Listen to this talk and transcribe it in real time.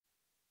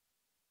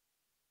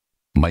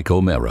Mike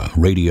O'Mara,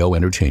 Radio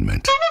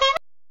Entertainment.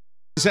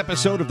 This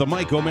episode of the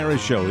Mike O'Mara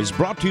Show is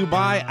brought to you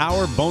by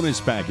our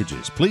bonus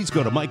packages. Please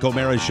go to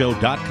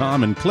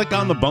MikeO'MaraShow.com and click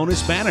on the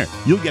bonus banner.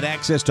 You'll get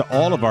access to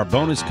all of our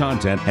bonus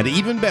content, and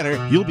even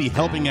better, you'll be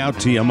helping out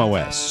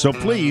TMOS. So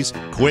please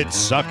quit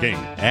sucking,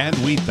 and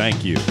we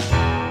thank you.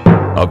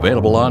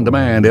 Available on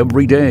demand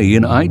every day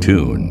in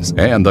iTunes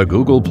and the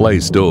Google Play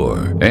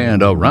Store,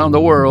 and around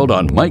the world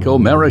on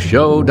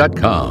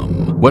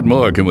MikeO'MaraShow.com. What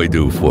more can we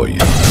do for you?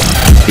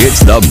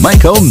 It's the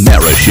Mike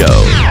O'Mara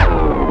Show.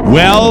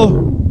 Well,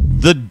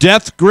 the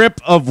death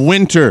grip of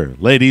winter,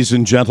 ladies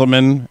and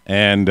gentlemen,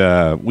 and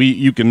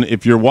you can,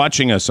 if you're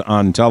watching us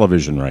on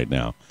television right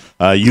now,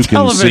 you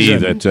can see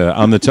that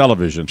on the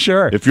television.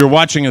 Sure. If you're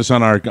watching us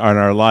on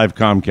our live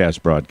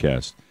Comcast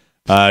broadcast,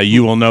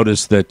 you will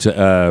notice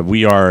that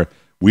we are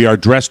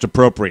dressed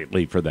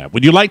appropriately for that.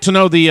 Would you like to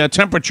know the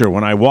temperature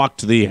when I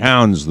walked the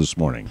hounds this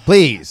morning?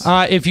 Please.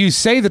 If you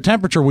say the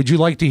temperature, would you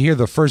like to hear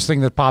the first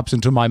thing that pops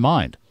into my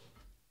mind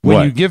when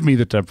What? you give me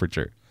the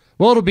temperature?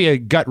 Well, it'll be a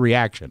gut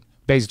reaction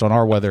based on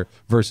our weather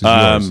versus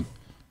yours.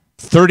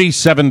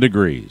 37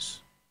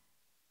 degrees.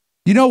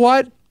 You know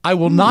what? I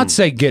will not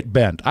say get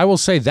bent. I will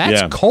say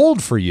that's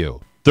cold for you.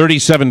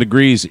 37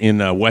 degrees in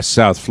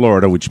west-south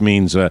Florida, which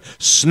means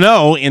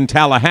snow in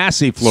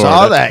Tallahassee, Florida.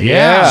 Saw that,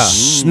 yeah.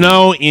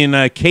 Snow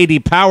in Katy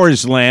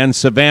Powers land,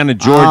 Savannah,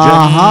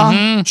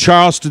 Georgia.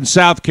 Charleston,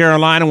 South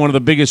Carolina, one of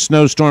the biggest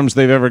snowstorms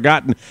they've ever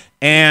gotten.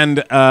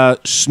 And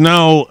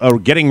snow,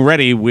 getting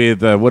ready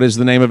with, what is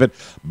the name of it?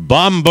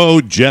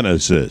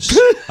 Bombogenesis.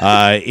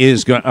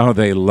 Is going. Oh,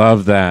 they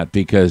love that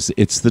because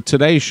it's the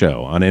Today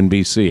Show on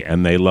NBC,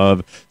 and they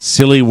love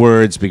silly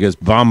words because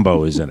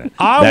Bombo is in it.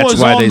 I was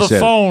on the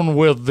phone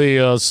with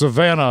the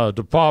Savannah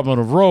Department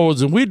of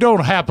Roads, and we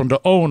don't happen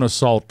to own a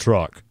salt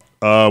truck.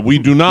 We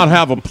do not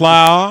have a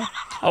plow.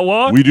 A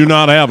what? We do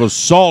not have a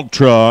salt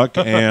truck,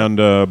 and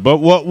but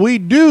what we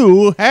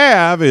do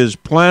have is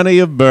plenty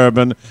of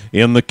bourbon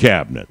in the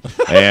cabinet,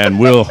 and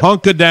we'll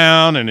hunker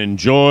down and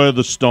enjoy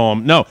the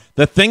storm. No,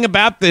 the thing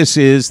about this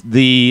is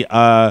the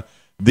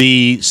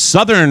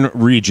southern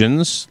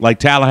regions, like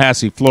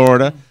Tallahassee,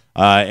 Florida,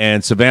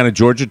 and Savannah,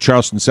 Georgia,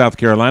 Charleston, South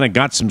Carolina,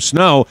 got some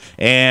snow,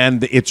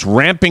 and it's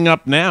ramping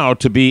up now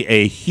to be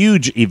a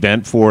huge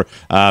event for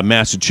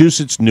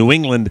Massachusetts, New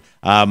England.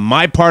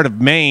 My part of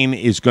Maine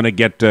is going to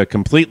get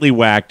completely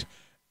whacked,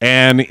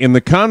 and in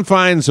the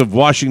confines of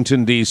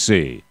Washington,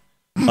 D.C.,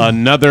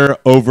 another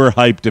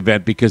overhyped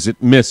event because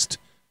it missed.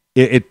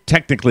 It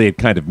technically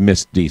kind of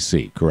missed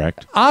D.C.,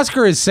 correct?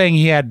 Oscar is saying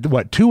he had,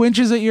 2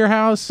 inches at your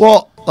house?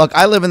 Well, look,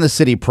 I live in the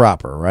city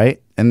proper,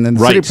 right? And in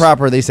the city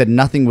proper, they said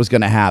nothing was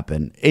going to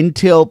happen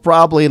until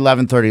probably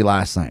 11:30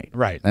 last night.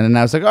 Right. And then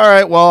I was like, all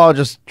right, well, I'll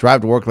just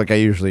drive to work like I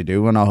usually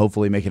do, and I'll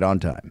hopefully make it on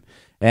time.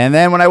 And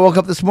then when I woke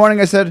up this morning,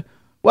 I said,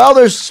 well,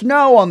 there's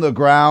snow on the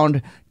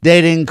ground.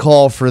 They didn't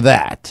call for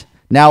that.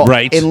 Now,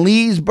 in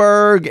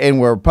Leesburg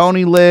and where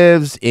Pony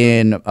lives,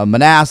 in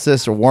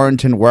Manassas or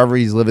Warrenton, wherever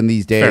he's living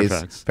these days.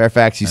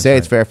 Fairfax. You say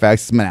it's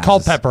Fairfax, it's Manassas.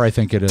 Culpeper, I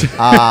think it is.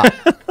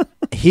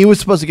 He was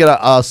supposed to get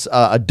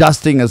a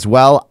dusting as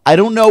well. I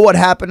don't know what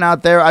happened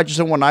out there.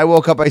 When I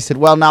woke up, I said,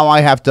 well, now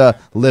I have to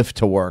lift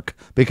to work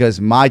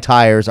because my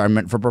tires are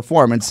meant for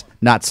performance,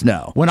 not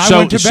snow. When I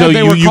went to bed,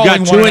 they were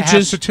calling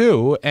 1.5 to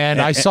 2,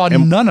 and I saw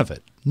none of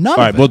it. None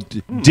of it. Well,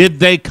 did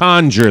they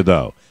conjure,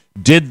 though?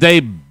 Did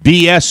they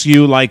BS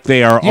you like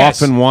they are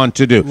often want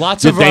to do?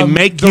 Did they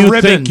make you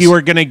think you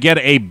were going to get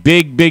a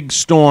big, big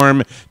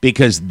storm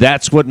because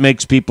that's what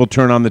makes people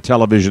turn on the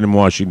television in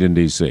Washington,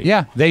 D.C.?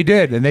 Yeah, they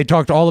did, and they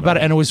talked all about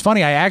it. And it was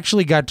funny. I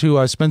actually got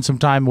to spend some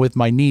time with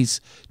my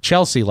niece,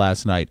 Chelsea,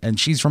 last night, and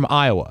she's from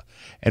Iowa.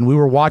 And we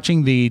were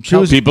watching the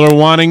Chelsea. People are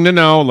wanting to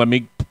know. Let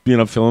me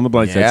fill in the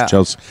blanks. Yeah.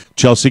 That's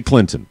Chelsea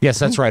Clinton. Yes,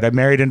 that's right. I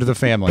married into the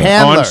family.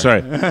 Handler. Oh, I'm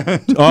sorry.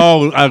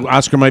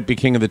 Oscar might be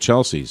king of the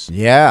Chelseas.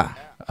 Yeah.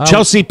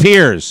 Chelsea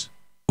Piers.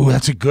 Ooh,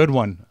 that's a good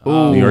one.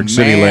 New York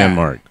City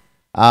landmark.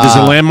 Does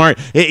a landmark,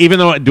 even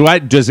though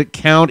does it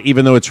count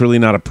even though it's really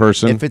not a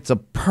person? If it's a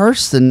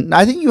person,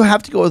 I think you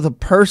have to go with a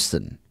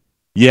person.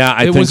 Yeah,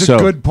 I think so. It was a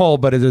good poll,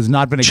 but it has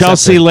not been accepted.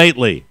 Chelsea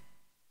Lately.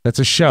 That's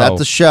a show.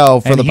 That's a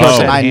show for the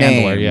person I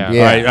named.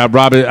 Yeah. All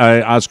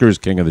right, Oscar is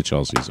king of the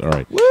Chelseas. All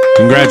right. Woo!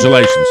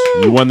 Congratulations.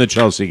 You won the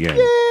Chelsea game.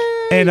 Yay!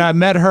 And I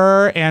met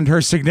her and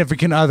her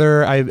significant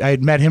other. I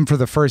had met him for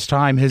the first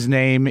time. His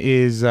name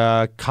is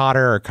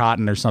Cotter or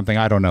Cotton or something.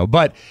 I don't know.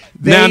 But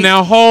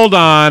now hold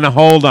on.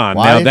 Why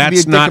now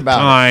that's not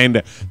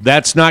kind.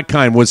 That's not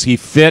kind. Was he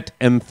fit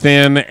and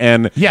thin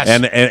and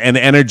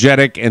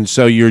energetic, and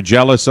so you're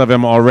jealous of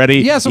him already?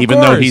 Yes, of even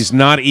course. Though he's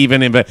not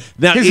even.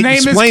 Now, his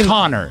name is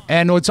Connor,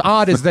 and what's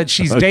odd is that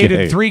she's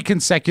dated 3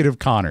 consecutive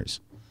Connors.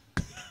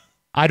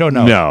 I don't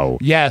know. No.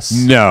 Yes.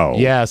 No.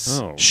 Yes.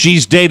 Oh.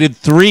 She's dated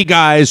 3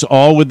 guys,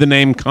 all with the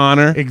name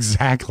Connor.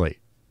 Exactly.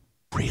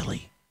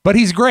 Really? But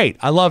he's great.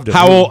 I loved him.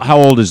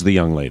 How old is the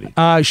young lady?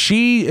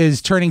 She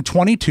is turning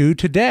 22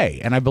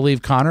 today, and I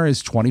believe Connor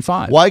is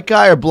 25. White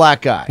guy or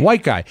black guy?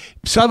 White guy.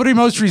 Celebrity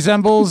most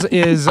resembles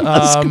is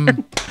Oscar.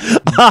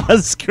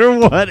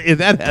 What?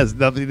 That has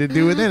nothing to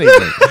do with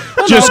anything.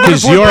 Just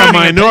because you're a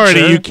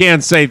minority, you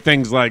can't say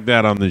things like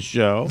that on the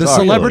show. The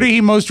celebrity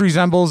he most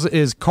resembles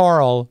is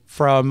Carl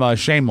from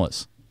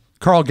Shameless.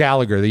 Carl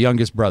Gallagher, the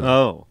youngest brother.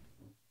 Oh,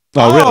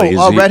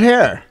 really? Red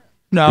hair.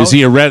 No, is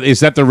he a red? Is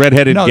that the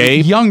redheaded gay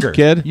younger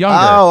kid? Younger.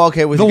 Oh,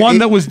 okay. The one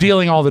that was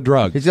dealing all the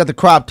drugs. He's got the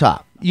crop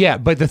top. Yeah,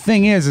 but the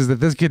thing is that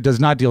this kid does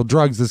not deal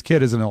drugs. This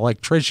kid is an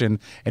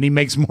electrician, and he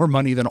makes more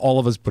money than all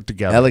of us put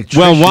together.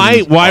 Well,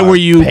 why were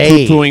you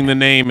poo-pooing the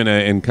name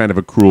in kind of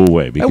a cruel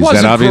way? Because it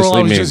wasn't that obviously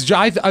cruel.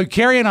 means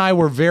Carrie and I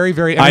were very,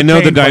 very. I know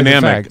the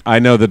dynamic. I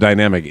know the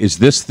dynamic. Is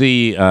this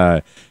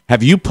the?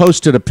 Have you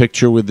posted a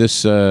picture with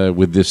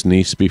this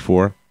niece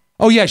before?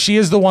 Oh yeah, she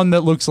is the one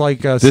that looks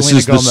like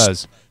Selena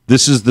Gomez.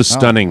 This is the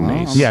stunning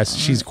niece. Yes,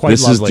 she's quite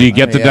lovely. Do you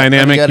get the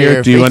dynamic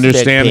here? Do you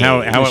understand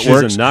how it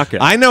works?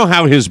 I know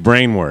how his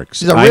brain works.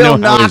 She's a real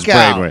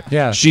knockout.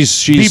 Yeah,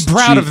 she's be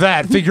proud of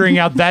that. Figuring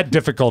out that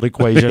difficult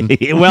equation.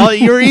 Well,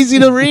 you're easy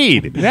to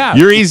read. Yeah,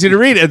 you're easy to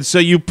read, and so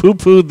you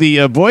poo-pooed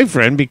the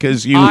boyfriend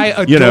because I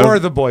adore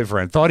the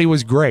boyfriend. Thought he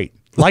was great.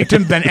 Liked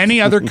him than any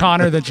other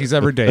Connor that she's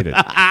ever dated.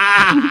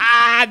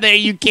 There,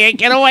 you can't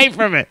get away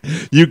from it.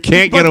 You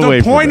can't get away from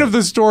it. The point of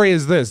the story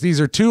is this.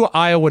 These are two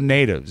Iowa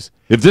natives.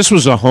 If this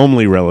was a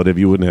homely relative,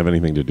 you wouldn't have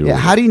anything to do with it.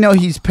 How do you know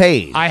he's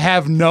paid? I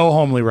have no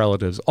homely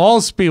relatives. All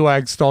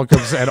Spiewak,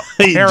 Stolkups, and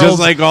Harold's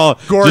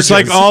just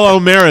like all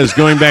O'Mara's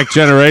going back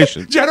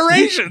generations.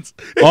 Generations.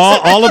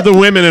 All of the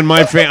women in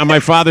on my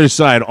father's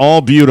side,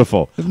 all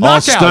beautiful. Knockouts.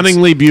 All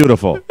stunningly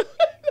beautiful.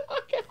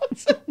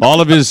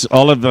 all of his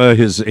mother,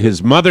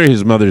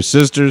 his mother's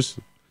sisters.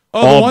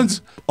 All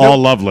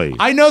lovely.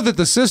 I know that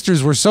the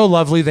sisters were so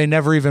lovely they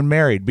never even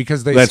married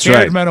because they That's scared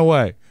right. men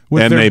away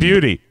with their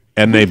beauty.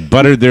 And they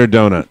buttered their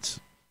donuts.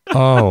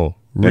 Oh,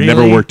 really? And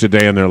never worked a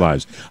day in their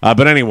lives.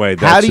 But anyway,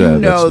 that's, how do you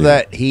know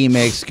that he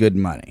makes good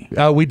money?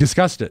 We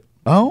discussed it.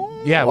 Oh,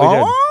 yeah, we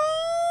did.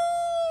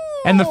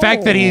 And the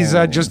fact that he's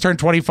just turned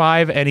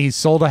 25 and he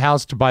sold a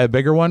house to buy a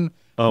bigger one.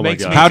 Oh my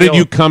God! How did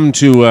you come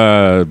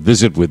to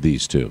visit with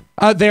these two?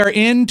 They're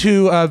in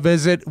to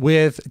visit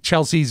with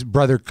Chelsea's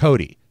brother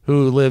Cody,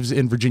 who lives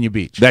in Virginia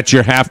Beach. That's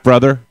your half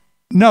brother?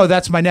 No,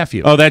 that's my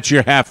nephew. Oh, that's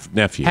your half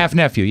nephew. Half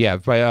nephew, yeah.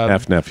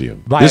 Half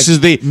nephew. These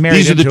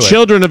are the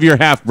children of your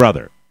half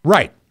brother.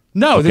 Right.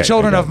 No, the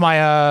children of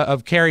my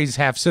of Carrie's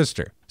half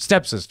sister,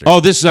 stepsister. Oh,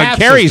 this is on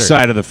Carrie's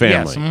side of the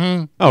family. Yes.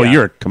 Mm-hmm. Oh,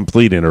 you're a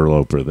complete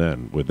interloper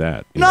then with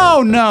that.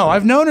 No,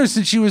 I've known her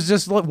since she was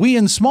just wee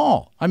and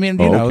small. I mean,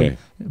 you know, okay.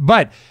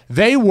 But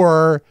they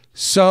were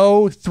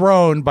so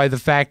thrown by the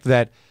fact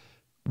that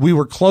we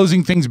were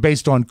closing things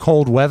based on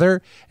cold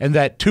weather, and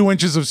that 2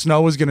 inches of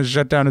snow was going to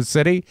shut down a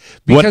city.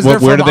 Because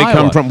where do they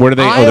come from? Where do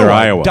they? Iowa, they're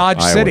Iowa, Dodge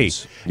Iowans. City.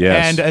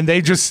 Yes, and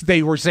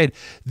they were saying,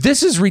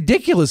 "This is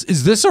ridiculous.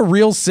 Is this a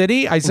real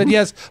city?" I said,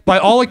 "Yes. By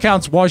all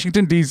accounts,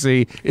 Washington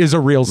D.C. is a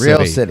real city."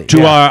 Real city.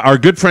 To our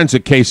good friends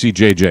at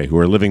KCJJ who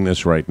are living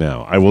this right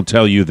now, I will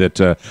tell you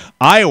that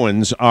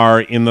Iowans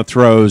are in the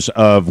throes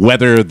of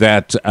weather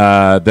that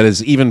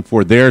is even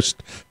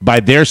by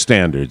their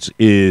standards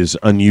is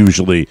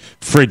unusually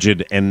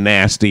frigid and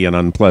nasty and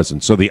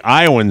unpleasant. So the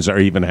Iowans are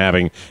even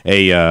having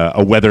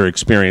a weather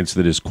experience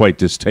that is quite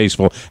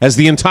distasteful, as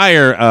the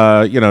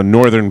entire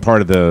northern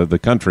part of the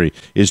country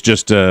is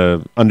just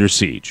under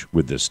siege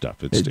with this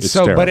stuff. It's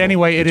so. terrible. But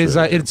anyway,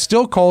 it's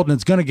still cold and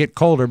it's going to get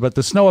colder. But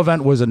the snow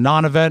event was a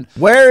non-event.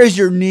 Where is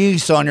your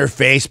niece on your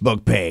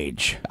Facebook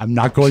page? I'm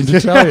not going to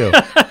tell you.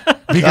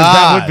 Because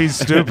that would be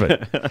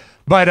stupid.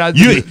 But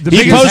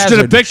he posted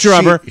a picture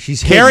of her.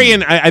 She's Carrie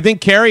and I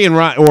think Carrie and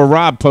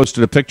Rob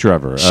posted a picture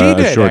of her. She did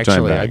a short actually,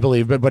 time back. I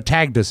believe, but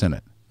tagged us in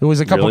it. It was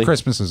a couple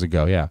Christmases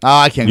ago. Yeah. Oh,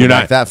 I can't go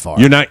back that far.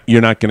 You're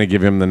not going to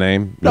give him the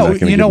name. No,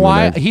 you know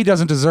why? He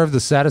doesn't deserve the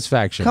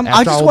satisfaction.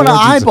 I just want to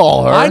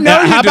eyeball her. I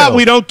know. How about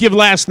we don't give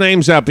last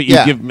names out, but you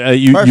give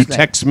you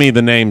text me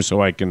the name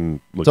so I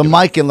can look. So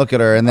Mike can look at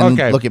her and then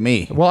look at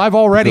me. Well, I've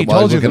already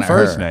told you the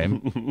first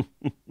name.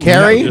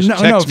 Carrie?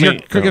 No.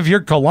 If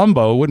you're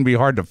Columbo, it wouldn't be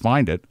hard to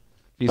find it.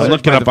 I'm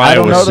looking up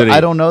Iowa City.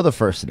 I don't know the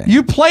first name.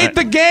 You played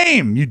the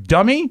game, you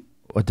dummy.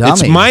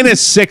 It's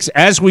 -6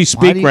 as we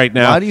speak right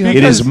now. It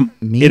is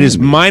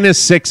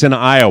 -6 in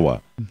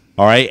Iowa.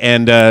 All right,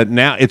 and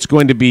now it's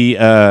going to be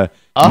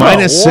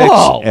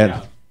 -6. And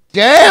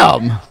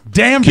damn,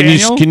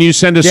 Daniel. Can you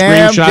send a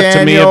screenshot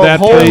to me of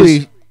that,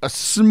 please? Holy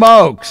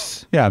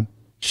smokes! Yeah.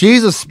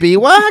 She's a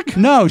Spiewak?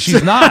 No,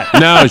 she's not.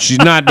 No, she's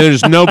not.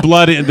 There's no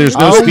blood. There's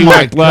no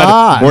Spiewak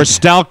blood or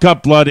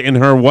Stalcup blood in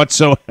her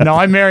whatsoever. No,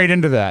 I married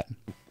into that.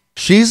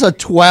 She's a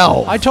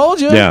 12. I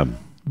told you. Yeah.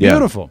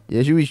 Beautiful.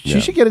 Yeah, she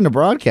should get into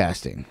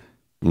broadcasting.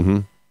 Mm-hmm.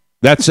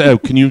 That's.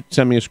 Can you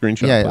send me a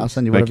screenshot? Yeah, please? I'll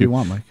send you whatever you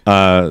want, Mike.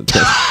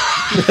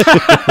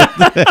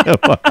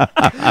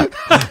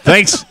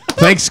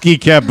 Thanks, Ski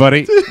Cap,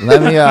 buddy.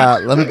 Let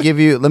me give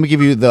you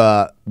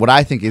what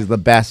I think is the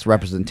best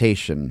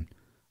representation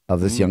of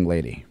this young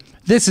lady.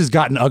 This has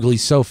gotten ugly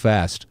so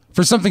fast.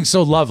 For something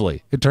so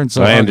lovely, it turns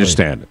so ugly. I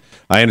understand.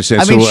 I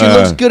understand. I mean, she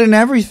looks good in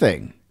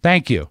everything.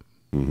 Thank you.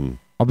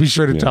 I'll be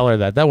sure to tell her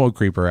that. That won't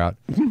creep her out.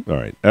 All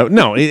right.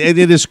 No,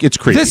 it's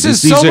creepy. This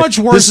is so much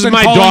worse than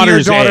calling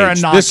your daughter a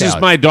knockout. This is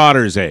my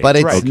daughter's age. But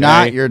it's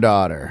not your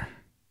daughter.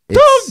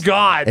 Oh,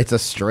 God. It's a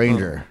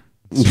stranger.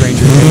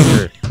 Stranger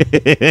danger.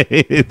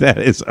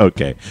 That is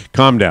okay.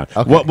 Calm down.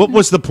 Okay. What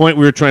was the point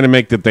we were trying to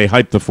make that they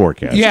hyped the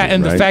forecast? Yeah,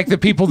 and the fact that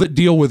people that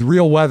deal with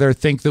real weather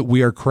think that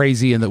we are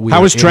crazy and that we How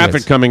are was traffic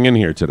idiots. coming in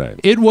here today?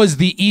 It was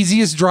the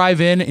easiest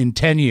drive-in in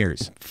 10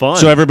 years. Fun.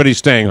 So everybody's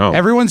staying home.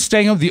 Everyone's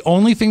staying home. The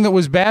only thing that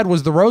was bad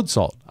was the road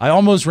salt. I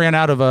almost ran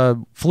out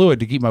of fluid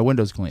to keep my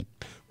windows clean.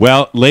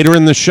 Well, later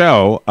in the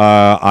show,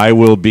 I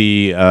will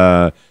be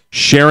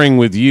sharing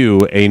with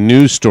you a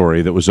news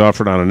story that was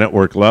offered on a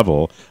network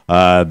level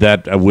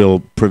that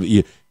will.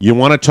 You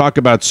want to talk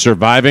about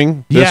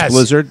surviving this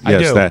blizzard? I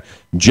do. That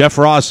Jeff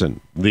Rawson,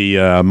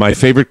 my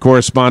favorite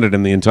correspondent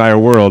in the entire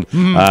world,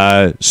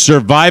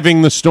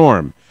 surviving the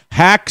storm.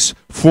 Hacks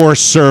for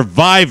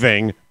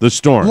surviving the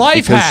storm.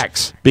 Life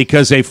hacks.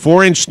 Because a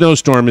 4-inch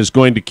snowstorm is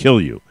going to kill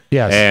you.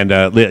 Yes. And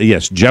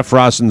yes, Jeff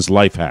Rawson's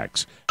life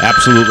hacks.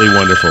 Absolutely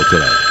wonderful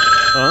today.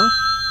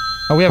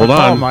 Oh, we have Hold a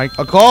call, on. Mike.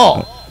 A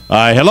call.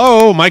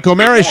 Hello, Mike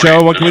O'Mara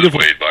Show. What can we do for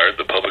Wade Byard,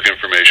 the Public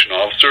Information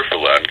Officer for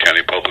Loudoun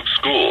County Public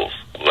Schools.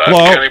 Loudoun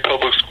Hello. County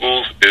Public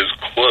Schools is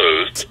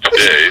closed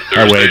today,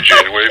 Thursday, Wade.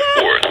 January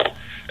 4th,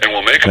 and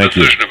will make a Thank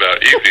you. decision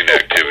about evening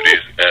activities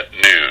at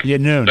noon. Yeah,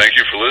 noon. Thank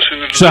you for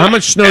listening to So this, how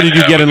much snow and did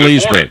you have get a in good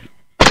Leesburg? morning.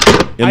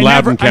 In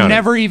Loudoun County. I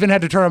never even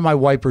had to turn on my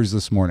wipers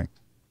this morning.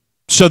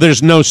 So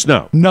there's no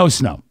snow, No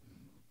snow.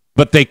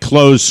 but they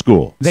closed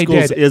school. They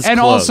Schools did. is and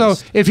closed.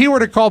 also, if he were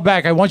to call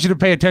back, I want you to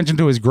pay attention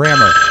to his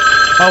grammar.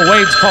 Oh,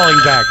 Wade's calling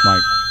back,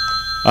 Mike.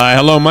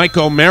 Hello, Mike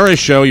O'Mara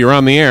Show. You're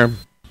on the air.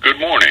 Good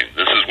morning.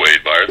 This is Wade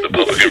Byard, the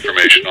Public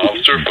Information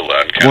Officer for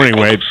Loudoun County Morning,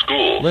 Public Wade.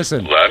 Schools.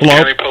 Listen. Loudoun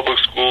Hello. County Public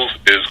Schools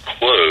is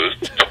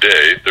closed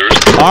today,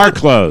 Thursday. Are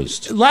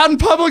closed. Loudon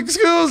Public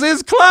Schools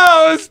is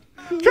closed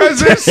because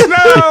there's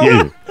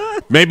snow.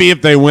 Maybe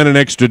if they went an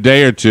extra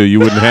day or two, you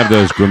wouldn't have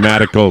those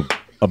grammatical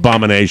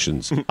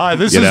abominations. Hi,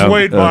 this You is know,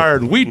 Wade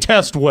Byard. We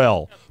test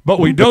well, but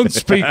we don't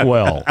speak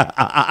well.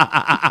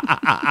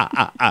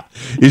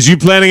 Is you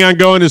planning on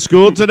going to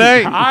school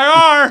today?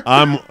 I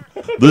are.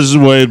 This is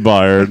Wade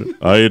Byard.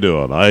 How you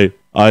doing? I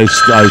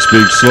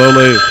speak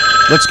slowly.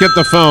 Let's get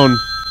the phone.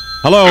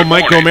 Hello, Good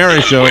Mike morning. O'Mara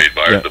This is Show. Wade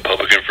Byard, Yeah. the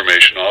Public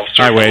Information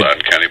Officer Hi, for Wade.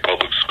 Loudoun County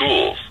Public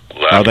Schools. Are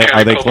Loudoun they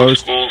County Public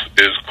closed? Schools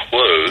is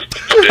closed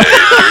today,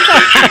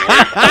 Thursday,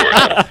 January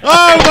 4th.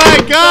 Oh my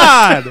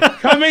God!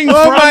 Coming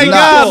Oh from my the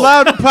God! school.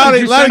 Loudoun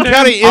Did you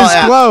County send him?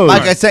 is closed.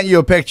 Mike, I sent you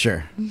a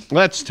picture.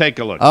 Let's take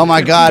a look. Oh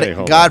my God! Okay,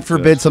 hold God on.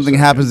 forbid Just a something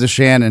happens to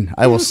Shannon.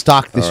 I will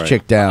stalk this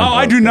chick down. Oh,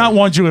 I do not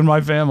want you in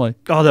my family.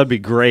 Oh, that'd be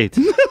great.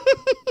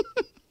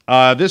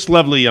 This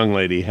lovely young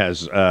lady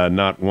has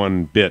not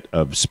one bit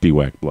of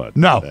Spiewak blood.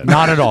 No,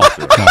 not at all.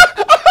 No.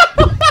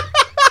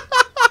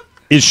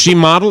 Is she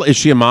model? Is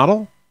she a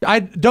model? I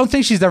don't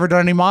think she's ever done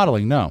any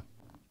modeling. No.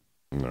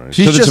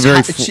 She's So that's just a very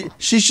hot,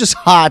 she's just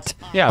hot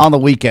Yeah. on the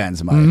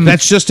weekends, Mike.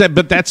 That's just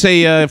but that's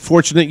a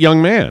fortunate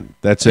young man.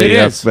 That's a It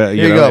is. you Here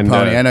you know, go, and,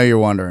 Pony. I know you're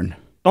wondering.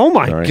 Oh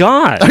my Sorry.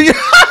 God!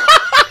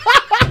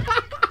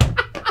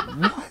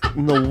 What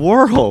in the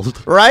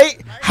world?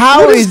 Right?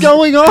 How What is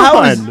going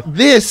How is on?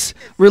 this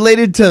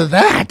related to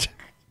that?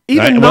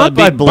 Even well, not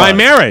by blood. by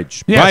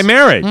marriage. Yes. By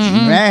marriage.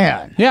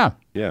 Man. Yeah.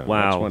 Yeah.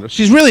 Wow. that's wonderful.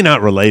 She's really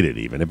not related.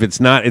 Even if it's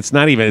not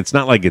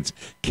like it's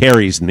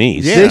Carrie's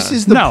niece. Yeah. This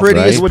is the No,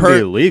 prettiest right? It would be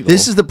illegal.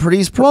 This is the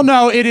prettiest Well,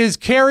 no, it is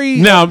Carrie.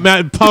 No,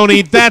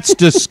 Pony, that's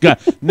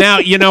disgusting. Now,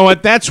 you know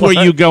what? That's where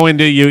you go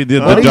into the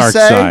What'd he dark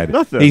say? side.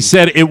 Nothing. He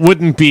said it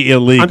wouldn't be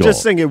illegal. I'm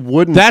just saying it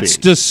wouldn't That's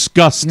be.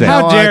 disgusting.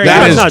 How dare you.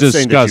 That I'm is not saying that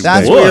you disgusting.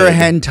 That's would. where your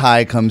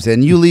hentai comes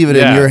in. You leave it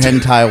in your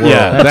hentai world.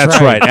 Yeah, that's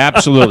right. right.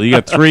 Absolutely. You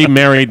got 3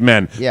 married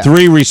men. Yeah.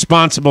 3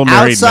 responsible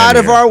married Outside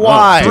men. of our here.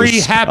 wives. 3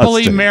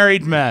 happily disgusting.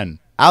 married men.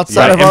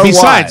 Outside Right, of and our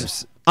besides,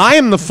 wives. I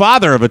am the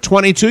father of a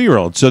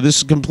 22-year-old, so this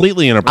is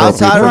completely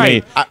inappropriate Outside for of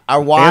me. our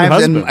wives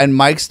husband. and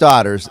Mike's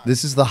daughters,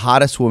 this is the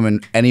hottest woman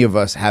any of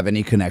us have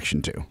any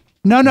connection to.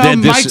 No,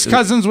 This- Mike's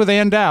cousins with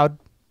Ann Dowd.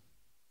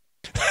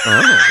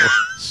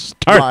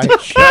 Start the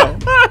show.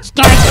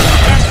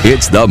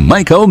 It's the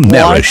Mike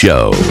O'Mara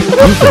Show.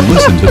 You can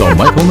listen to the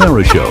Mike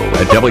O'Mara Show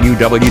at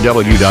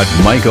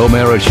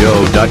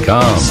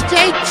www.mikeomarashow.com.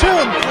 Stay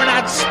tuned for an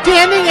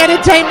outstanding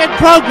entertainment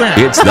program.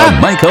 It's the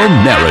Mike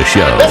O'Mara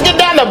Show. Let's get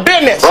down to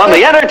business. From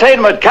the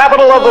entertainment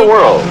capital of the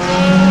world.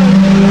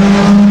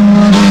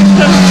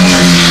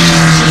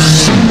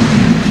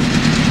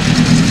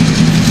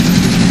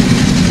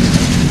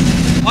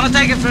 Want to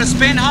take it for a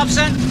spin,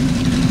 Hobson?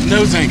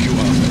 No, thank you,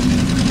 Arthur.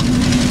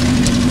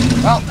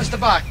 Well, Mr.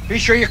 Bach, be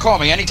sure you call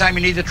me anytime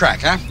you need the track,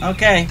 huh?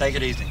 Okay. Take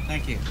it easy.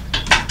 Thank you.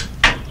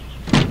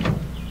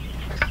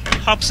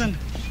 Hobson,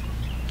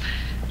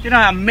 you know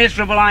how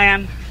miserable I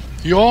am?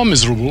 You're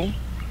miserable.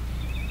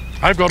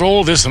 I've got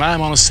all this and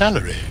I'm on a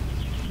salary.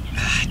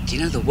 Do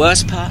you know the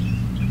worst part?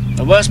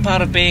 The worst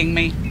part of being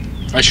me?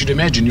 I should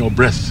imagine your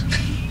breath.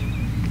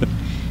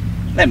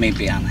 Let me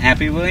be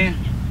unhappy, will you?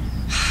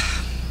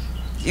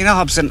 You know,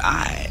 Hobson,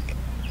 I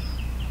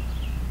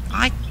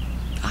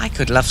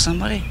could love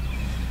somebody.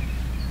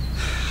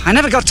 I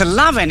never got to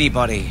love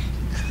anybody.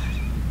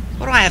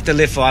 What do I have to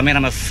live for? I mean,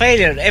 I'm a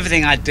failure at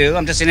everything I do.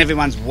 I'm just in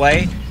everyone's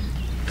way.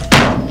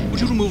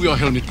 Would you remove your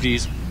helmet,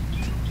 please?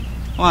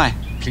 Why?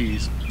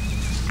 Please.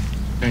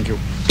 Thank you.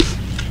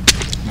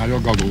 Now your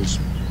goggles.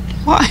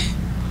 Why?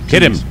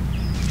 Hit him.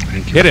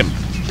 Thank you. Hit him.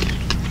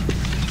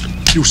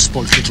 You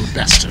spoilt little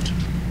bastard.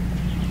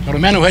 You're a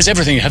man who has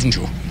everything, haven't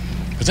you?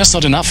 But that's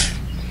not enough.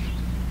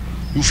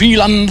 You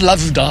feel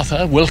unloved,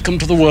 Arthur. Welcome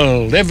to the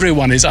world.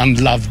 Everyone is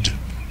unloved.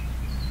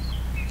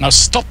 Now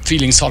stop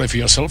feeling sorry for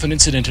yourself, and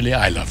incidentally,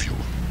 I love you.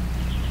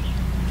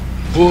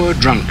 Poor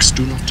drunks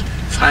do not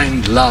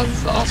find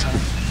love, Arthur.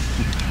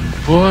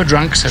 Poor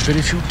drunks have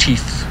very few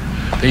teeth.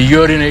 They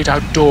urinate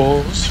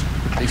outdoors.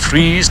 They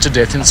freeze to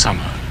death in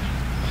summer.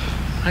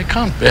 I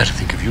can't bear to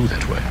think of you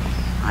that way.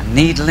 I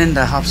need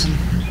Linda, Hobson.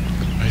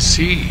 I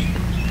see.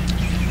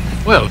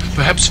 Well,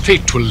 perhaps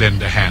fate will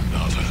lend a hand,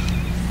 Arthur.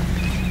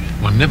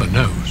 One never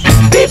knows.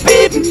 This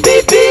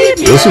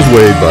is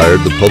Wade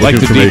Byard, the Public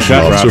Information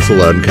Officer for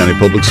Loudoun County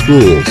Public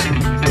Schools.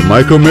 The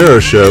Mike O'Mara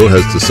Show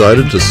has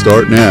decided to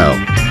start now.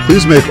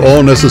 Please make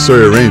all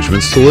necessary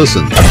arrangements to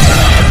listen.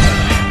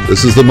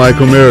 This is the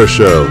Mike O'Mara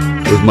Show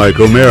with Mike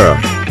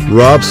O'Mara,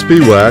 Rob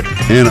Spiewak,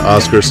 and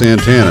Oscar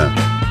Santana.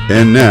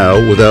 And now,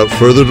 without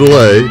further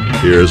delay,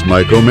 here's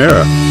Mike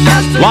O'Mara.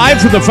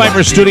 Live from the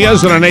Pfeiffer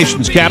Studios in our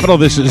nation's capital,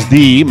 this is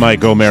the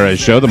Mike O'Mara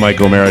Show. The Mike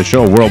O'Mara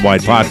Show, a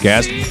worldwide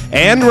podcast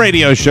and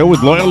radio show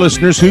with loyal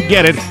listeners who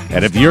get it.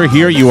 And if you're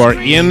here, you are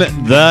in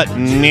the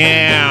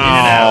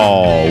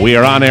now. We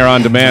are on air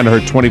on demand,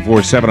 heard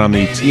 24/7 on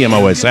the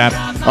TMOS app.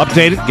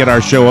 Update it, get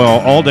our show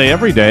all day,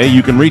 every day.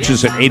 You can reach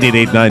us at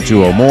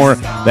 888-920-MORE.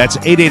 That's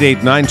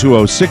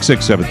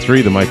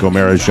 888-920-6673, the Mike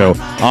O'Mara Show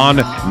on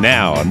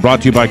now. And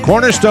brought to you by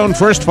Cornerstone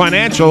First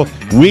Financial.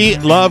 We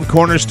love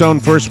Cornerstone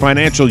First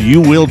Financial.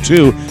 You will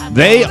too.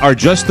 They are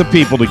just the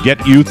people to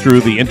get you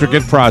through the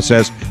intricate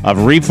process of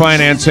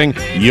refinancing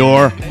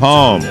your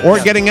home or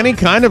getting any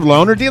kind of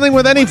loan or dealing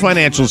with any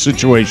financial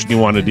situation you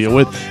want to deal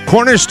with.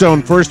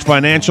 Cornerstone First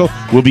Financial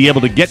will be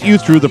able to get you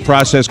through the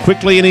process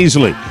quickly and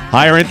easily.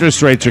 Higher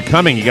interest rates are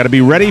coming. You got to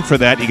be ready for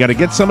that. You got to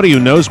get somebody who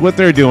knows what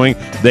they're doing.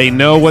 They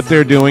know what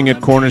they're doing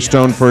at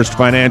Cornerstone First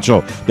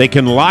Financial. They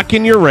can lock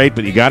in your rate,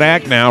 but you got to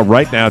act now,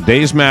 right now.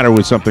 Days matter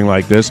with something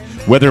like this.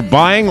 Whether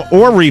buying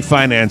or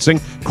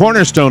refinancing,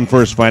 Cornerstone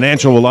First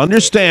Financial will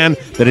understand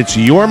that it's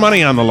your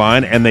money on the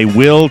line, and they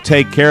will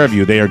take care of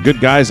you. They are good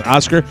guys.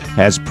 Oscar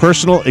has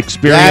personal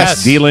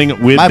experience dealing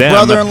with my them. My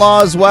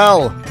brother-in-law as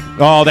well.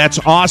 Oh, that's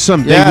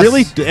awesome. Yes. They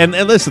really, and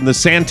listen, the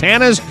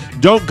Santanas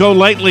don't go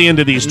lightly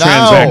into these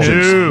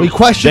transactions. We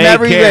question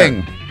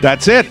everything. Care.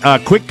 That's it.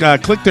 Click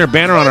their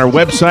banner on our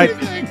website.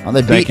 Oh,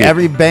 they beat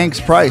every bank's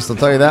price, I'll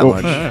tell you that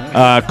much.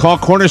 Call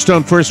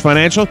Cornerstone First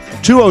Financial,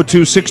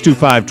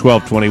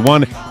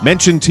 202-625-1221.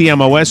 Mention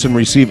TMOS and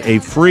receive a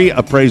free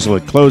appraisal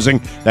at closing.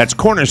 That's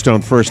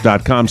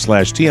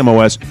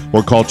cornerstonefirst.com/TMOS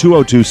or call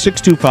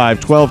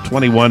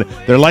 202-625-1221.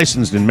 They're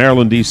licensed in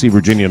Maryland, D.C.,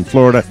 Virginia, and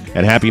Florida.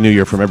 And Happy New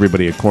Year from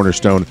everybody at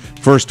Cornerstone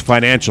First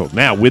Financial.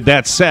 Now, with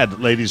that said,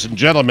 ladies and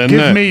gentlemen,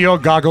 give me your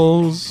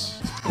goggles.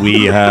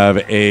 We have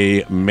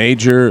a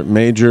major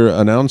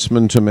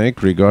announcement to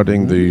make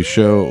regarding the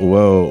show.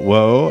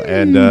 Whoa.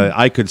 And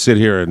I could sit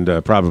here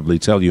and probably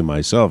tell you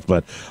myself,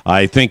 but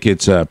I think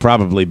it's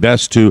probably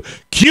best to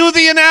cue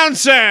the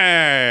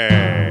announcer.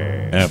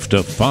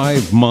 After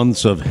 5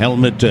 months of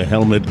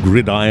helmet-to-helmet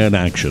gridiron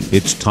action,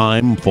 it's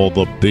time for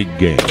the big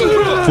game.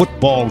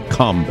 Football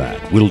combat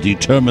will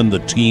determine the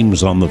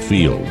teams on the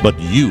field, but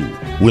you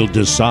will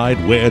decide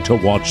where to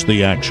watch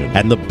the action.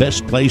 And the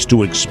best place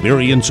to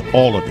experience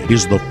all of it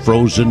is the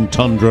frozen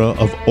tundra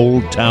of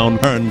Old Town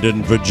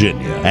Herndon,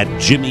 Virginia, at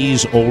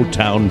Jimmy's Old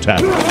Town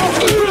Tavern.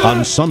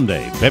 On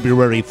Sunday,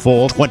 February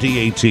 4,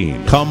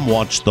 2018, come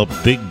watch the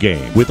big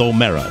game with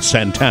O'Mara,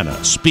 Santana,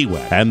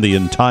 Spiewak, and the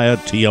entire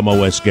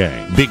TMOS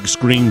gang. Big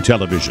screen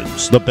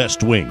televisions, the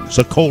best wings,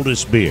 the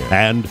coldest beer,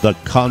 and the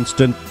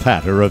constant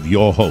patter of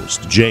your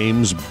host,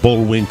 James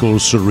Bullwinkle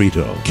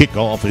Cerrito.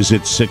 Kickoff is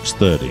at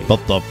 6:30,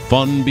 but the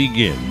fun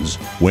begins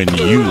when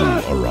you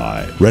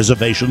arrive.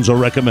 Reservations are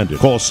recommended.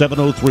 Call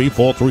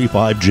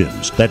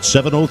 703-435-JIMS. That's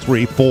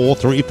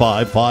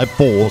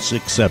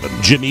 703-435-5467.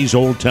 Jimmy's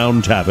Old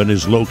Town Tavern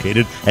is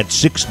located at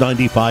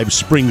 695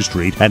 Spring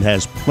Street and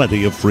has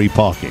plenty of free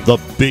parking. The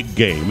big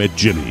game at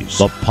Jimmy's.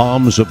 The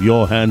palms of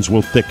your hands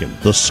will thicken.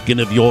 The skin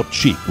of your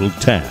cheek will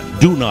tan.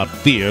 Do not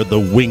fear the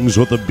wings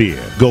or the beer.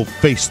 Go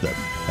face them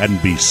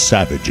and be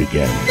savage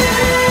again.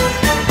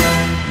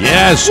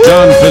 Yes,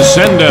 John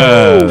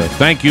Facenda.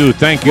 Thank you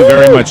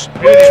very much.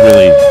 It's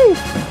really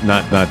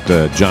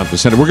Jonathan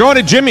Center. We're going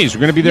to Jimmy's.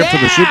 We're going to be there for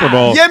the Super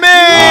Bowl.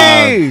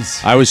 Jimmy's!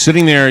 I was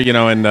sitting there,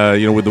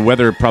 and with the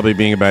weather probably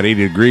being about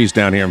 80 degrees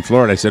down here in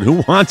Florida, I said,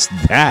 who wants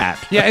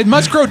that? Yeah, it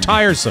must grow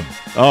tiresome.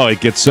 Oh, it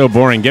gets so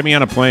boring. Get me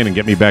on a plane and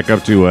get me back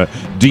up to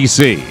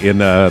D.C. in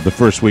the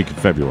first week of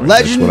February.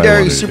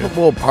 Legendary Super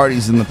Bowl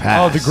parties in the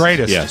past. Oh, the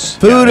greatest. Yes.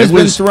 Food has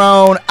been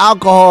thrown.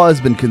 Alcohol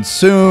has been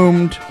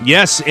consumed.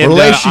 Yes. And,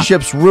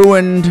 relationships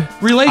ruined.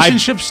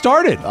 Relationships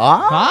started.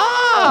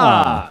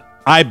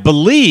 I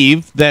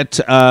believe that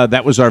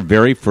that was our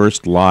very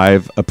first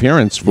live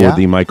appearance for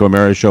the Mike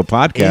O'Mara Show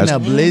podcast. In a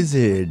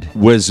blizzard.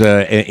 Was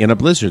in a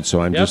blizzard,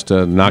 so I'm just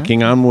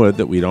knocking on wood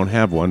that we don't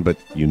have one, but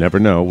you never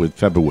know with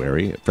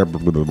February.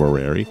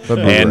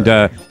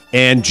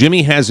 And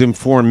Jimmy has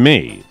informed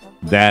me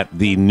that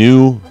the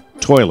new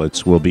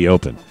toilets will be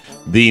open.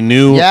 The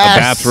new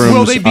bathrooms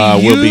will they be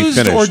will be used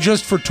finished. or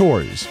just for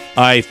tours?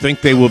 I think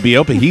they will be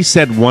open. He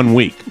said 1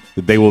 week,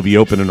 that they will be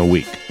open in a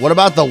week. What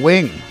about the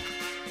wing?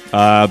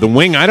 The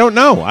wing, I don't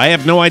know. I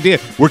have no idea.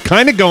 We're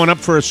kind of going up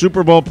for a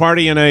Super Bowl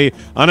party and a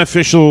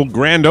unofficial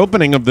grand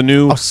opening of the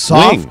new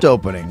soft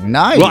opening.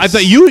 Nice. Well, I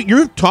thought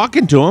you're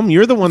talking to him.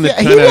 You're the one that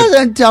he kind of...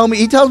 doesn't tell me.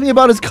 He tells me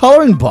about his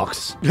coloring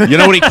books. You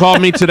know what he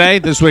called me today?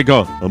 This way,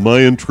 go, am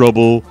I in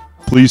trouble?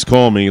 Please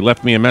call me. He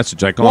left me a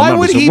message. I called him. Why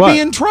would he be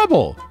in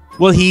trouble?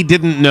 Well, he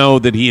didn't know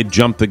that he had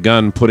jumped the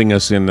gun putting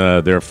us in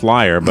their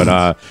flyer,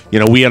 but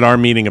we had our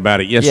meeting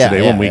about it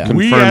yesterday when we confirmed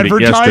it yesterday.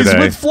 We advertise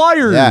with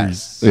flyers.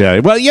 Yes. Yeah.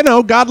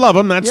 Well, God love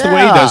him. That's the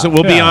way he does it.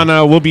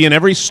 We'll be in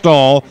every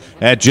stall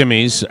at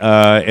Jimmy's,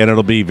 and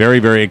it'll be very,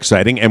 very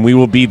exciting. And we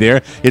will be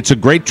there. It's a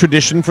great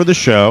tradition for the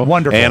show.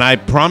 Wonderful. And I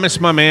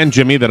promised my man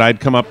Jimmy that I'd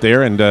come up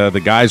there, and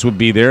the guys would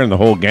be there, and the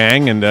whole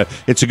gang. And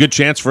it's a good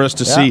chance for us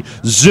to see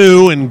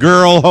Zoo and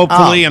Girl,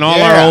 hopefully, and all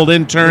our old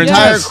interns.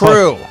 Entire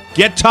crew.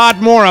 Get Todd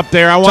Moore up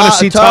there. I want to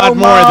see Todd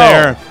Moore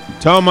there.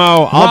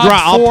 Tomo,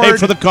 I'll pay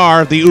for the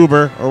car, the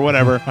Uber, or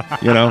whatever.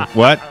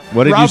 What?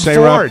 What did you say,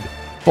 Rob?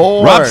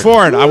 Rob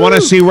Ford. I want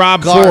to see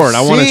Rob Ford.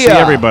 I want to see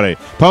everybody.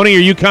 Pony, are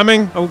you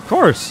coming? Oh, of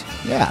course.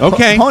 Yeah.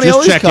 Okay. Pony just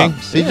always checking.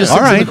 comes. He just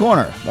sits in the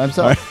corner by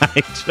himself.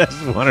 I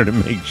just wanted to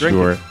make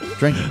sure.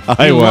 Drinking.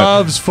 He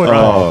loves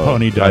football.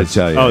 Pony does. I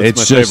tell you, Oh, it's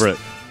my just favorite.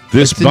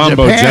 This It's in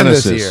Bombo Japan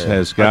this Genesis year.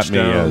 has got me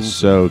Touchdowns.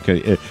 so.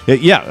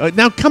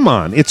 Now, come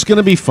on. It's going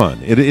to be fun.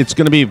 It's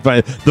going to be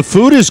fun. The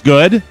food is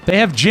good. They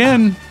have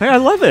gin. Hey, I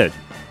love it.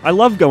 I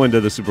love going to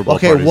the Super Bowl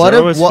Okay, parties. They're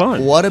always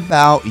fun. what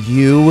about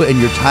you and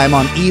your time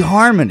on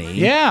eHarmony?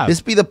 Yeah.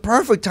 This be the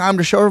perfect time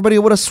to show everybody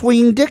what a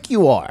swinging dick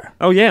you are.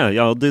 Oh, yeah,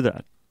 I'll do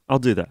that. I'll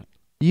do that.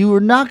 You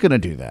are not going to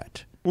do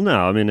that. Well, no,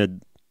 I mean,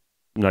 I'm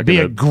not Be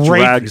going a to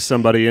great- drag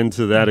somebody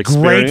into that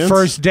experience. Great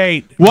first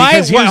date. Why?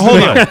 Because here's Hold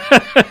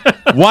the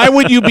on. Why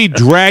would you be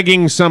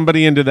dragging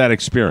somebody into that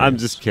experience? I'm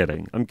just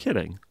kidding. I'm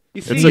kidding.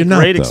 It's You're a not,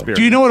 great though. experience.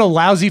 Do you know what a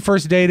lousy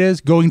first date is?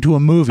 Going to a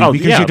movie Oh,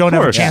 because yeah, you don't of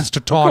have a course. chance to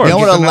Of talk. course. You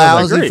know and what get a to know them.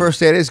 lousy Agreed. first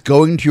date is?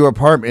 Going to your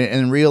apartment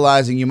and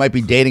realizing you might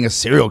be dating a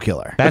serial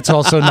killer. That's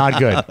also not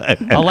good.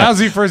 A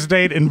lousy first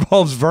date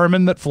involves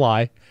vermin that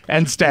fly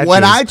and statues.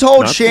 When I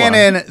told Not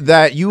Shannon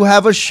that you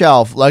have a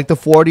shelf like the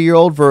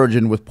 40-year-old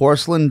virgin with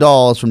porcelain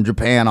dolls from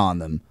Japan on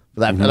them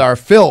that are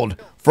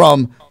filled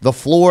from the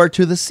floor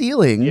to the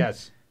ceiling.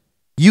 Yes.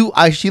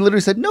 She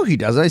literally said, no, he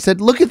doesn't. I said,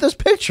 look at this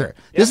picture.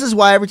 This is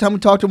why every time we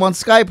talk to him on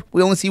Skype,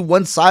 we only see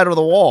one side of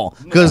the wall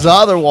because the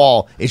other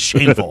wall is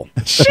shameful.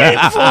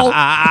 Shameful.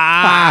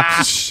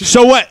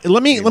 So what?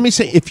 Let me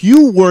say, if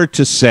you were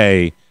to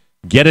say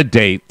get a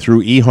date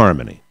through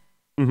eHarmony,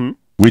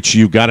 which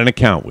you've got an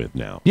account with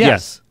now,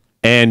 Yes.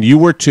 and you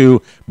were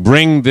to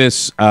bring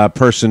this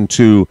person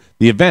to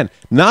the event,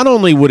 not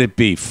only would it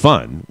be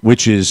fun,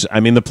 which is, I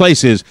mean, the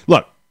place is,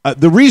 look,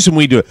 the reason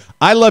we do it,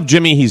 I love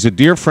Jimmy. He's a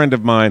dear friend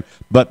of mine,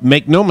 but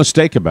make no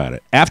mistake about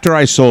it. After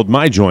I sold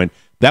my joint,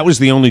 that was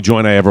the only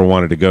joint I ever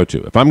wanted to go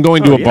to. If I'm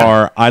going to a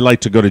bar, I like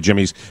to go to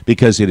Jimmy's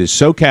because it is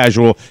so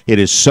casual. It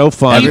is so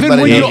fun. Even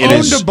when you It owned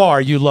is- a bar,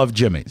 you love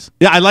Jimmy's.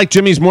 Yeah, I like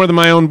Jimmy's more than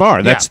my own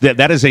bar.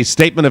 That is a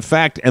statement of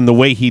fact, and the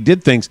way he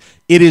did things.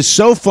 It is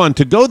so fun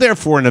to go there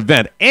for an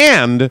event,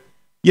 and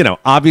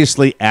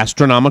obviously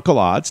astronomical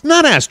odds.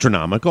 Not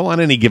astronomical on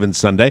any given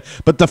Sunday,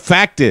 but the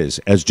fact is,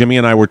 as Jimmy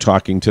and I were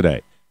talking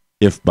today,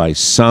 if by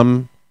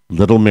some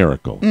little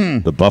miracle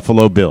the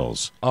Buffalo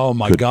Bills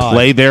could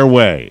play their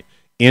way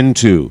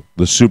into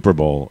the Super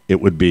Bowl,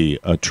 it would be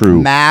a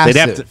true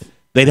Massive.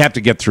 They'd have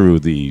to get through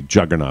the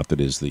juggernaut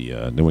that is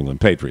the New England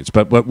Patriots.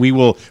 But we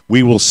will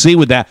see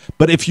with that.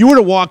 But if you were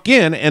to walk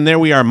in, and there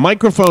we are,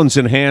 microphones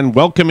in hand,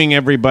 welcoming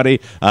everybody,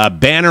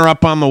 banner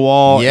up on the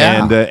wall,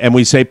 and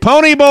we say,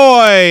 Pony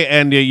Boy,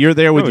 and you're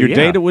there with your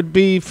date, it would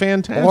be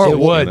fantastic. Or It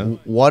would.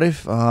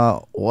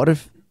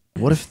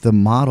 What if the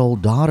model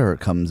daughter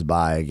comes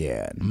by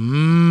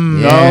again?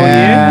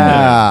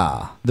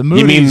 Yeah. The You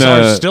mean Moody's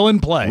are still in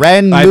play.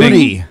 Ren I think-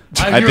 Moody.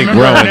 I think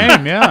remember her Rowan.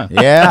 name, yeah.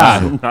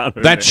 Yeah.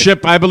 That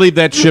ship, I believe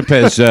that ship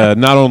has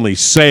not only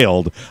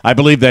sailed, I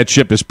believe that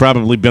ship has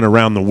probably been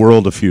around the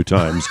world a few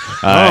times.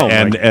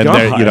 And there,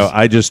 God.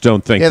 I just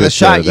don't think Yeah, that, the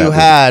shot that you was-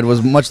 had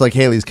was much like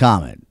Haley's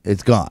Comet.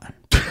 It's gone.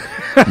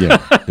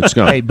 Yeah, it's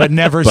gone. Hey, but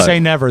never say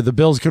never. The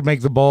Bills could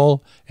make the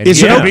bowl. And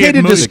Is it okay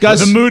to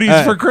discuss the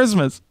Moody's for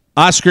Christmas?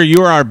 Oscar,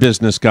 you're our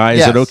business guy. Is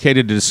Yes. it okay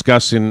to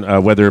discuss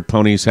whether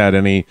Pony's had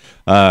any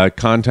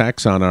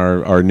contacts on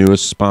our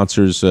newest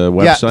sponsor's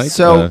website?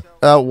 Yeah,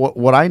 so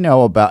what I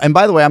know about, and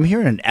by the way, I'm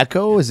hearing an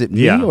echo. Is it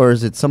me or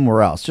is it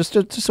somewhere else? Just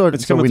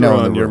so we know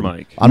on your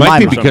mic. It might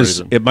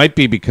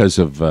be because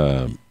of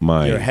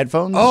my your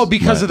headphones. Oh,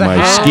 because of the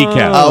my ski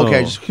cap. Oh,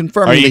 okay, just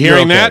confirming. Are you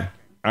hearing okay. that?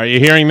 Are you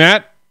hearing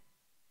that?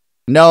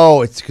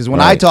 No, it's because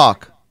when I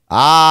talk.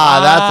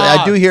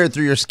 I do hear it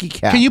through your ski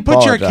cap. Can you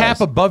put your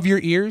cap above your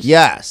ears?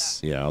 Yes.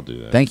 Yeah, I'll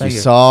do that. Thank you.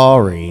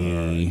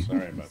 Sorry.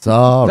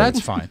 Sorry. That's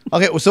fine.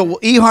 Okay, well, so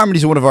eHarmony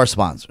is one of our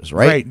sponsors,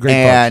 right? Great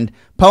and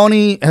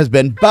Pony has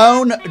been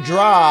bone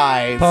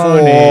dry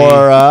Pony.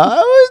 for, I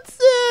would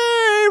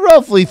say,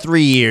 roughly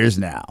 3 years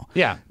now.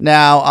 Yeah.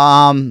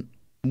 Now,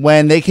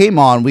 when they came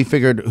on, we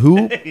figured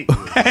who?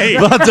 Hey,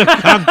 But the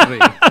country.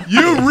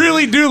 you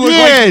really do look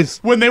Yes.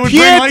 like when they would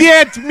bring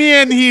like, me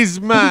and his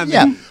man.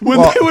 Yeah. when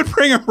they would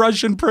bring a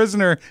Russian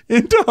prisoner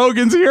into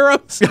Hogan's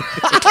Heroes.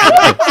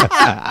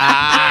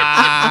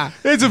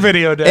 It's a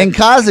video day. In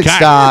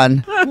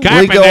Kazakhstan,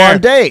 we go on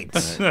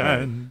dates.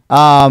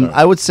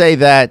 I would say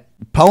that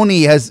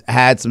Pony has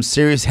had some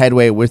serious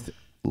headway with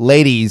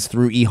ladies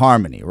through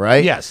eHarmony,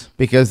 right? Yes.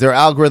 Because their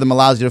algorithm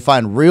allows you to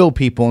find real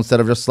people instead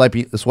of just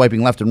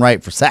swiping left and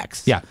right for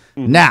sex. Yeah.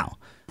 Now,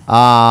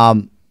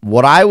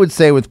 what I would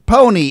say with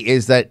Pony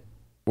is that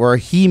where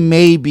he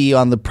may be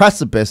on the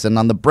precipice and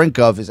on the brink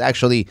of is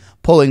actually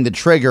pulling the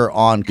trigger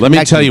on. Let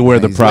me tell you where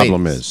the these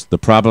problem ladies. is. The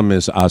problem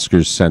is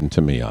Oscar's sent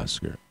to me,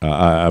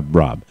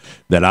 Rob,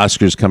 that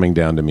Oscar's coming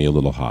down to me a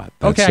little hot.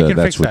 Okay, I can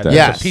fix what that.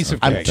 Yes, It's a piece of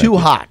I'm cake. too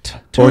hot.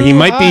 Or he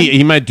might be.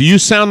 He might. Do you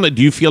sound like?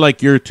 Do you feel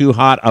like you're too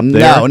hot up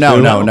there?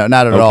 No,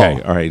 not at all.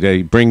 Okay, all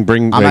right. Bring.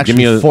 I'm give actually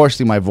me a.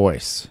 forcing my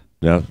voice.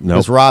 No.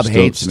 Because Rob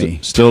hates me.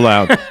 Still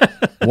loud.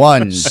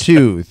 1,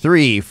 2,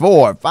 3,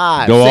 4,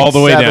 5. Go 6, all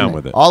the way 7, down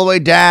with it. All the way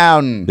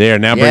down. There,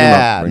 now bring him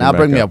up. Now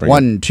bring me up.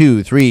 1,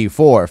 2, 3,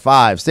 4,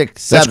 5,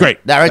 6, 7. That's great.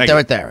 Right Thank there, you.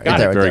 right there. Got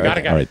it. Very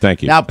good. All right,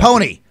 thank you. Now,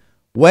 Pony,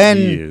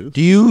 when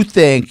do you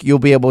think you'll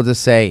be able to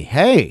say,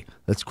 hey,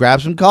 let's grab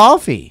some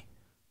coffee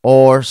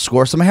or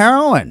score some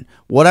heroin?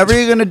 Whatever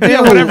you're going to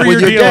do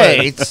with your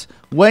dates,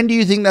 when do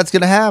you think that's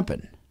going to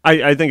happen?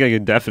 I think I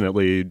can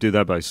definitely do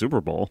that by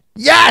Super Bowl.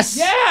 Yes!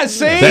 Yeah,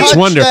 see? That's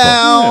wonderful.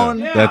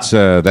 Yeah. That's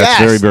Yes.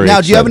 very, very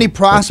Now, do you have any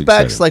exciting. That's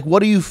prospects? exciting. Like,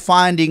 what are you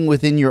finding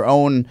within your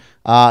own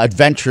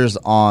adventures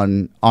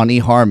on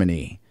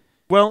eHarmony?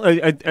 Well,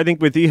 I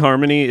think with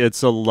eHarmony,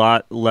 it's a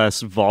lot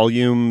less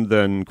volume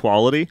than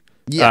quality.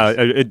 Yes.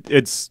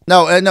 It's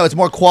No, it's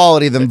more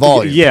quality than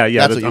volume. Yeah,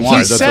 That's what I'm you sorry, want. He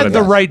that's what said I the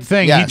meant. right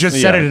thing. Yes. He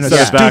just said it in a Said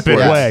it stupid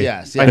backwards. way.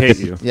 Yes, I hate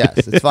you. Yes,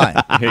 it's fine.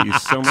 I hate you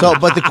so much. So,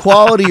 but the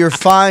quality you're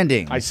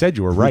finding I said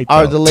you were right.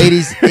 are though. the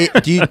ladies.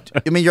 I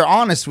mean, you're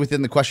honest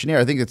within the questionnaire.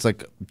 I think it's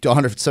like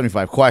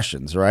 175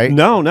 questions, right?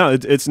 No,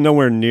 it's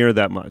nowhere near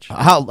that much.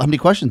 How many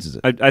questions is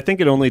it? I think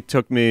it only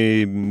took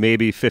me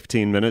maybe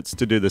 15 minutes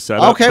to do the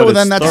setup. Okay, but well,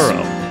 then it's that's-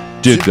 thorough.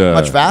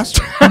 Much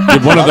faster.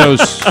 Did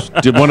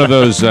one of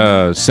those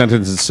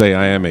sentences say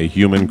 "I am a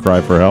human,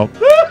 cry for help"?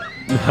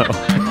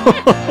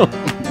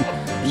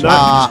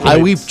 I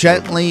weep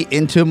gently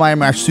into my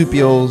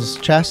marsupial's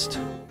chest.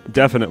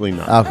 Definitely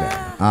not. Okay.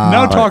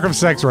 No talk of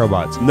sex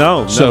robots.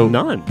 No, So-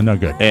 none. No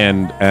good.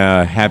 And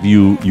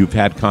you've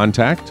had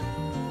contact?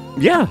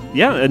 Yeah,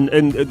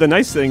 and the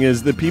nice thing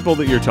is the people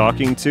that you're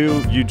talking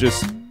to, you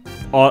just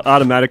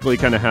automatically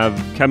kind of have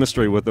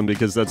chemistry with them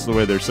because that's the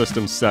way their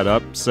system's set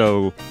up.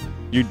 So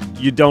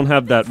you don't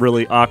have that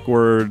really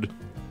awkward,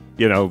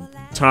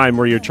 time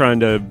where you're trying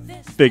to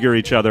figure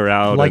each other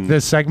out. Like and-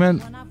 this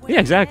segment? Yeah,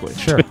 exactly.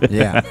 Sure.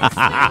 Yeah.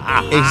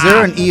 Is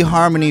there an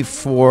eHarmony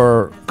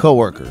for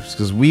coworkers?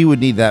 Because we would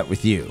need that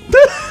with you.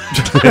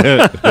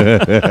 Like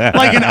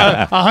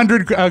a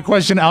 100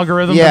 question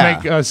algorithm Yeah.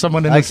 to make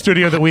someone in the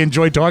studio that we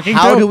enjoy talking to?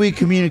 How do we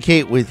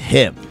communicate with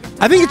him?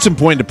 I think it's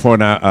important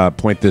to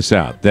point this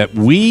out that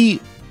we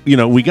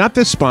got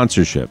this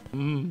sponsorship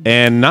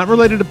and not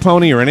related to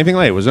Pony or anything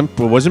like it. It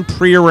wasn't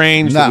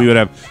prearranged that we would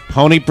have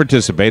Pony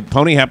participate.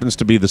 Pony happens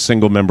to be the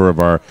single member of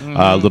our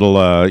little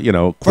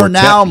quartet For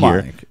now,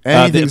 here. Mike,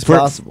 anything's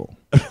possible.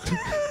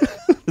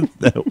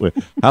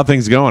 How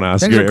things going,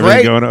 Oscar? Things are Everything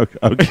great. going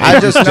okay? I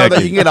just know that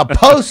Checking. you can get a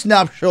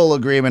post-nuptial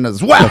agreement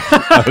as well.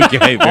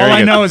 Okay, All very I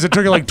good. know is it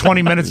took like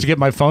 20 minutes to get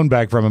my phone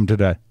back from him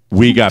today.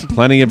 We got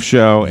plenty of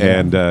show,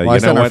 and I you know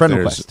sent our what? friend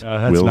There's- request.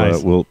 That's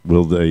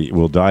we'll, nice.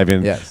 we'll dive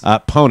in. Yes.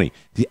 Pony,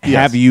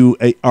 have you?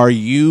 Are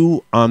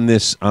you on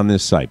this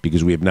site?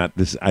 Because we have not.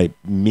 This I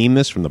mean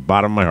this from the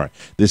bottom of my heart.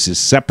 This is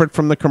separate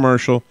from the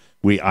commercial.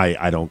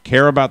 I don't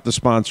care about the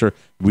sponsor.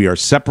 We are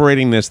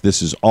separating this.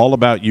 This is all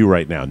about you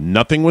right now.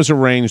 Nothing was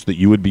arranged that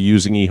you would be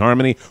using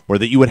eHarmony or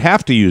that you would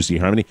have to use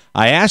eHarmony.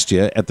 I asked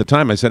you at the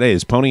time, I said, hey,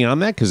 is Pony on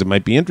that? Because it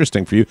might be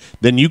interesting for you.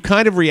 Then you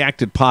kind of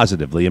reacted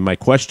positively. And my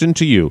question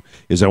to you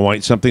is I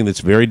want something that's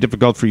very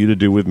difficult for you to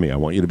do with me. I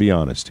want you to be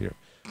honest here.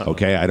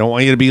 Okay, I don't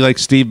want you to be like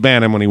Steve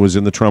Bannon when he was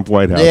in the Trump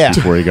White House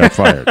before he got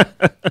fired.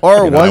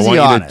 Or was he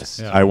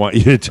honest? I want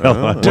you to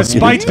tell.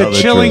 Despite the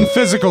chilling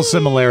physical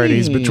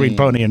similarities between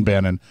Pony and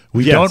Bannon,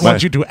 we don't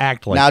want you to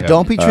act like now. him.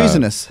 Don't be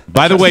treasonous.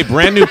 By the way,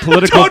 brand new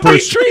political. Don't be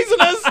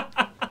treasonous.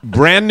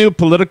 Brand new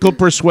political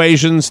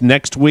persuasions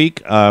next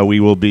week. We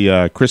will be.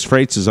 Chris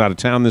Freitz is out of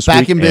town this week.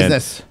 Back in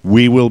business.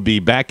 We will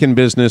be back in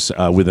business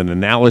with an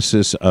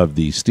analysis of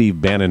the Steve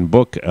Bannon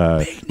book.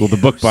 The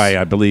book by,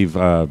 I believe,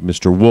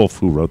 Mr. Wolf,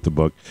 who wrote the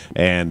book,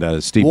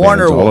 and Steve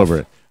Bannon's all over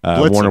it.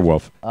 Warner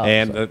Wolf.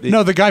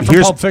 No, the guy from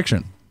Pulp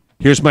Fiction.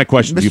 Here's my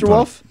question to you, Mr.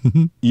 Wolf?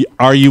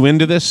 Are you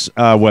into this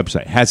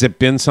website? Has it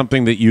been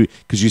something that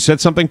because you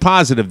said something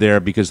positive there,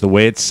 because the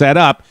way it's set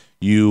up,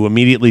 you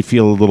immediately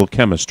feel a little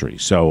chemistry.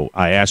 So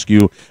I ask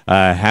you,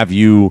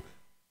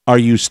 are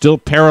you still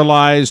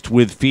paralyzed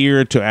with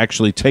fear to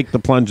actually take the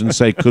plunge and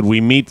say, could we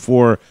meet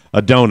for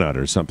a donut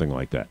or something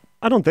like that?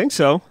 I don't think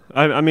so.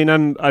 I mean,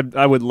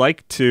 I would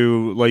like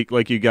to,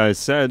 like you guys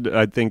said,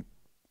 I think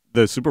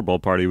the Super Bowl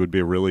party would be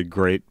a really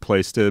great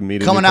place to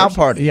meet. Coming out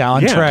party. Yeah,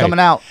 on Trey. Coming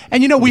out.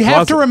 And we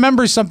have to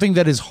remember something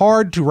that is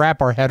hard to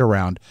wrap our head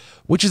around,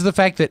 which is the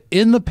fact that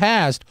in the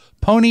past,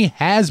 Pony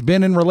has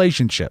been in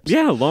relationships.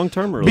 Yeah,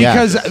 long-term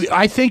relationships. Because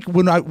I think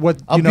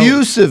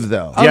abusive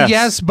though. Oh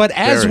yes, but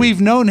as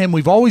we've known him,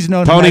 we've always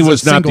known Pony him as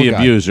was a not the single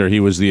guy. abuser; he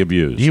was the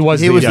abused. He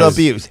was the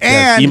abused,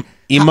 and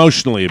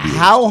emotionally abused.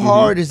 How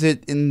hard is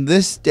it in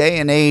this day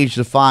and age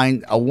to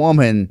find a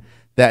woman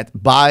that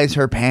buys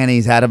her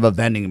panties out of a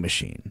vending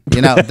machine?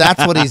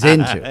 That's what he's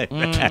into.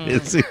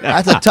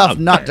 That's a tough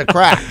nut to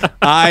crack.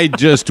 I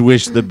just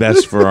wish the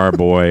best for our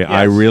boy. Yes,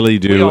 I really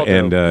do.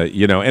 And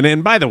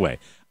and by the way,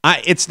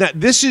 it's not.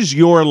 This is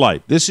your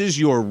life. This is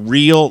your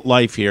real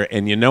life here.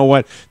 And you know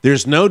what?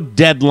 There's no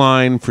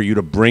deadline for you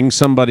to bring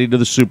somebody to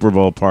the Super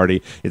Bowl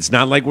party. It's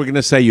not like we're going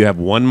to say you have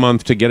 1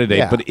 month to get a date.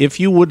 Yeah. But if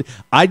you would,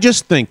 I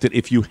just think that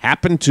if you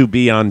happen to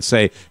be on,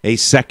 say, a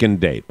second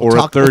date or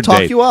a third talk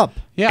date, you up.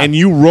 Yeah. and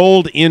you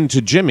rolled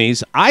into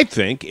Jimmy's, I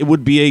think it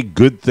would be a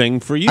good thing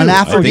for you. An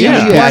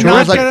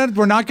aphrodisiac.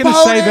 We're not going to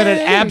say that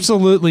it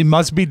absolutely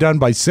must be done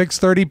by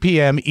 6:30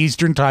 p.m.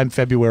 Eastern Time,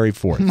 February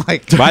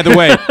 4th. By the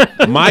way,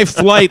 my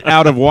flight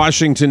out of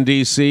Washington,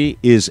 D.C.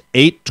 is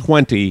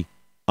 8:20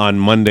 on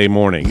Monday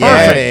morning. Yeah, I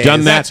have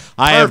done that.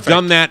 I have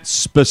done that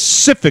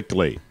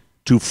specifically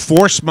to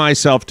force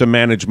myself to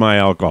manage my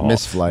alcohol.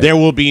 Miss flight. There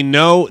will be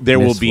no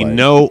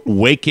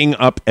waking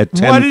up at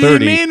 10:30. What do you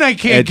mean I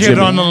can't get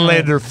on a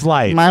later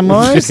flight? My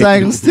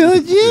motorcycle's still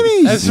at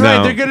Jimmy's. That's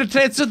right. They're going to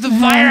take it to the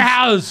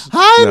firehouse.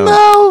 Hi,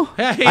 Mo.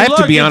 Hey, I have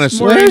to be honest.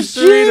 Where's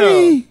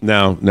Jimmy?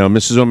 No,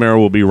 Mrs. O'Mara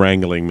will be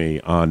wrangling me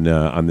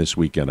on this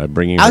weekend. I'm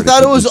bringing her I to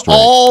thought it keep was this straight.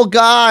 all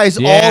guys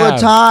all the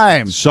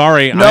time.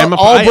 Sorry, No,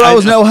 all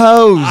bros, no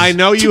hoes. I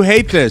know you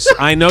hate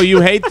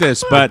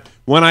this. But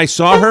when I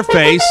saw her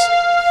face,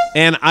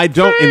 and I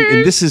don't,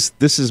 and this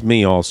is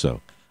me also.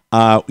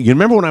 You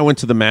remember when I went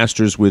to the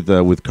Masters with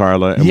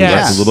Carla and we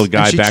left the little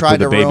guy back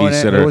with a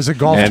babysitter? It was a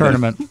golf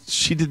tournament.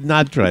 She did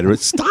not try to.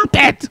 Stop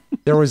it!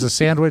 There was a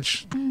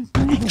sandwich,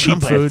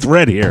 cheap food. food.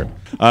 Thread here.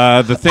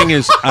 The thing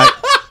is,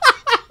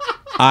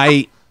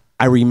 I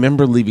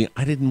remember leaving.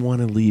 I didn't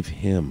want to leave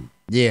him.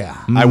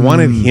 Yeah. I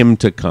wanted him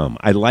to come.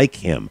 I like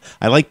him.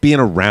 I like being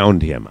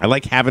around him. I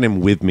like having him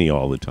with me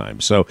all the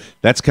time. So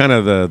that's kind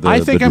of the I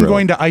think the I'm drill.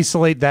 going to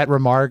isolate that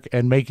remark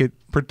and make it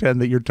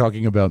pretend that you're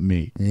talking about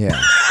me. Yeah.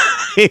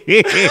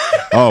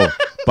 Oh,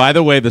 by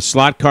the way, the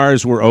slot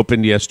cars were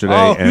opened yesterday.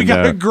 Oh, and we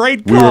got a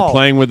great call. We were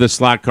playing with the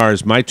slot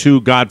cars. My two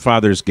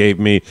godfathers gave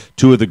me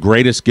two of the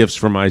greatest gifts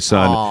for my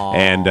son,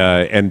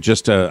 and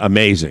just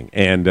amazing.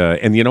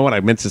 And you know what?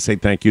 I meant to say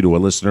thank you to a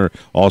listener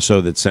also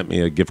that sent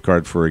me a gift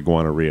card for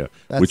Iguaneria,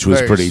 which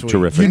was pretty sweet.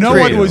 terrific. You know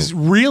what was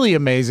really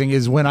amazing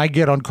is when I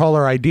get on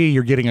caller ID,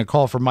 you're getting a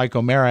call from Mike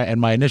O'Mara, and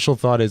my initial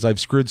thought is I've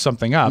screwed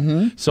something up.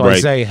 So I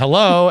say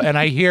hello, and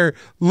I hear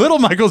little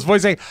Michael's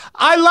voice saying,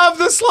 "I love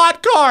the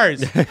slot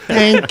cars."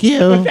 Thank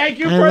you. Thank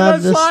you for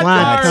the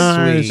slot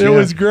cars. It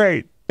was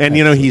great. And,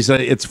 you know,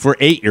 it's for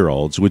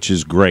 8-year-olds, which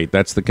is great.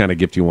 That's the kind of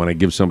gift you want to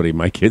give somebody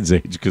my kid's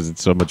age because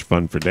it's so much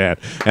fun for dad.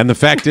 And the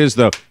fact is,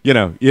 though, you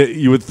know,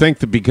 you would think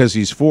that because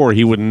he's 4,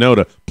 he wouldn't know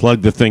to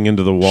plug the thing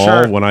into the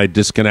wall when I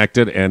disconnect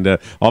it. And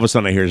all of a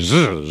sudden I hear zzz,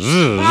 zzz,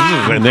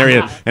 zzz, and there he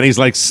is. And he's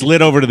like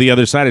slid over to the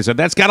other side. I said,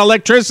 that's got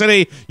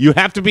electricity. You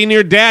have to be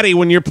near daddy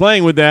when you're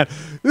playing with that.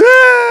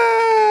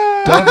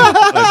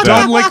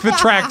 Don't lick the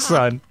track,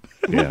 son.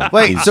 Yeah,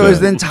 wait, so is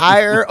the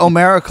entire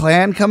O'Mara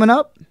clan coming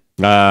up?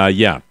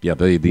 Yeah,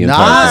 the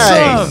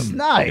entire thing.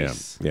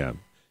 Nice. Yeah.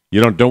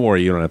 You don't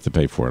worry, you don't have to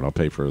pay for it. I'll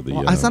pay for the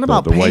it's not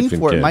about the paying wife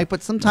and for it, kid. Mike,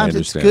 but sometimes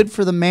it's good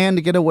for the man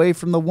to get away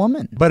from the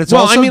woman. But it's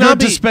also good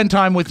to spend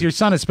time with your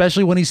son,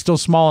 especially when he's still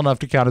small enough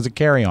to count as a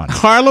carry-on.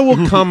 Carla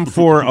will come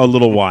for a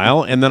little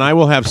while, and then I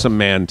will have some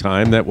man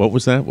time. What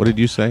was that? What did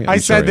you say? I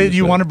said that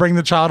you want to bring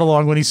the child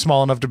along when he's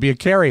small enough to be a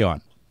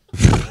carry-on.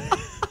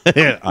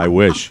 I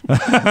wish.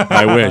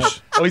 I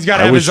wish. Oh, he's got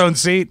to have his own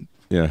seat?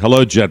 Yeah,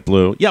 hello,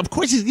 JetBlue. Yeah, of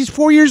course, he's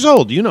 4 years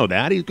old. You know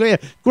that.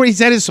 He's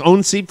had his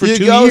own seat for 2 years.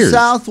 You go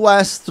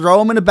Southwest,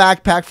 throw him in a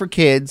backpack for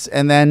kids,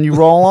 and then you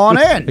roll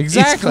on in.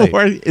 Exactly.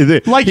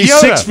 Like he's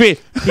Yoda.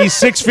 He's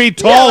 6 feet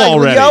tall like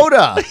already.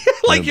 Yoda.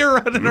 Like you're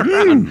running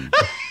around.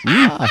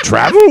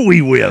 Travel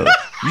we will.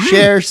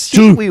 Share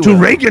seat we will. To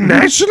Reagan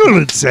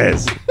National, it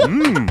says.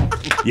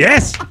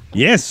 Yes.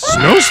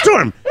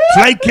 Snowstorm.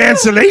 Flight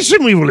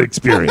cancellation we will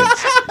experience.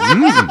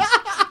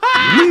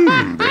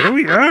 There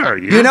we are.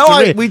 You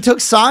know, we took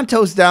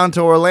Santos down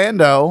to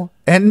Orlando,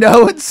 and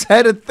no one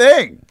said a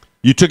thing.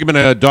 You took him in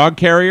a dog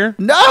carrier?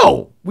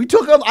 No. We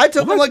took him. I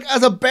took him like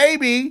as a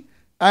baby,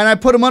 and I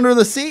put him under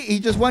the seat. He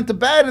just went to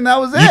bed, and that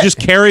was it. You just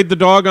carried the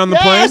dog on the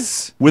plane?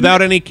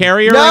 Without any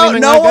carrier or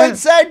anything no like one that?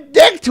 said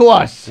dick to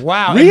us.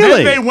 Wow. Really? And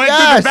then they went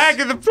to the back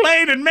of the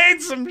plane and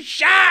made some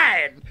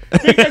shine.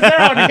 Because they're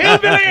on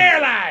Hillbilly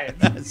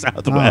Airlines.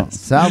 Southwest.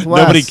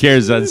 Southwest. Nobody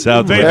cares on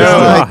Southwest.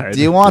 Like,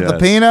 do you want the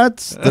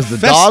peanuts? Does the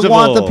dog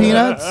want the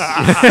peanuts?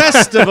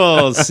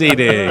 Festival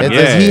seating.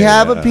 Does he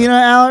have a peanut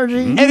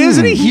allergy? And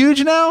isn't he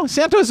huge now?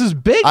 Santos is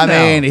big now. I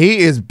mean, he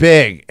is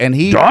big, and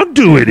he dog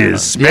do it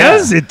is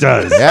smells it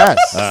does.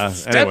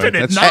 Yes,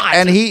 Definitely not.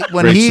 And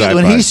when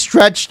he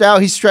stretched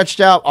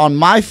out on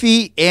my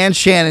feet and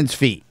Shannon's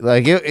feet.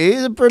 Like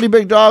he's a pretty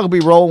big dog. He'll be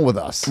rolling with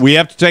us. We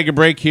have to take a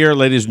break here,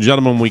 ladies and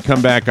gentlemen. When we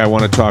come back, I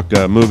want to talk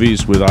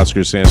movies with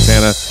Oscar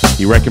Santana.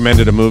 He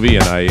recommended a movie,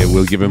 and I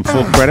will give him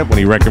full credit when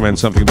he recommends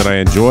something that I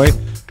enjoy.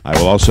 I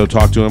will also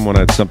talk to him when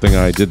it's something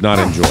I did not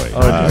enjoy.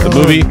 The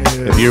movie,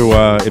 if you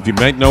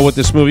might know what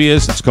this movie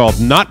is, it's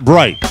called Not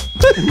Bright.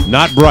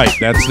 Not Bright.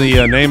 That's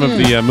the name of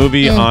the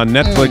movie on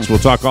Netflix. We'll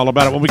talk all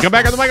about it when we come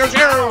back on the Michael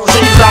Show.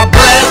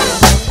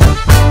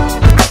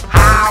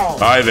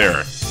 Hi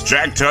there.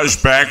 Jack Tush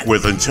back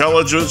with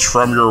intelligence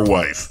from your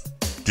wife.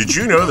 Did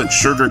you know that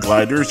sugar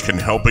gliders can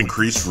help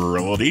increase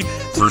virility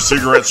for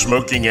cigarette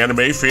smoking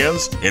anime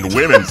fans? And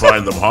women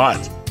find them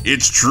hot.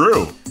 It's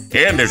true.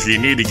 And if you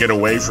need to get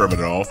away from it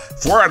all,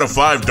 4 out of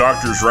 5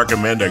 doctors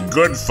recommend a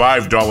good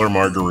 $5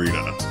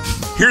 margarita.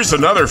 Here's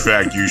another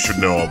fact you should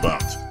know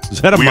about.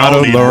 Is that a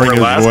motto lowering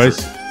his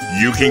voice?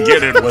 You can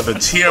get it with a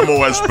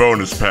TMOS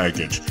bonus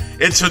package.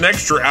 It's an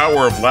extra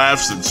hour of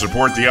laughs that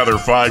support the other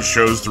 5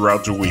 shows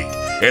throughout the week.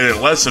 And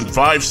at less than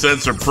 5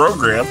 cents a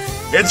program,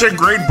 it's a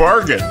great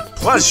bargain.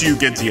 Plus, you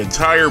get the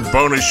entire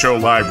bonus show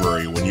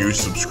library when you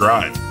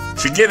subscribe.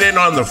 To get in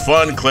on the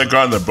fun, click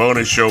on the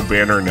bonus show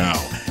banner now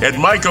at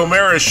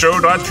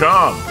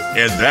MikeO'MaraShow.com.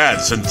 And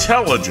that's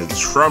intelligence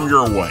from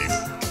your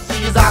wife.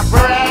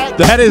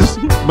 That is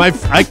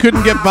I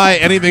couldn't get by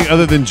anything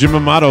other than Jim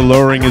Amato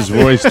lowering his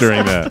voice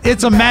during that.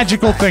 It's a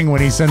magical thing when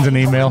he sends an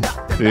email.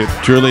 It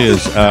truly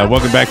is.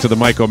 Welcome back to the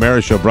Mike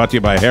O'Mara Show, brought to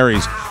you by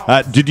Harry's.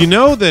 Did you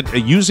know that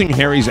using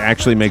Harry's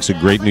actually makes a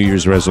great New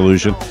Year's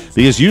resolution?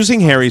 Because using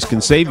Harry's can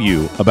save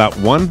you about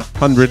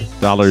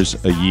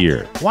 $100 a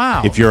year.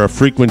 Wow. If you're a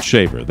frequent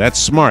shaver. That's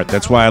smart.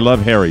 That's why I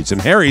love Harry's. And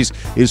Harry's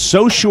is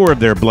so sure of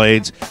their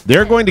blades,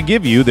 they're going to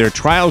give you their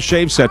trial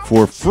shave set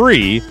for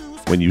free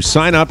when you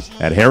sign up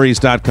at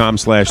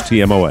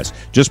harrys.com/TMOS.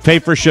 Just pay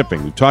for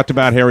shipping. We've talked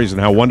about Harry's and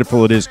how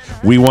wonderful it is.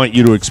 We want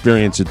you to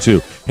experience it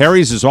too.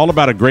 Harry's is all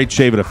about a great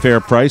shave at a fair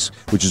price,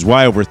 which is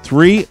why over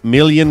 3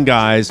 million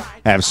guys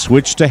have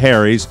switched to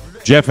Harry's.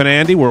 Jeff and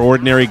Andy were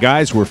ordinary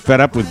guys who were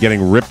fed up with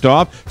getting ripped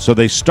off, so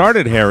they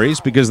started Harry's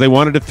because they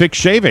wanted to fix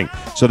shaving.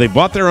 So they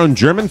bought their own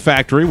German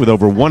factory with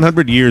over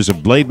 100 years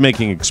of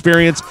blade-making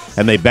experience,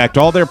 and they backed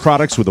all their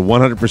products with a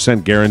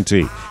 100%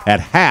 guarantee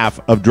at half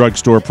of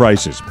drugstore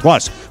prices.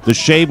 Plus, the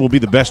shave will be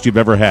the best you've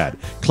ever had.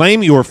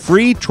 Claim your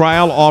free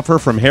trial offer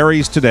from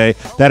Harry's today.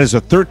 That is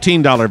a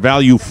 $13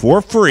 value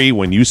for free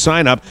when you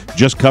sign up.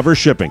 Just cover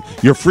shipping.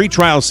 Your free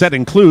trial set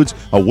includes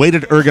a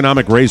weighted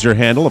ergonomic razor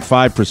handle, a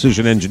 5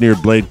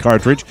 precision-engineered blade cartridge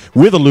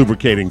with a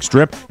lubricating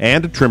strip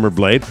and a trimmer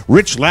blade,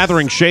 rich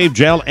lathering shave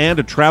gel, and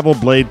a travel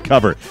blade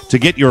cover. To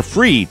get your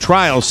free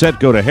trial set,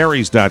 go to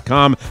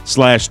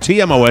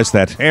harrys.com/TMOS.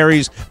 That's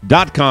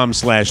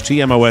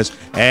harrys.com/TMOS,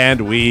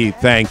 and we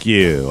thank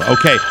you.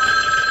 Okay,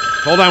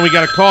 hold on. We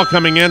got a call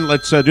coming in.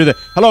 Let's do that.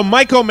 Hello,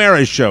 Mike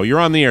O'Mara's Show.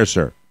 You're on the air,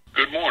 sir.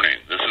 Good morning.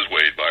 This is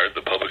Wade Byard,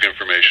 the Public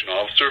Information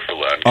Officer for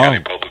Loudoun County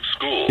Public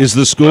Schools. Is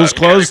the schools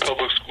closed? Loudoun County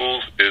Public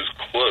Schools is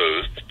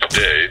closed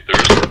today,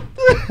 Thursday.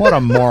 What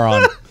a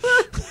moron.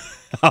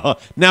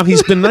 Now,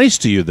 he's been nice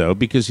to you, though,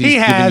 because he's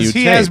given you tapes.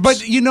 He has,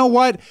 but you know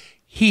what?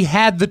 He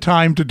had the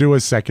time to do a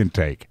second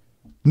take.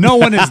 No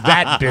one is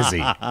that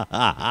busy.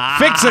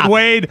 Fix it,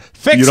 Wade.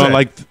 Fix you don't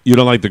it. You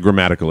don't like the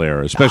grammatical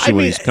error, especially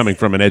when he's coming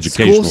from an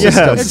educational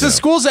system. It's a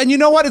schools, and you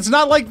know what? It's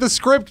not like the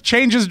script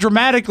changes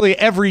dramatically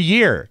every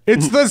year.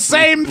 It's the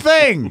same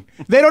thing.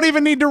 They don't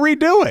even need to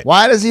redo it.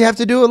 Why does he have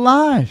to do it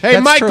live? Hey,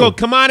 That's Michael, true.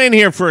 come on in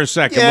here for a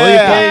second, will you,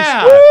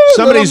 Yeah. please? Woo,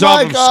 Somebody's little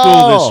off of Michael.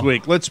 school this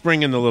week. Let's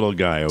bring in the little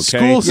guy, okay?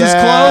 Schools is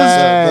closed.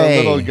 The Yay.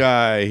 little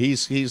guy.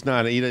 He's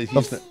not. What'd you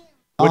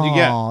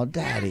get? Oh,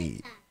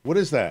 Daddy. What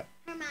is that?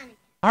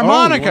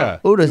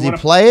 Harmonica. Oh, does he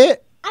play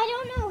it? I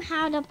don't know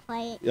how to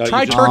play it.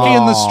 Try Turkey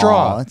in the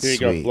Straw. That's Here you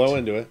sweet. go. Blow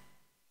into it.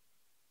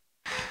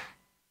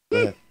 Go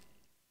ahead.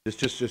 Put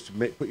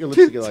your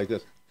lips together like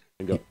this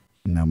and go.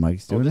 No,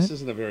 Mike's doing this it.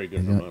 isn't a very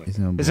good harmonic.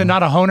 Is it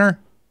not a honer?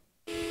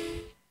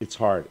 It's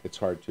hard. It's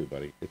hard too,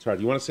 buddy. It's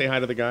hard. You want to say hi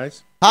to the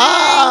guys?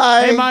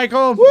 Hi. Hey,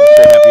 Michael. Say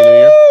Happy New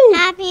Year.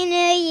 Happy New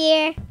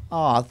Year.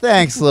 Oh,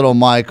 thanks, little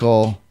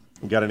Michael.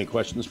 You got any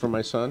questions for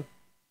my son?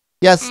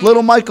 Yes,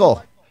 little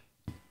Michael.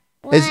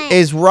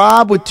 Is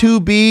Rob with 2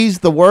 B's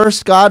the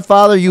worst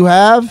godfather you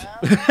have?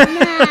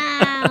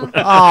 No.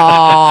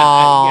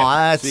 Oh,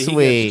 that's See, he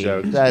sweet. gets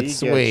jokes. He That's gets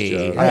sweet.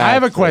 jokes. I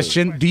have a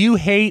question. Do you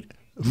hate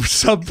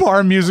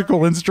subpar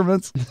musical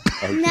instruments?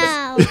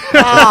 No.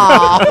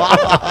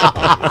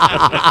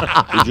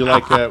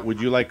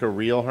 Would you like a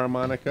real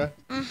harmonica?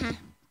 Uh-huh.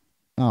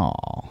 Oh.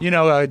 You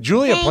know,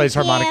 Julia Thank plays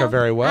harmonica you,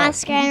 very well.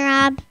 Oscar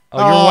and Rob, Oh,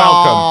 you're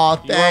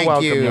welcome. Thank you're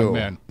welcome, you. young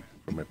man.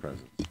 For my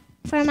presents.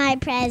 for my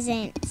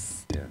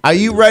presents. Are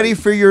you ready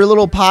for your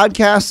little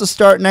podcast to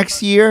start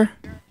next year?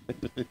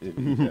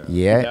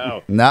 Yeah.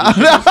 No.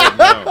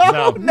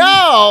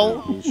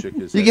 No. He shook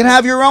his You head. can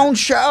have your own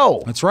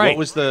show. That's right.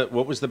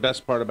 What was the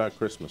best part about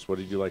Christmas? What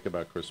did you like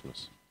about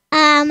Christmas?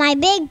 My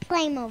big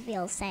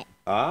Playmobil set.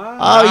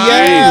 Ah. Oh,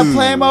 yeah.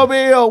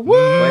 Playmobil. Woo.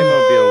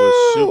 Playmobil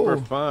was super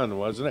fun,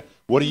 wasn't it?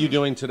 What are you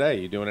doing today?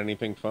 You doing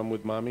anything fun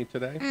with Mommy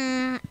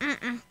today?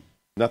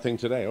 Nothing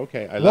today.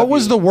 Okay. What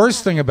was the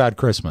worst thing about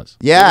Christmas?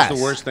 Yes. What was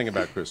the worst thing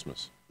about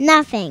Christmas?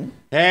 Nothing.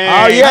 Hey,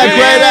 Oh, yeah.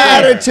 Great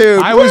attitude.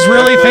 I was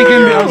really thinking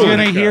I was going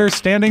to hear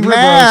Standing River.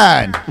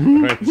 Man.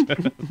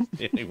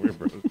 Standing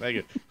River. Thank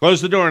you.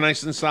 Close the door,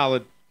 nice and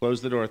solid.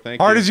 Close the door. Thank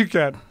you. Hard as you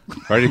can.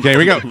 Hard. Okay, here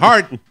we go.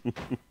 Hard.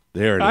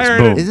 There it is. I heard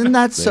Boom. it. Isn't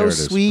that There so it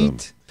is. sweet? Boom.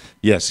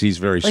 Yes, he's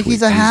very Like sweet.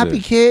 he's a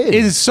happy kid.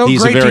 It is so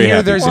He's a great to very hear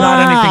happy there's kid.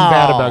 not anything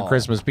bad about Wow.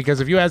 Christmas, because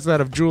if you asked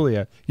that of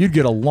Julia, you'd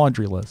get a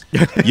laundry list.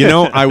 You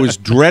know, I was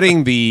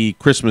dreading the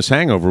Christmas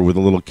hangover with a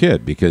little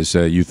kid because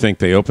you think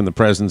they open the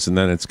presents and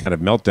then it's kind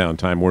of meltdown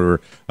time. We're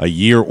a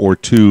year or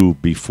two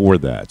before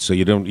that, so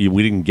we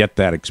didn't get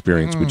that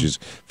experience, which is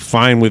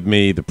fine with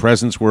me. The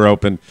presents were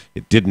open.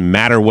 It didn't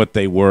matter what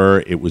they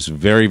were. It was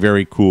very,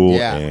 very cool.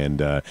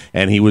 Yeah.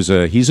 And he's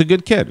a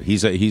good kid.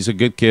 He's a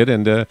good kid,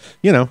 and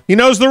he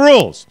knows the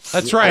rules.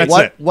 That's right.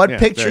 What Yeah,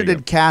 picture there you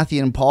did Kathy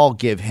and Paul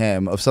give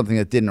him of something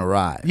that didn't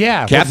arrive?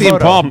 Yeah. Kathy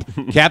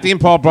and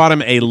Paul brought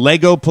him a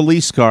Lego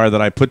police car that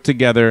I put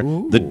together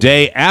the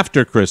day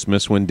after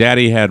Christmas when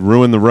Daddy had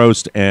ruined the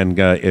roast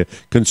and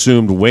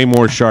consumed way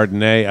more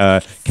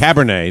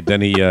Cabernet than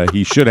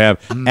he should have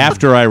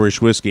after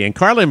Irish whiskey. And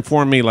Carla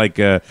informed me like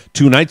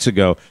 2 nights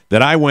ago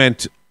that I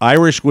went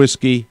Irish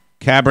whiskey,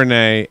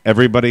 Cabernet,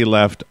 everybody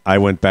left. I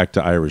went back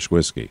to Irish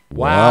whiskey.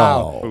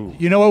 Wow.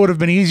 You know what would have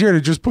been easier?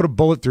 To just put a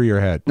bullet through your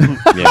head.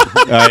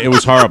 Yeah, it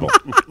was horrible.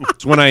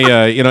 It's when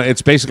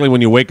it's basically when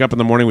you wake up in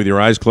the morning with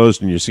your eyes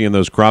closed and you're seeing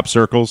those crop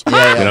circles.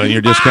 And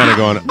you're just kind of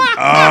going,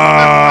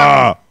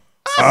 ah.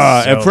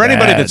 And for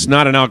anybody that's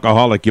not an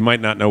alcoholic, you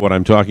might not know what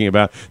I'm talking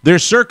about.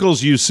 There's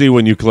circles you see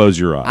when you close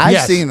your eyes.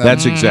 I've seen them.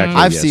 That's exactly.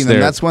 I've seen them.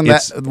 That's when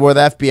where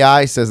the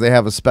FBI says they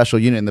have a special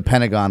unit in the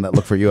Pentagon that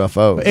look for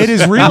UFOs. It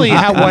is really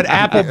what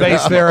Apple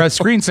based their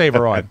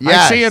screensaver on.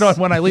 Yes. I see it on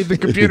when I leave the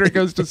computer, it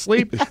goes to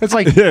sleep. It's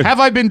like, have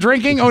I been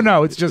drinking? Oh,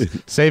 no, it's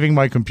just saving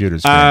my computer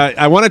screen.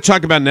 I want to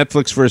talk about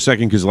Netflix for a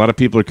second because a lot of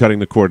people are cutting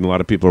the cord and a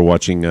lot of people are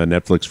watching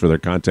Netflix for their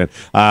content.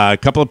 A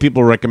couple of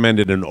people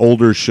recommended an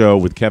older show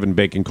with Kevin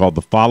Bacon called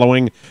The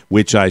Following,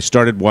 which I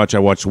started watch. I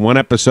watched one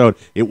episode.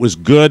 It was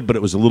good, but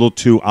it was a little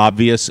too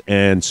obvious,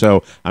 and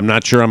so I'm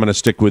not sure I'm going to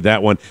stick with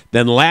that one.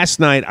 Then last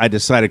night, I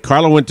decided,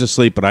 Carla went to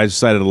sleep, but I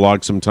decided to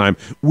log some time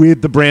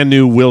with the brand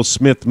new Will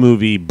Smith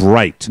movie,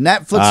 Bright.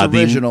 Netflix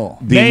original.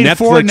 The Made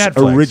for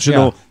Netflix,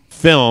 original yeah.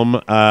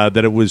 film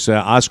that it was,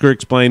 Oscar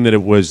explained that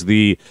it was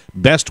the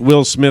best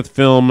Will Smith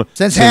film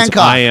Since Hancock.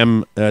 I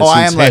Am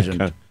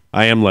Legend.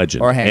 I Am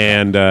Legend. Or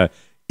Hancock.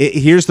 And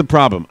here's the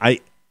problem.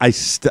 I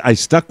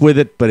stuck with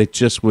it, but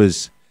it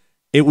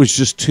was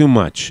just too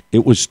much.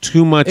 It was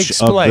too much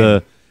Explain.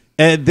 of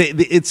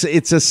it's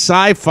a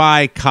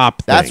sci-fi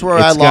cop thing. That's where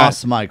I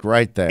lost Mike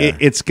right there.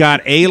 It's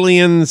got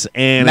aliens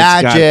and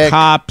Magic. It's got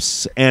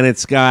cops and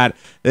it's got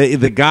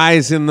the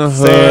guys in the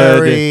hood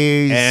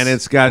Fairies, and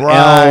it's got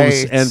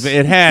brights, elves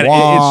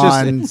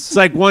and it's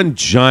like one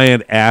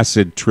giant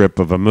acid trip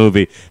of a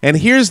movie. And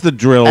here's the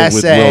drill with Will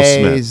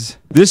Smith.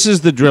 This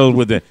is the drill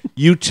with it.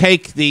 You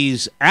take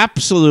these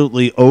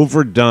absolutely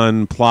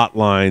overdone plot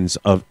lines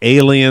of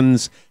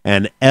aliens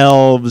and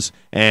elves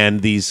and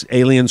these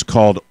aliens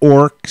called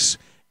orcs.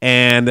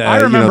 And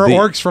I remember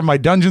orcs from my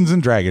Dungeons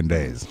and Dragon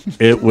days.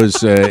 It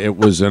was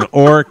an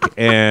orc,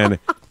 and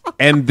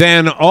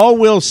then all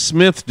Will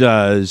Smith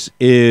does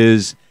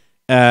is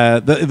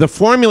the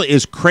formula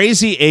is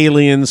crazy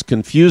aliens,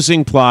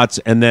 confusing plots,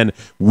 and then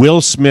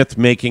Will Smith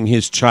making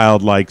his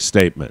childlike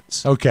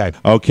statements.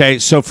 Okay.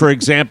 So, for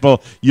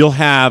example, you'll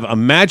have a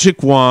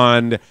magic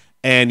wand,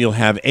 and you'll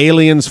have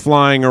aliens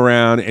flying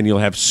around, and you'll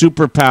have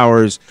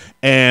superpowers,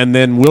 and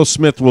then Will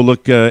Smith will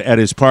look at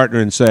his partner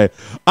and say,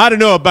 I don't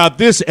know about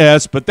this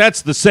S, but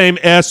that's the same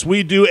S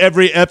we do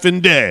every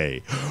effing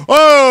day.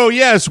 Oh,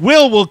 yes,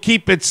 Will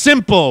keep it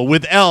simple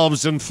with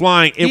elves and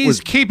flying.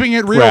 He's keeping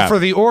it real for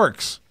the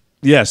orcs.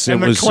 Yes, it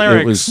And the was. It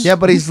clerics. was. Yeah,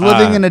 but he's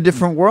living in a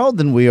different world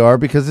than we are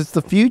because it's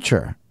the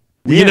future.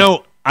 You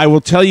know, I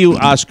will tell you,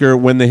 Oscar,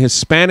 when the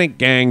Hispanic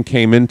gang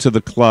came into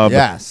the club,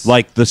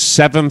 like the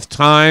 7th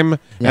time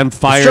and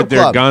fired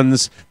their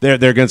guns, their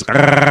guns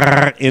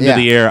into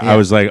the air, I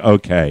was like,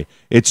 okay,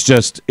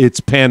 it's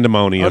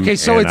pandemonium. Okay,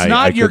 so it's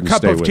not your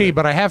cup of tea,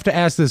 but I have to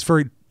ask this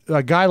for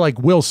a guy like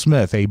Will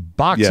Smith, a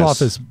box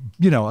office,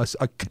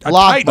 a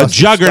titan, a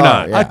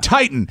juggernaut, a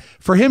titan.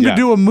 For him to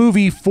do a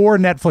movie for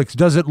Netflix,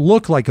 does it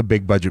look like a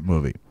big budget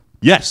movie?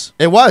 Yes,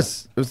 it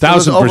was. It was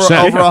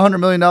 1,000%. Over $100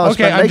 million.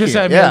 Okay, I'm just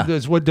saying.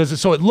 What does it?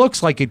 So it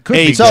looks like it could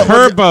be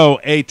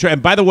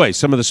and by the way,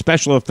 some of the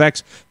special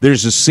effects.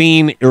 There's a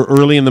scene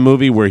early in the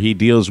movie where he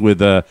deals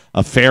with a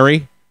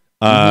fairy.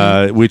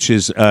 Which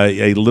is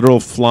a literal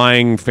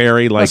flying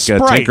fairy like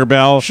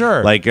Tinkerbell,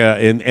 sure. Like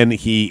and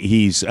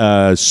he's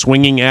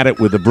swinging at it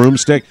with a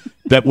broomstick.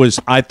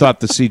 I thought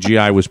the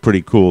CGI was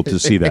pretty cool to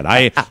see that.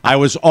 I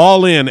was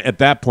all in at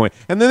that point.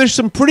 And then there's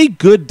some pretty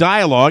good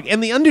dialogue,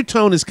 and the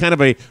undertone is kind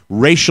of a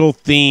racial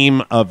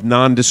theme of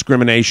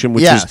non-discrimination,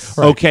 which is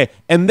okay.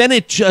 And then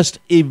it just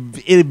it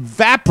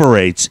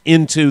evaporates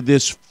into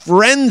this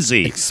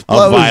frenzy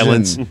of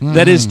violence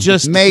that is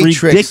just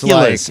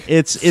ridiculous.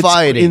 It's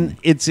fighting.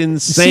 It's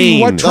insane.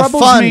 See, what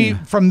troubles me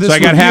from this So I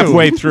got review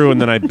halfway through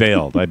and then I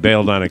bailed. I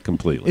bailed on it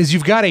completely. Is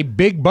you've got a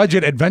big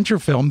budget adventure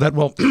film that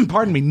will,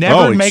 pardon me,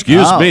 never make.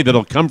 Excuse me,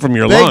 that'll come from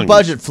your big lungs. Big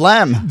budget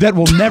phlegm that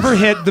will never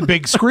hit the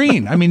big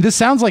screen. I mean, this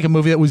sounds like a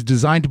movie that was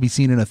designed to be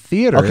seen in a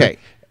theater. Okay.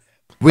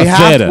 We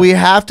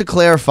have to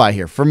clarify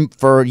here.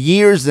 For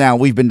years now,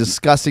 we've been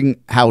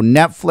discussing how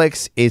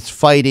Netflix is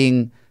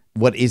fighting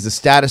what is the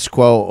status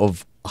quo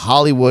of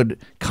Hollywood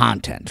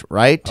content,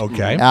 right?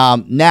 Okay.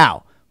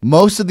 Now,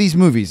 most of these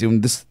movies,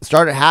 and this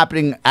started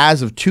happening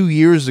as of 2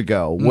 years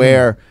ago,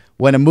 where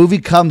when a movie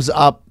comes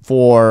up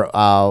for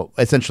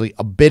essentially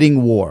a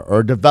bidding war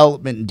or a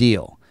development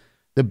deal,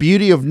 the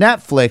beauty of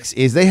Netflix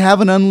is they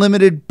have an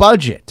unlimited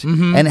budget.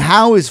 And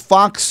how is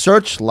Fox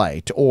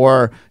Searchlight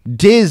or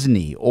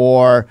Disney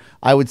or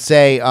I would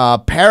say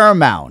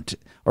Paramount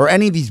or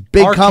any of these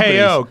big companies,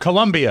 RKO,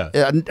 Columbia,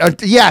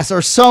 yes, or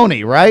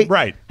Sony, right?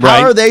 Right.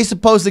 How are they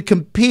supposed to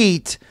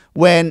compete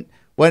when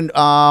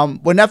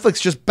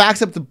Netflix just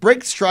backs up the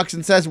brake trucks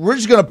and says we're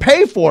just going to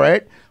pay for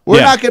it?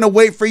 We're not going to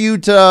wait for you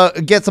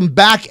to get some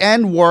back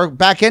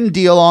end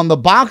deal on the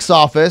box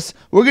office.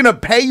 We're going to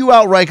pay you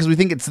outright because we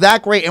think it's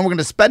that great, and we're going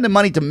to spend the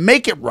money to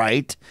make it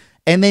right.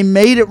 And they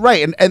made it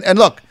right. And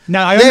look,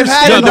 now I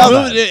understand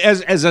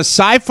as a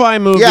sci-fi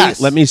movie.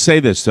 Yes. Let me say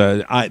this: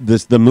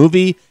 the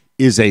movie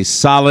is a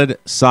solid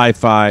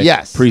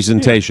sci-fi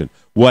presentation.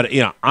 What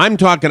I'm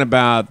talking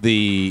about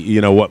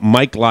what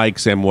Mike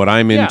likes and what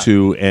I'm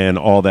into and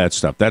all that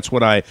stuff. That's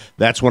what I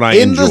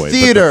enjoy. In the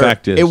theater, the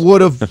fact is,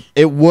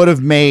 it would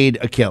have made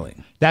a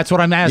killing. That's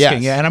what I'm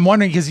asking. Yeah, and I'm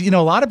wondering because a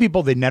lot of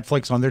people they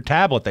Netflix on their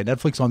tablet, they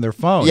Netflix on their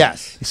phone.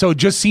 Yes. So it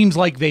just seems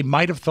like they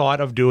might have thought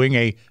of doing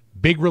a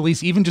big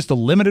release, even just a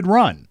limited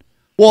run.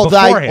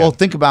 Well,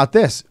 think about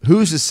this.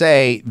 Who's to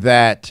say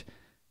that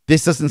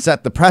this doesn't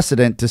set the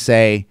precedent to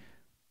say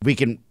we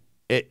can?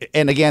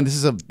 And again,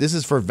 this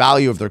is for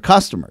value of their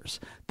customers.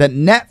 That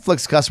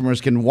Netflix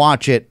customers can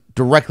watch it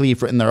directly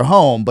in their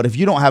home, but if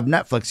you don't have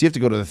Netflix, you have to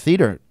go to the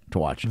theater to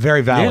watch it.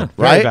 Very valid.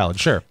 Yeah, right? Very valid,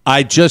 sure.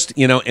 I just,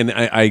 and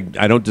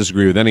I don't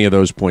disagree with any of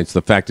those points.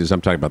 The fact is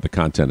I'm talking about the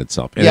content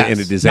itself. And, yes, and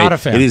it is not a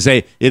fan.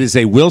 It is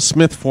a Will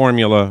Smith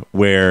formula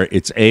where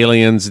it's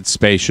aliens, it's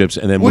spaceships,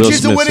 and then Which Will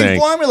is Smith a winning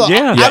saying, formula.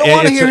 Yeah. I don't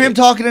want to hear him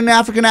talking in an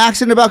African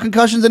accent about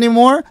concussions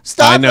anymore.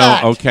 Stop I know,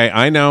 that. okay,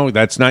 I know.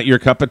 That's not your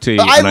cup of tea.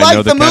 But and I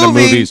know the kind of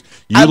movies.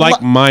 You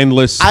like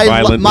mindless,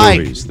 violent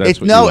movies.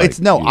 That's what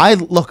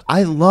you like.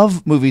 I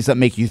love movies that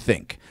make you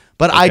think.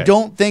 But I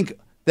don't think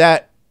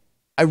that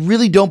I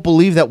really don't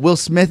believe that Will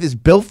Smith is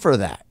built for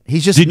that.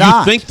 He's just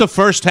not. Did you think the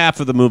first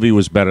half of the movie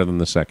was better than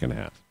the second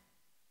half?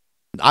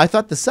 I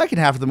thought the second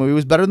half of the movie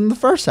was better than the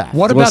first half.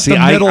 What about the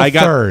middle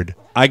third?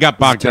 I got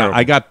bogged down.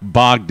 I got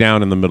bogged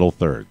down in the middle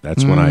third.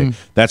 That's when I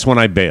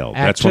bailed.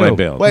 Act when I two.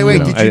 bailed.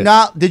 Wait,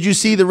 did you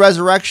see the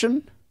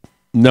resurrection?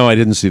 No, I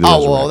didn't see the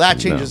resurrection. Oh, well, that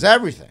changes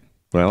everything.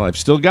 Well, I've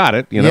still got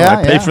it.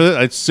 I pay for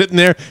it. It's sitting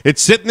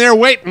there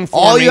waiting for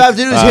me. All you have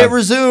to do is hit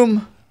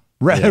resume.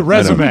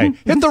 Resume.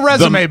 Hit the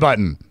resume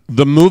button.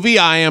 The movie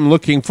I am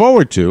looking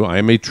forward to, I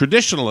am a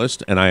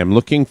traditionalist, and I am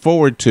looking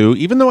forward to,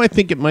 even though I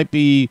think it might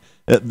be,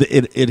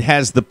 it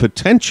has the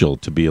potential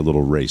to be a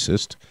little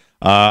racist,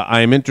 I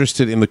am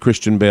interested in the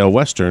Christian Bale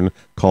Western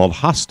called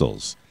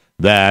Hostiles.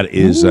 That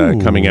is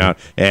coming out.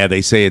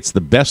 They say it's the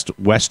best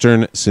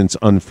Western since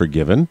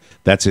Unforgiven.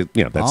 That's it.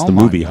 That's the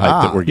movie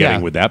hype that we're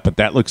getting with that. But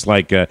that looks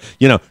like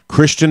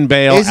Christian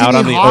Bale out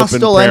on the open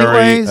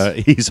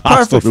prairie. He's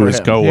hostile to his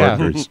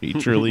coworkers. He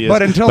truly is.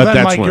 But until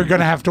then, Mike, you're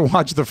going to have to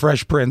watch The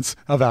Fresh Prince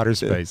of Outer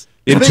Space.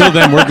 Until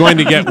then, we're going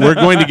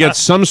to get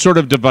some sort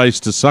of device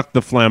to suck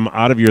the phlegm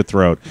out of your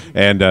throat.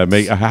 And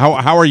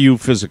how are you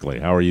physically?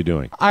 How are you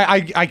doing?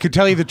 I could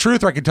tell you the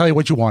truth, or I could tell you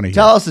what you want to hear.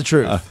 Tell us the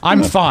truth.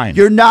 I'm fine.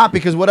 You're not,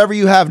 because whatever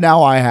you have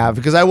now, I have.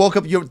 Because I woke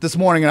up this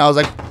morning and I was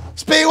like,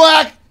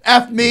 Speedwack,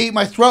 F me,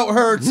 my throat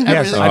hurts. Yes,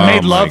 everything. I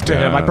made love to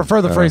him. I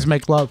prefer the phrase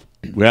 "make love."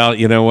 Well,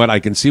 you know what? I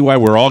can see why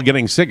we're all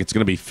getting sick. It's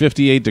going to be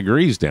 58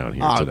 degrees down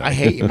here today. I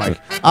hate you, Mike.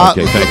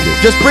 Okay, thank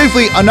you. Just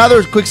briefly,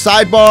 another quick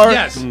sidebar.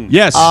 Yes.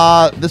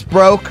 Yes. This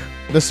broke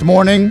this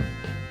morning.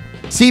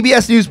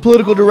 CBS News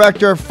political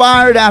director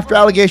fired after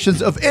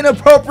allegations of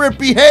inappropriate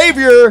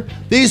behavior.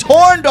 These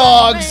horn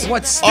dogs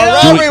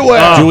are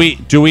everywhere.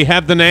 Do we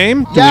have the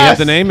name? Do we Yes. have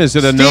the name? Is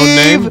it a known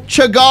name? Steve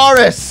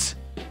Chagaris.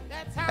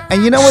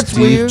 And you know what's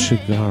Steve weird?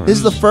 Chagaris. This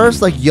is the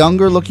first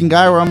younger looking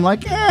guy where I'm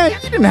like, you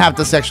didn't have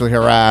to sexually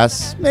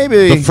harass.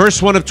 Maybe The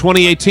first one of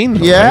 2018?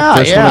 Yeah, Right?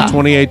 First one yeah. of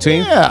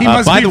 2018? Yeah. He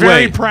must by be the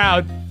very way,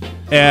 proud.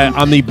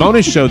 on the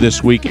bonus show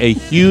this week, a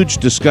huge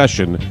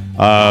discussion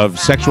of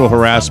sexual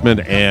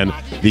harassment and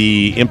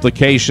the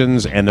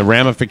implications and the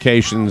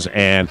ramifications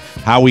and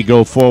how we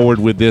go forward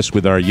with this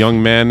with our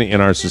young men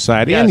in our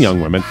society and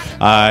young women.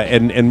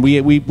 And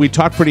we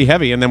talk pretty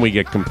heavy, and then we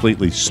get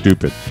completely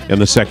stupid in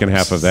the second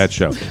half of that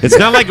show. It's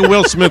not like a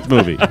Will Smith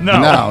movie.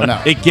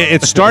 No.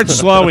 It starts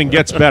slow and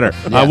gets better.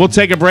 We'll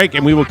take a break,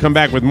 and we will come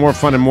back with more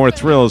fun and more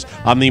thrills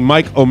on the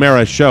Mike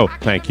O'Mara Show.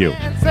 Thank you.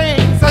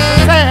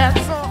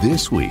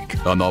 This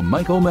week on the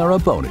Mike O'Mara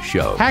Bonus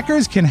Show.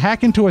 Hackers can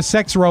hack into a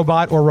sex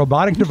robot or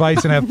robotic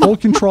device and have full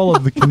control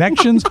of the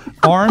connections,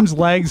 arms,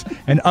 legs,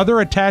 and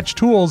other attached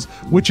tools,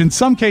 which in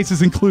some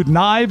cases include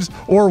knives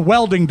or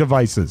welding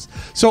devices.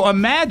 So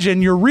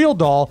imagine your real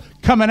doll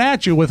coming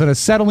at you with an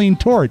acetylene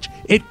torch.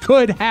 It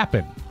could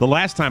happen. The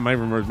last time I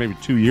remember, maybe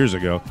 2 years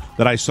ago,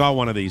 that I saw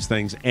one of these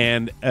things,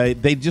 and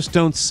they just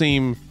don't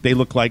seem, they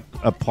look like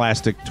a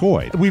plastic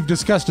toy. We've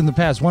discussed in the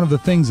past, one of the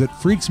things that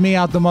freaks me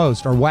out the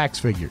most are wax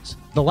figures.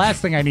 The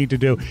last thing I need to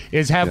do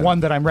is have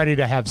one that I'm ready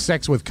to have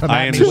sex with come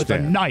at me with a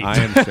knife.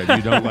 I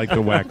understand. You don't like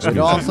the wax figures.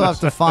 You also have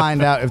to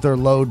find out if they're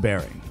load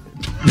bearing.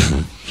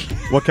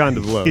 What kind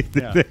of load?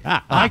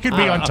 I could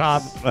be on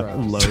top.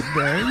 Load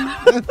bearing?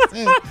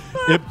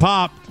 It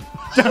popped.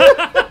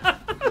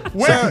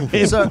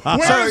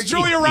 Where's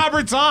Julia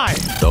Roberts' eye?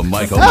 The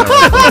Mike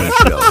O'Mara Bonus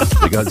Show.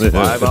 Because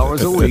 5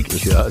 hours a week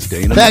just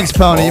ain't enough. Thanks,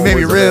 Pony. You made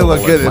me really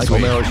look good this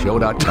week.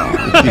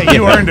 MikeO'MaraShow.com. Hey,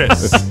 you earned it.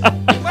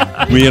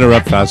 We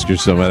interrupt Oscar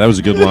so much. That was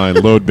a good line.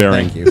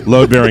 Load-bearing. Thank you.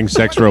 Load-bearing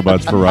sex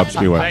robots for Rob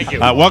Spiewak. Thank you.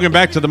 Welcome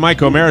back to the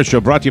Mike O'Mara Show,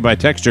 brought to you by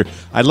Texture.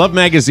 I love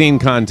magazine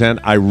content.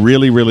 I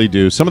really, really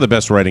do. Some of the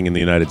best writing in the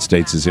United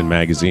States is in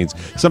magazines.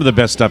 Some of the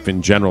best stuff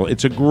in general.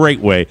 It's a great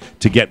way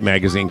to get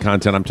magazine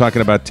content. I'm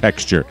talking about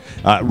Texture.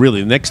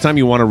 Really, the next time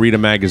you want to read a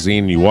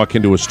magazine, you walk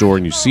into a store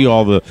and you see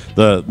all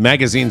the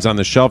magazines on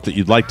the shelf that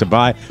you'd like to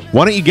buy,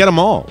 why don't you get them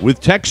all with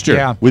Texture?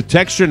 Yeah. With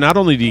Texture, not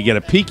only do you get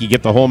a peek, you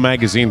get the whole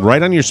magazine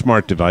right on your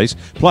smart device,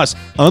 plus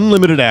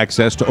unlimited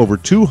access to over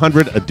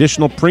 200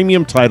 additional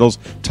premium titles.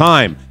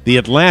 Time, The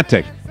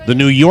Atlantic, The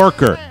New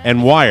Yorker,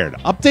 and Wired.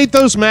 Update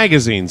those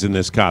magazines in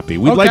this copy.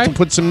 We'd like to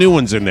put some new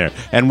ones in there.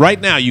 And right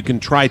now, you can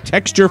try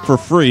Texture for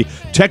free.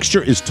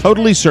 Texture is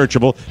totally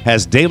searchable,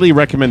 has daily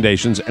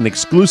recommendations, and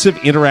exclusive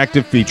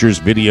interactive features,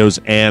 videos,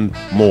 and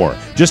more.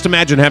 Just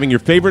imagine having your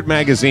favorite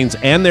magazines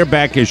and their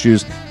back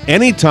issues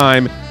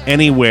anytime,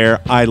 anywhere.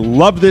 I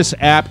love this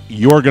app.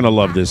 You're going to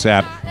love this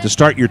app. To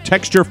start your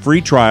Texture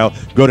free trial,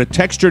 go to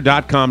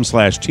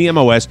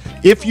texture.com/TMOS.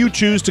 If you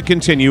choose to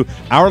continue,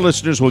 our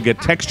listeners will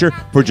get Texture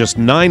for just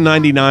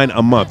 $9.99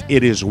 a month.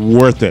 It is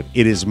worth it.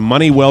 It is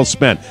money well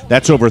spent.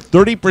 That's over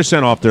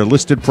 30% off their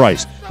listed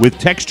price. With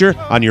Texture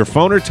on your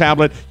phone or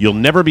tablet, you'll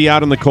never be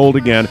out in the cold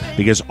again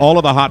because all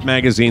of the hot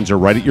magazines are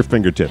right at your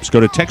fingertips. Go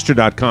to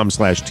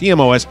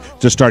texture.com/TMOS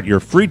to start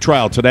your free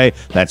trial today.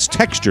 That's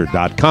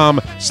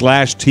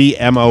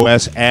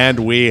texture.com/TMOS. And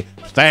we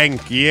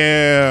thank you.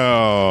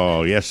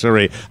 Yes,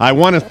 sir. I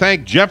want to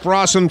thank Jeff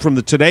Rawson from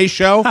the Today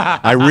Show.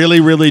 I really,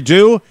 really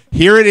do.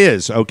 Here it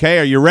is. Okay,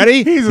 are you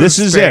ready? This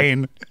is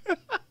it.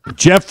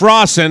 Jeff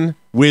Rawson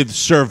with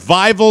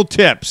survival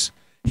tips.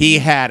 He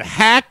had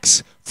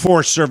hacks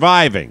for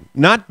surviving,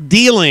 not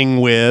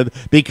dealing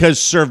with, because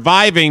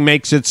surviving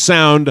makes it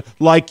sound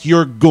like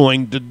you're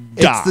going to die.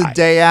 It's the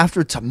day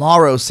after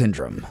tomorrow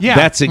syndrome. Yeah.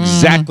 That's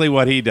exactly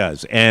what he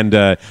does. And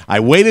I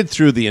waded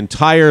through the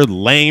entire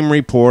lame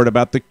report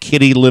about the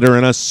kitty litter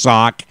in a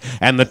sock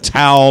and the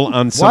towel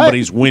on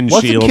somebody's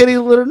windshield. What's a kitty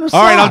litter in a sock?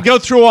 All right, I'll go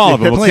through all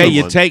of them. Okay,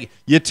 clean one.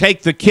 you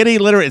take the kitty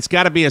litter. It's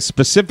got to be a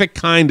specific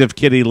kind of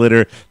kitty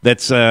litter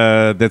that's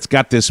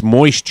got this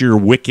moisture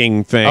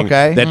wicking thing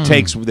that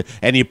takes,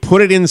 and you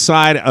put it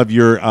inside of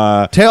your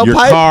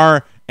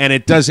car, and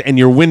it does, and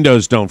your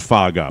windows don't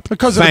fog up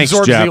Because it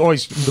absorbs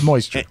the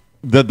moisture.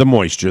 The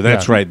moisture,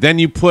 that's right. Then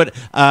you put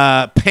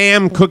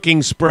Pam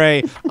cooking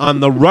spray on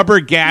the rubber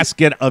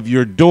gasket of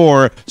your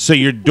door so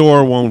your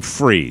door won't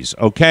freeze,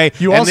 okay?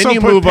 You and also then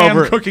you put move Pam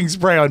over cooking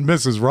spray on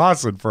Mrs.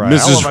 Rawson for a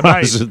Mrs. hell of a night.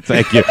 Rawson,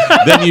 thank you.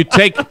 Then you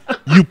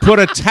put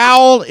a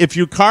towel. If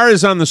your car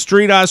is on the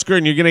street, Oscar,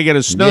 and you're going to get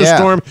a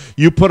snowstorm,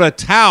 you put a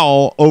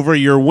towel over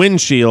your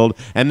windshield,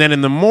 and then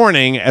in the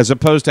morning, as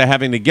opposed to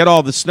having to get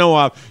all the snow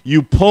off,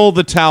 you pull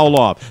the towel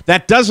off.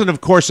 That doesn't,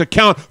 of course,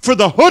 account for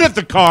the hood of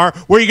the car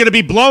where you're going to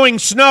be blowing plowing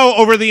snow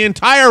over the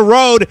entire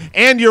road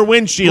and your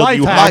windshield. Life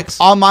You hacks.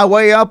 On my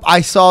way up,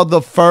 I saw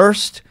the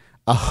first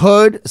a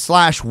hood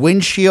 /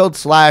 windshield /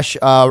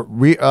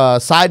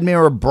 side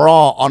mirror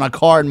bra on a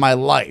car in my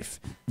life.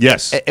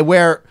 Yes.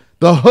 Where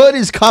the hood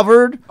is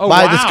covered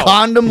by this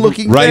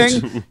condom-looking Right.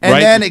 thing,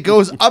 and then it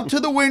goes up to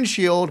the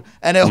windshield,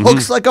 and it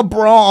hooks like a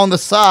bra on the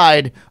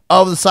side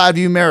of the side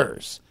view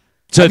mirrors.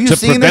 To Have you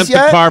seen prevent this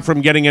yet? the car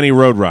from getting any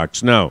road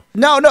rocks. No.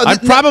 No. I'm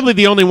probably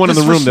the only one in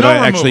the room that I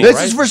actually. This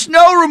is for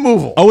snow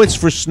removal. Oh, it's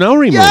for snow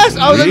removal. Yes,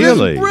 I was like, this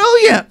really is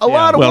brilliant. A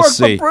lot of Well, work,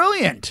 see. but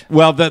brilliant.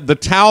 Well, the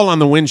towel on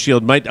the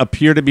windshield might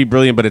appear to be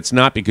brilliant, but it's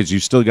not because you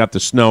still got the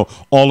snow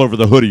all over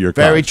the hood of your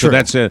car. Very true. So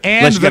that's it.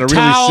 And the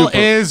towel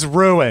is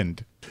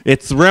ruined.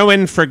 It's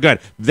ruined for good.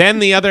 Then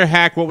the other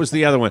hack. What was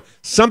the other one?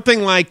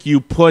 Something like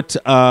you put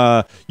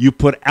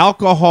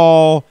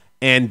alcohol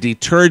and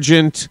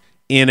detergent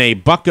in a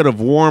bucket of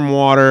warm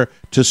water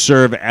to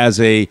serve as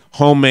a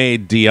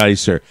homemade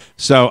de-icer.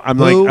 So I'm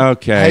Who like,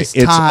 okay, has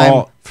it's time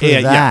all for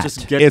that?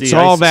 Just get it's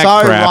de-icer. all that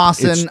Sorry, crap.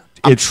 Rawson.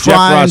 I'm It's Jeff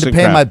trying Rawson to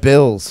pay crap. my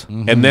bills.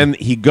 And then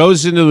he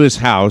goes into his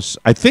house.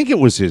 I think it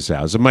was his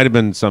house. It might have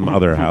been some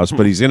other house,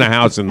 but he's in a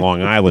house in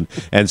Long Island.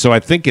 And so I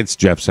think it's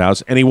Jeff's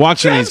house. And he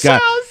walks in and he's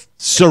got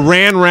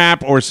saran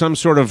wrap or some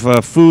sort of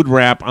food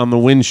wrap on the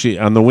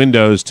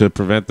windows to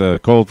prevent the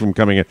cold from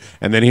coming in.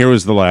 And then here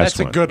was the last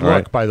one. That's a good all look,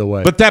 right? by the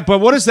way. But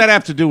what does that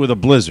have to do with a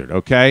blizzard?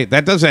 Okay,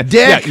 that doesn't.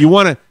 Dick. Yeah, you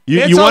want to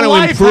It's you a want to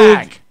life improve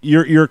hack.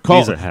 your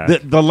cold. He's a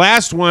hack. The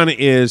last one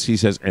is, he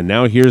says, and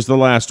now here's the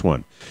last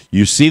one.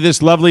 You see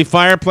this lovely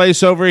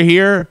fireplace over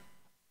here?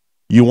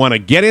 You want to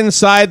get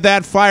inside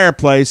that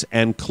fireplace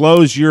and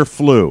close your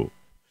flue.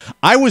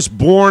 I was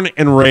born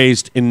and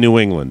raised in New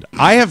England.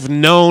 I have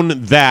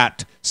known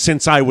that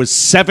since I was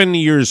 7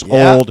 years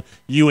old.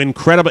 You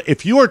incredible.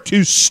 If you are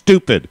too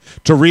stupid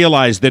to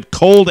realize that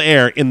cold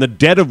air in the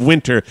dead of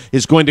winter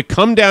is going to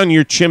come down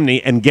your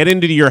chimney and get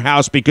into your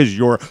house because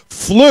your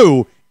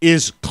flue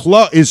is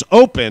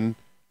open,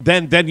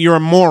 then you're a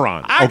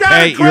moron. I okay?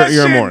 got a question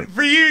you're a moron.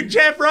 for you,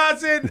 Jeff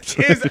Rawson.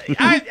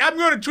 I'm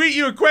going to tweet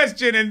you a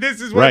question, and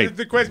this is what Right.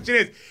 the question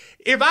is.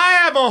 If I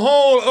have a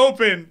hole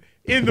open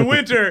in the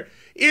winter,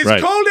 is Right.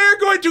 cold air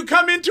going to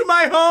come into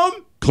my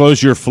home?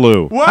 Close your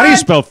flue. What? How do you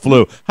spell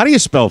flue? How do you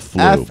spell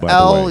flue, by the way?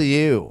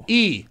 FLU.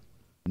 E.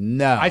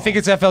 No. I think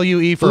it's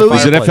FLUE for Flue.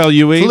 Is it fireplace.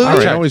 FLUE? Flue. All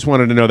right, I always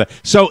wanted to know that.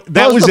 So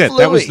that Close was the it.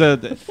 That was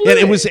flue. and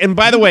it was. And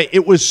by the way,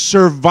 it was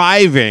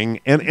surviving.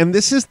 And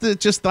this is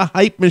just the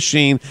hype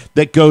machine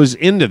that goes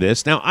into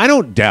this. Now, I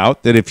don't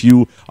doubt that if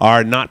you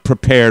are not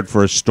prepared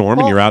for a storm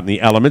and you're out in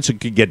the elements, it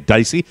could get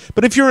dicey.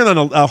 But if you're in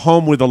a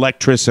home with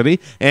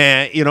electricity,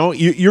 you're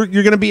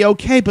going to be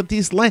okay. But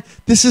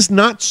this is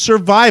not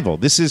survival.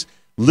 This is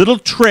little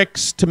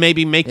tricks to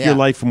maybe make your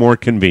life more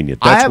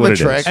convenient. That's I have what a it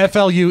trick. is.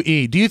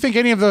 FLUE. Do you think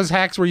any of those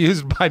hacks were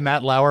used by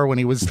Matt Lauer when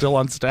he was still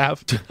on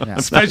staff?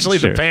 Especially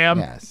Sure. the Pam?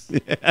 Yes.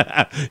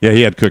 Yeah,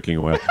 he had cooking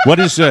oil. What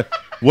is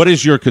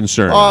your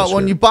concern? Oscar?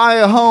 When you buy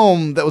a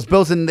home that was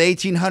built in the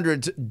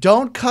 1800s,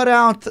 don't cut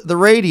out the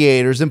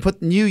radiators and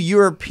put new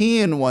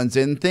European ones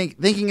in,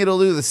 thinking it'll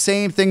do the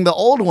same thing the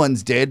old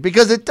ones did,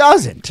 because it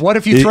doesn't. What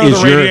if you throw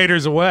the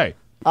radiators away?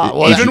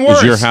 Even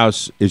worse.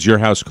 Is your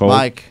house cold?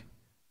 Mike,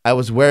 I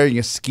was wearing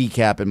a ski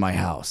cap in my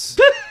house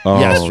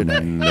Oh, yesterday.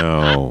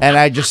 no. And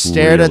I just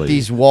stared at Really?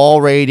 these wall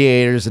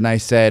radiators and I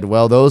said,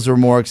 well, those are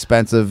more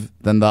expensive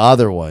than the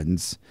other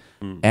ones.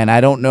 And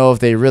I don't know if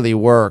they really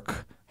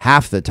work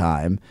half the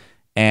time.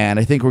 And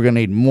I think we're going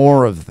to need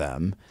more of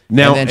them.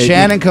 Now, and then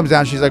Shannon comes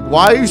down. She's like,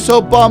 why are you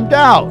so bummed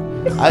out?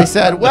 I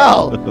said,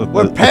 well,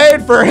 we're paying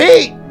for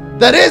heat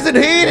that isn't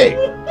heating.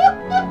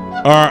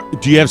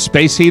 Do you have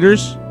space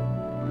heaters?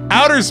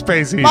 Outer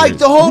space heaters. Mike,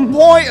 the whole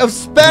point of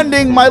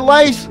spending my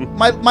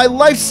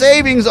life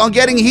savings on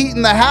getting heat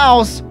in the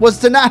house was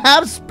to not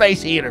have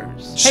space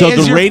heaters. So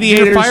the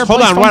radiators.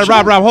 Hold on,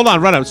 Rob. Hold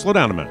on. Slow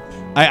down a minute.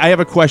 I have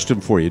a question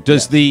for you.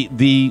 Does the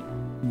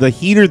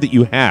heater that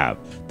you have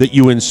that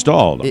you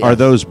installed, are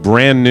those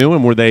brand new,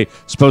 and were they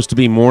supposed to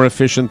be more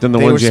efficient than the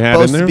ones you had in there?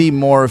 They were supposed to be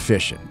more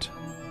efficient.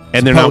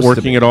 And they're not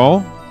working at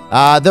all?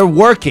 They're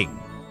working,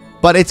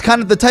 but it's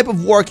kind of the type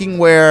of working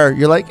where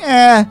you're like,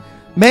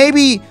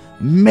 maybe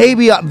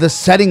the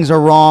settings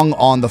are wrong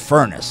on the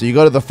furnace. So you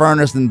go to the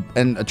furnace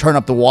and turn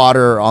up the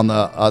water on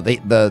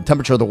the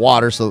temperature of the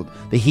water, so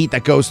the heat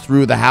that goes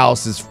through the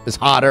house is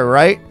hotter,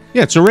 right?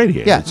 Yeah, it's a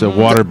radiator. Yeah. It's a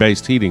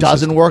water-based heating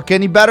Doesn't system. work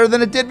any better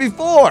than it did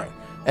before.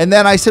 And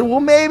then I said,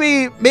 well,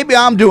 maybe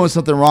I'm doing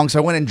something wrong. So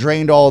I went and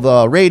drained all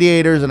the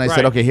radiators, and I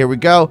said, okay, here we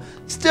go.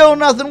 Still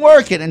nothing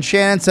working. And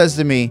Shannon says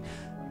to me,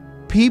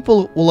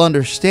 people will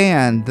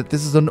understand that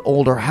this is an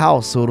older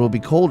house, so it'll be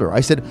colder.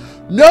 I said,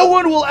 no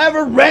one will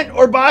ever rent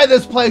or buy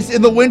this place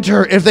in the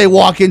winter if they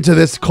walk into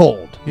this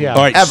cold. Yeah.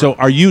 All right, so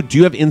do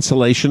you have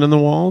insulation in the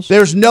walls?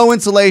 There's no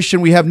insulation.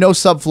 We have no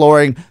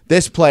subflooring.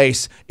 This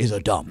place is a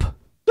dump.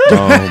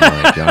 Oh,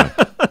 my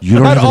God. You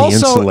don't have any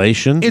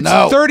insulation? It's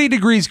 30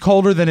 degrees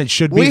colder than it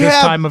should be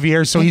this time of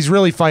year, so he's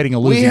really fighting a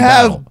losing We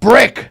battle. have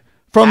brick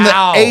from the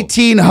Ow.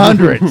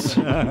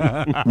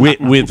 1800s.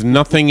 with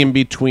nothing in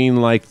between,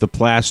 like the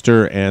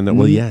plaster and the,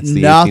 well, yeah, it's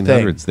the Nothing.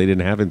 1800s. They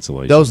didn't have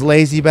insulation. Those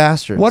lazy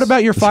bastards. What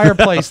about your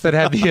fireplace that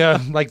had the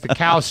like the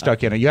cow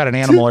stuck in it? You had an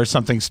animal or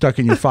something stuck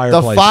in your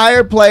fireplace. The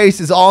fireplace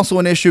is also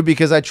an issue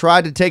because I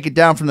tried to take it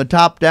down from the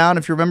top down,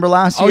 if you remember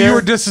last year. Oh, you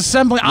were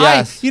disassembling?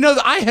 Yes.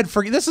 I had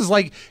forget. This is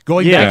like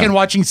going back and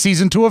watching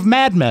season 2 of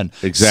Mad Men.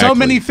 Exactly. So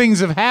many things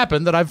have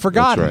happened that I've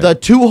forgotten. right. The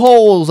 2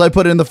 holes I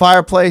put in the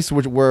fireplace,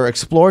 which were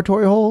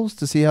exploratory holes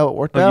to see how it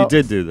worked out. You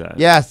did do that.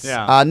 Yes.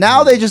 Yeah.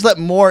 Now they just let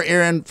more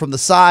air in from the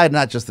side,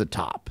 not just the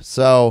top.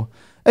 So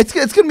it's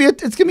gonna be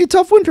a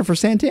tough winter for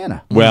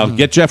Santana. Well,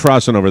 get Jeff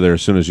Rawson over there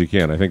as soon as you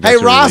can. I think Hey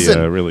that's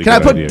Rawson, really can I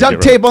good put idea.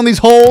 duct tape on these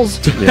holes?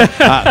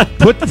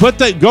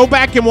 Go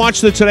back and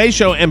watch the Today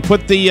Show and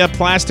put the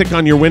plastic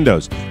on your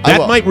windows. I That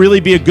will. might really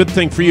be a good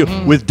thing for you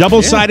with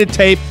double-sided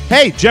tape.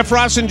 Hey, Jeff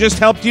Rawson just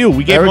helped you.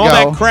 We gave There him we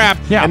all go. that crap,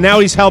 and now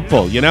he's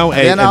helpful. You know,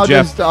 And then I'll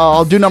Jeff. just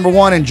I'll do number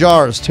 1 in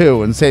jars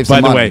too and save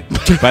some money.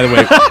 By the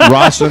way,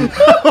 Rawson.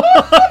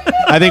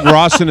 I think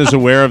Rawson is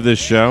aware of this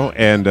show,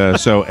 and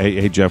so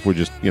hey, Jeff, we're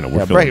just we're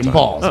filling breaking time.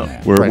 balls,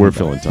 man. We're Breaking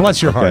filling time.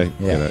 Bless your heart. Okay?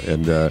 Yeah.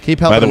 And Keep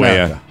by helping the way,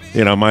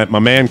 America. my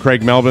man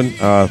Craig Melvin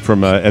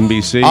from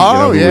NBC.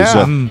 Oh, who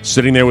yeah. was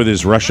sitting there with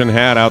his Russian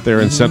hat out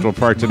there in Central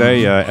Park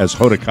today as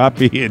Hoda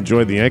Kotb. He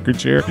enjoyed the anchor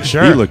chair.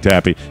 Sure. He looked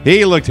happy.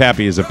 He looked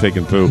happy as a pig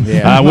and poo.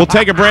 Yeah. We'll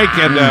take a break,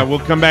 and we'll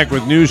come back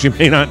with news you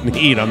may not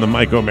need on the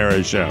Mike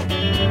O'Mara Show.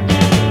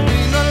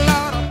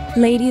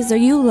 Ladies, are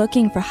you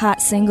looking for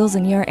hot singles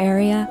in your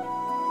area?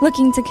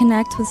 Looking to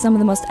connect with some of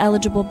the most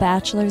eligible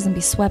bachelors and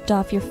be swept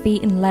off your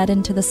feet and led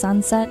into the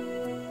sunset?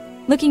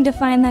 Looking to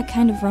find that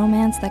kind of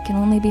romance that can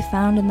only be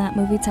found in that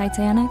movie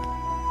Titanic?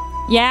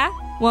 Yeah?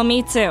 Well,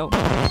 me too.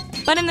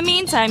 But in the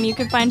meantime, you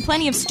can find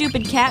plenty of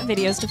stupid cat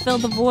videos to fill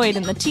the void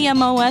in the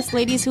TMOS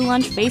Ladies Who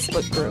Lunch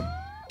Facebook group.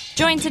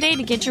 Join today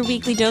to get your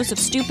weekly dose of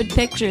stupid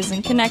pictures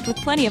and connect with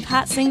plenty of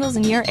hot singles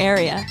in your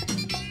area.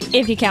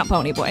 If you count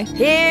Ponyboy.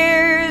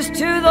 Here's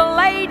to the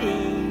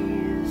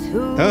ladies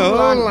who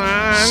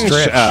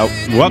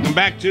welcome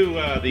back to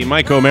the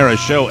Mike O'Mara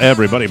Show,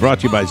 everybody.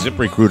 Brought to you by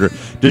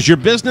ZipRecruiter. Does your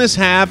business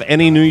have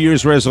any New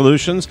Year's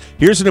resolutions?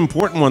 Here's an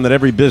important one that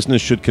every business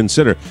should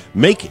consider.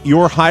 Make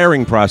your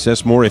hiring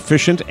process more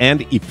efficient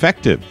and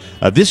effective.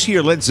 This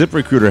year, let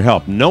ZipRecruiter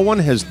help. No one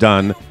has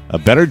done a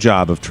better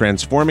job of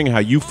transforming how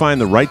you find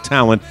the right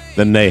talent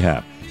than they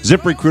have.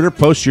 ZipRecruiter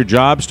posts your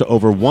jobs to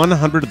over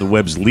 100 of the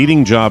web's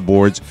leading job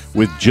boards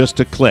with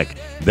just a click.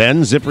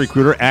 Then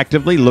ZipRecruiter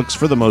actively looks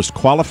for the most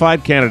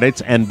qualified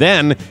candidates and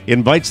then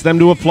invites them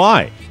to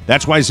apply.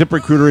 That's why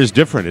ZipRecruiter is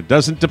different. It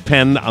doesn't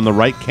depend on the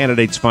right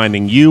candidates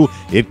finding you.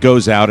 It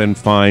goes out and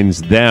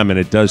finds them, and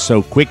it does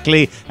so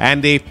quickly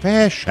and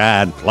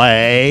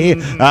efficiently.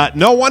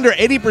 No wonder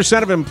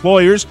 80% of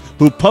employers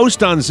who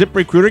post on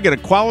ZipRecruiter get a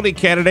quality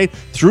candidate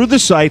through the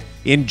site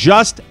in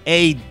just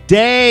a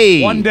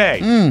day. 1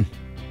 day.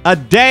 A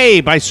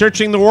day by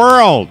searching the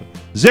world.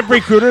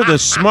 ZipRecruiter, the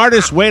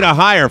smartest way to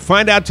hire.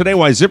 Find out today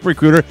why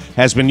ZipRecruiter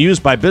has been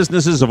used by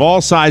businesses of all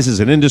sizes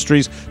and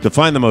industries to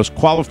find the most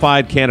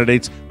qualified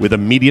candidates with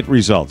immediate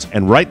results.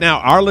 And right now,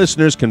 our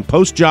listeners can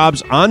post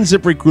jobs on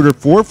ZipRecruiter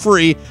for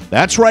free.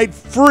 That's right,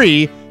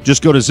 free.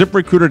 Just go to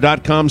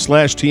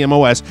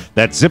ZipRecruiter.com/TMOS.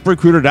 That's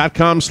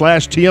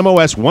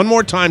ZipRecruiter.com/TMOS. One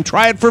more time,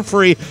 try it for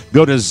free.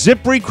 Go to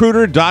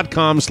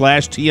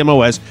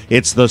ZipRecruiter.com/TMOS.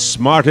 It's the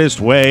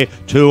smartest way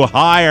to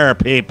hire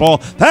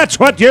people. That's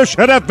what you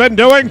should have been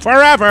doing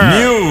forever.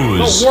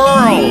 News. The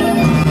world.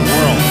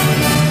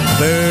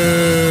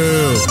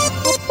 Boo.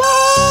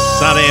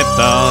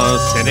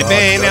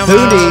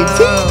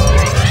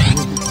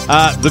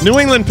 The New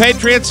England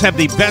Patriots have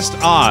the best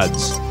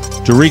odds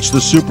to reach the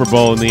Super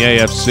Bowl in the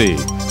AFC.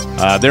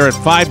 They're at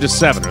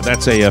 5-7, or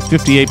that's a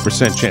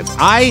 58% chance.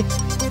 I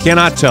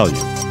cannot tell you,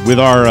 with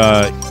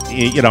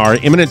our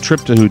imminent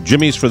trip to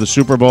Jimmy's for the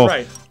Super Bowl.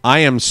 Right. I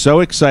am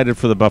so excited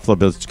for the Buffalo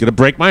Bills. It's going to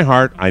break my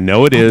heart. I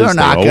know it is. They're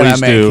not going to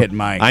make it,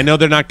 Mike. I know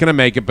they're not going to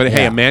make it, but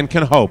hey, Yeah. a man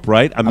can hope,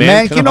 right? A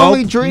man can hope.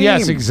 only dream.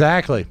 Yes,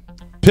 exactly.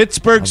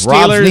 Pittsburgh Rob's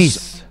Steelers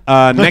niece.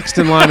 next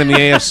in line in the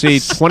AFC,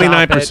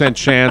 29%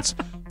 chance,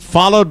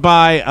 followed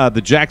by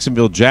the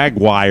Jacksonville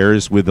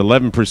Jaguars with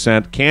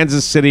 11%,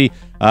 Kansas City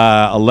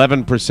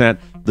 11%,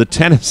 the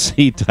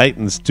Tennessee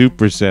Titans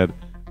 2%,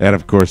 and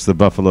of course the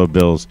Buffalo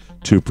Bills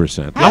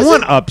 2%. I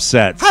want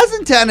upsets.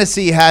 Hasn't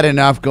Tennessee had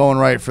enough going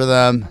right for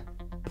them?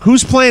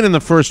 Who's playing in the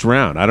first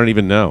round? I don't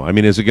even know. I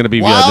mean, is it going to be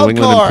New Wild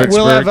England card. and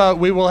Pittsburgh?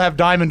 We will have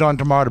Diamond on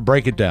tomorrow to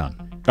break it down.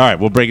 All right,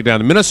 we'll break it down.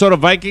 The Minnesota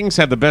Vikings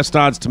have the best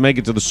odds to make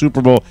it to the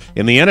Super Bowl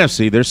in the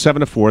NFC. They're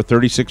 7-4,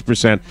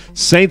 36%.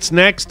 Saints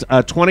next,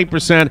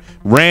 20%.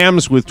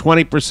 Rams with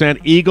 20%.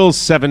 Eagles,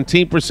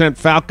 17%.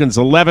 Falcons,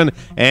 11%.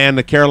 And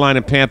the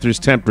Carolina Panthers,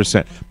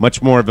 10%.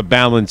 Much more of a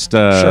balanced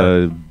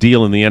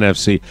deal in the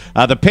NFC.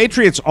 The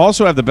Patriots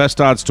also have the best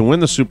odds to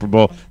win the Super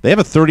Bowl. They have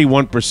a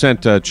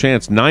 31%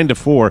 chance,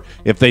 9-4.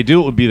 If they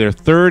do, it would be their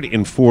third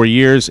in 4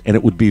 years, and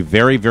it would be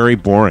very, very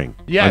boring.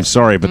 Yes. I'm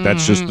sorry, but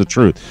that's just the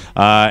truth.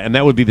 And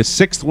that would be be the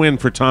 6th win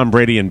for Tom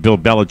Brady and Bill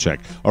Belichick,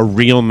 a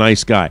real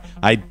nice guy.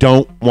 I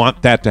don't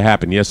want that to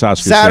happen. Yes,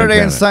 Oscar. Saturday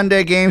and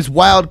Sunday games,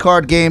 wild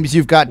card games.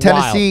 You've got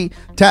Tennessee,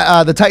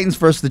 the Titans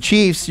versus the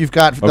Chiefs. You've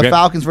got the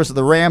Falcons versus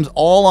the Rams,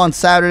 all on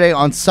Saturday.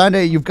 On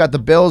Sunday, you've got the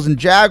Bills and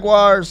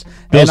Jaguars.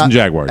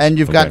 And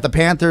you've got the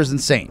Panthers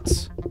and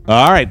Saints.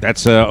 All right,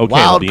 that's okay.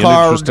 Wild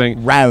card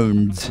interesting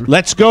rounds.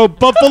 Let's go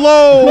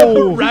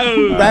Buffalo!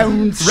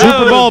 rounds.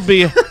 Super Bowl will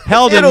be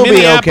held in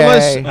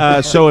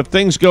Minneapolis. So if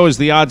things go as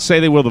the odds say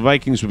they will, the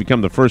Vikings will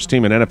become the first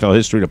team in NFL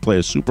history to play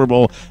a Super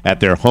Bowl at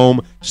their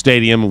home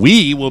stadium.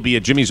 We will be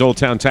at Jimmy's Old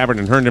Town Tavern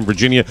in Herndon,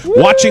 Virginia,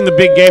 watching the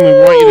big game. We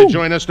want you to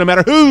join us no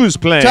matter who's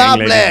playing.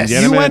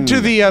 You went to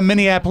the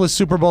Minneapolis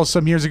Super Bowl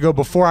some years ago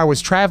before I was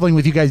traveling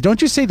with you guys.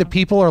 Don't you say the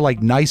people are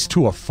like nice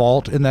to a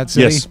fault in that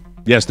city?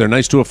 Yes, they're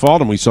nice to a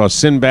fault, and we saw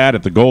Sinbad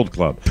at the Gold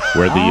Club,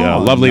 where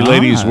the lovely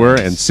ladies were,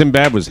 and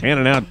Sinbad was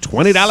handing out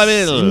 $20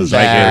 bills. He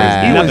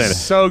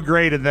was so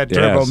great in that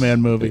Turbo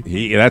Man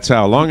movie. That's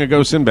how long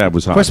ago Sinbad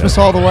was hot. Christmas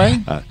All the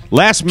Way?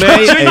 Last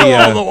May, Jingle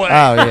All the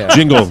Way.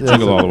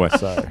 Jingle All the Way.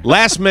 Sorry.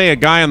 Last May, a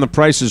guy on The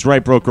Price is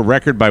Right broke a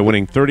record by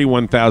winning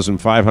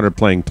 $31,500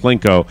 playing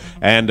Plinko,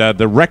 and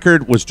the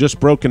record was just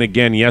broken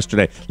again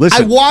yesterday.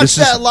 Listen, I watched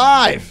that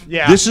live.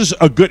 Yeah. This is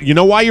a good. You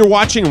know why you're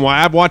watching and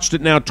why I've watched it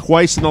now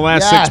twice in the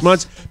last 6 months?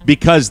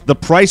 Because The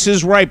Price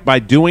is Right, by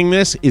doing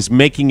this, is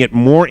making it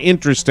more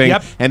interesting,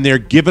 and they're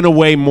giving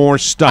away more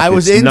stuff. I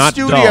was in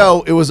studio.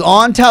 Dull. It was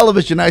on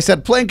television. I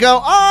said,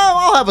 Plinko,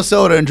 I'll have a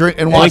soda and drink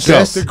and watch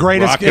this. The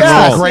greatest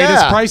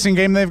pricing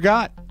game they've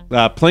got.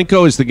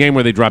 Plinko is the game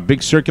where they drop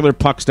big circular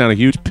pucks down a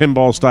huge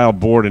pinball-style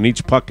board, and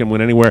each puck can win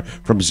anywhere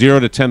from $0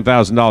 to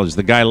 $10,000.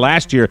 The guy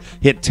last year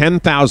hit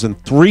 10,000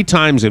 3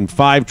 times in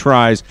 5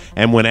 tries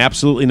and went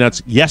absolutely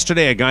nuts.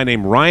 Yesterday, a guy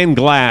named Ryan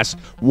Glass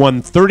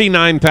won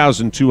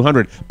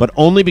 $39,200, but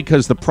only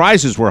because the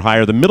prizes were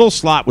higher. The middle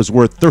slot was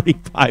worth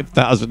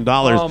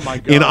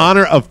 $35,000 in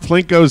honor of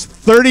Plinko's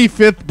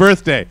 35th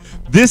birthday.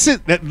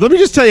 Let me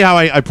just tell you how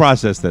I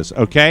process this,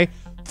 okay?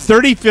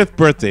 35th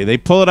birthday. They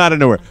pull it out of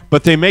nowhere,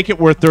 but they make it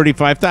worth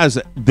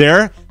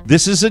 $35,000.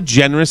 This is a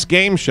generous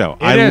game show.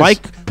 I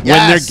like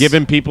when they're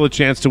giving people a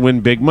chance to win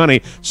big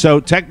money. So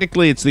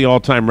technically, it's the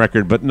all-time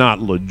record, but not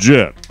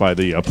legit by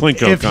the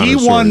Plinko. If he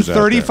won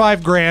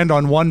 $35,000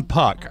 on one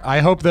puck, I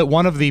hope that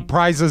one of the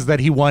prizes that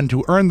he won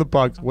to earn the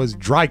puck was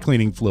dry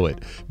cleaning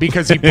fluid,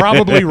 because he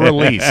probably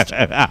released.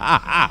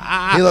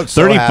 He looks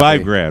so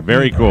 $35,000.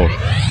 Very cool.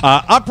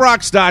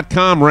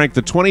 Uprocks.com ranked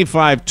the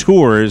 25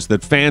 tours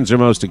that fans are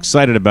most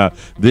excited about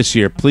this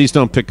year. Please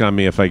don't pick on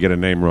me if I get a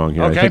name wrong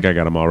here. I think I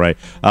got them all right.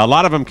 A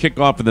lot of them kick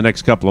off in the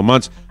next couple of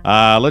months.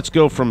 Let's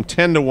go from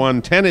 10 to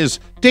 1. 10 is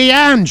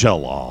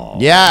D'Angelo.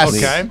 Yes.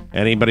 Okay.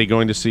 Anybody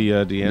going to see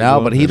D'Angelo?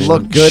 No, but he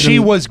looked good. She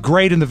was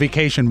great in the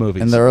vacation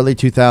movies. In the early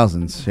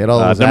 2000s. He had all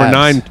those number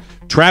abs. 9,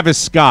 Travis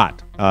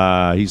Scott.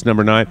 He's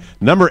number 9.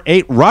 Number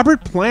 8,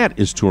 Robert Plant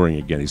is touring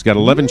again. He's got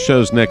 11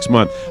 shows next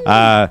month.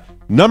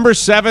 Number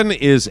 7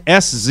 is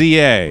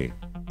SZA.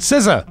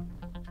 SZA.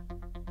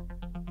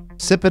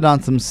 Sipping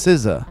on some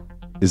SZA.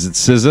 Is it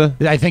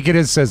SZA? I think it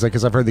is SZA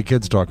because I've heard the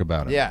kids talk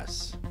about it.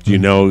 Yes. Do you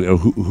know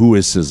who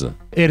is SZA?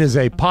 It is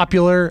a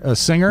popular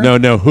singer.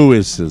 No. Who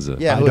is SZA?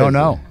 Yeah, I don't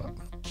know.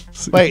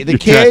 Wait, the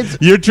kids?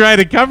 You're trying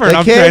to cover it.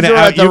 I'm trying to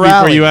out you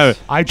before you have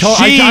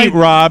it.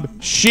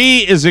 Rob,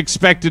 she is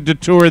expected to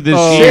tour this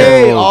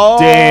year. Oh,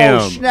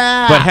 damn.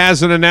 Snap. But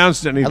hasn't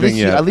announced anything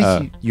yet. At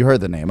least you heard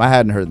the name. I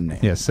hadn't heard the name.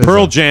 Yes.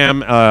 Pearl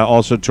Jam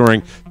also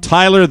touring.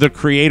 Tyler, the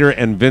Creator,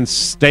 and Vince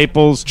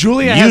Staples.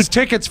 Julia has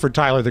tickets for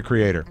Tyler, the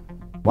Creator.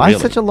 Why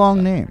such a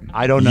long name?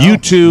 I don't know.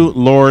 U2,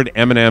 Lord,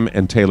 Eminem,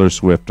 and Taylor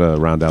Swift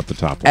round out the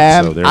top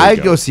one. So there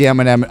I'd go see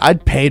Eminem.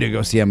 I'd pay to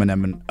go see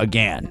Eminem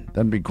again.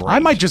 That'd be great. I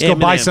might just go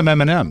buy some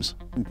M&Ms.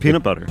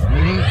 Peanut butter.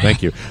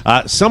 Thank you.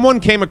 Someone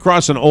came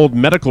across an old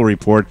medical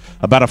report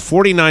about a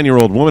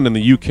 49-year-old woman in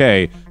the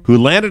UK who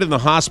landed in the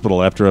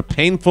hospital after a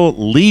painful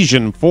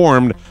lesion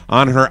formed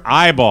on her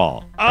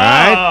eyeball. Oh.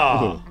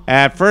 Right?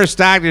 At first,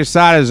 doctors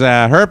thought it was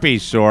a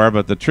herpes sore,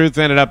 but the truth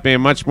ended up being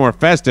much more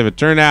festive. It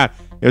turned out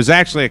it was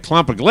actually a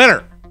clump of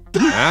glitter.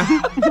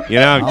 Huh? You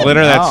know,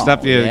 glitter, that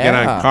stuff you get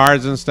on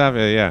cars and stuff.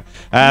 Yeah.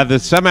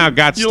 That somehow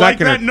got stuck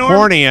in her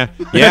cornea.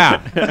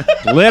 Yeah.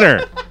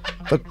 Glitter.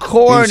 The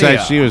cornea. Seems like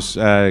she was,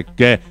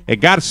 it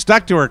got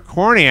stuck to her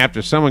cornea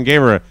after someone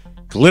gave her a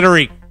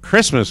glittery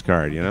Christmas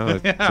card, you know?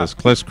 Those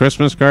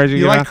Christmas cards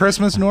you like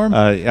Christmas, Norm?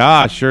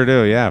 Sure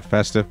do, yeah,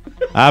 festive.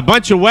 A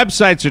bunch of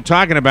websites are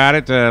talking about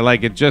it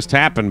like it just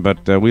happened,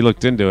 but we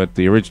looked into it.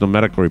 The original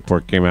medical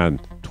report came out in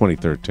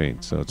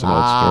 2013, so it's an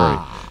old story.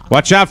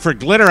 Watch out for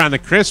glitter on the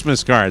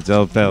Christmas cards.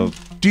 They'll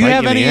do you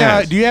have any?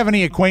 Do you have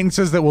any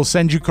acquaintances that will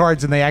send you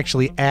cards and they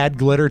actually add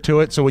glitter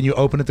to it, so when you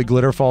open it, the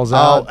glitter falls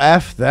out? Oh,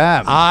 F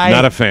them!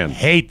 Not a fan.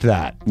 Hate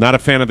that. Not a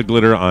fan of the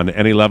glitter on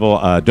any level.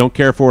 Don't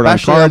care for it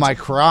especially on cards. On my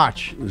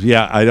crotch.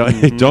 Yeah, I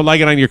don't don't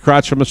like it on your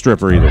crotch from a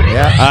stripper either.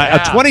 Yeah. A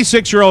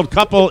 26-year-old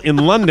couple in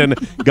London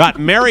got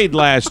married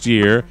last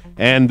year,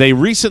 and they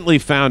recently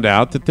found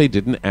out that they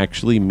didn't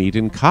actually meet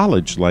in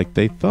college like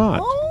they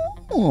thought.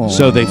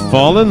 So they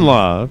fall in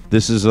love.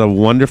 This is a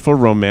wonderful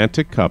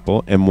romantic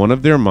couple, and one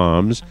of their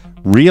moms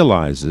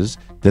realizes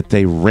that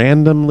they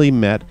randomly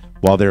met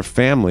while their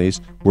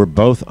families were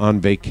both on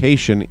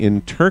vacation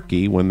in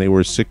Turkey when they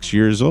were 6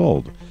 years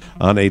old.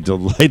 On a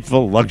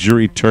delightful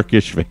luxury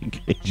Turkish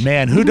vacation.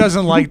 Man, who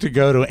doesn't like to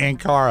go to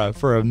Ankara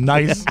for a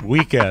nice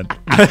weekend?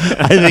 I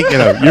think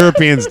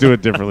Europeans do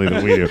it differently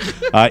than we do.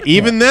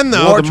 Even then,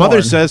 though, the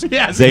mother says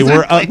they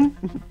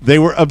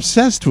were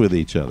obsessed with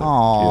each other.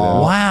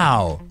 Oh,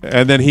 wow!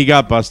 And then he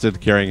got busted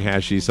carrying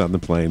hashish on the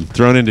plane,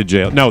 thrown into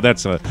jail. No,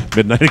 that's a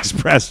Midnight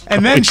Express.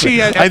 And then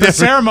she at the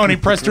ceremony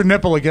pressed her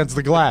nipple against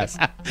the glass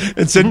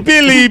and said,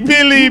 "Billy,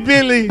 Billy,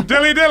 Billy,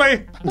 dilly,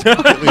 dilly."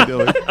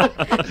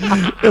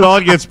 It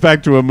all gets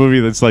back to a movie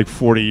that's like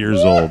 40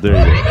 years old.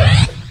 There you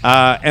go.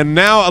 And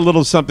now a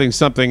little something. A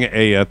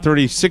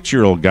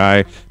 36-year-old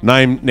guy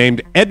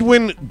named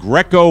Edwin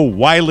Greco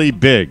Wiley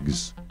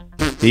Biggs.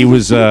 He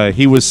was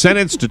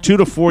sentenced to 2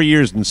 to 4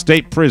 years in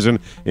state prison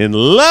in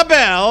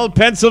LaBelle,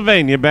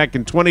 Pennsylvania, back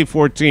in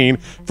 2014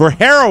 for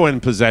heroin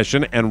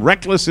possession and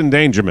reckless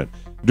endangerment.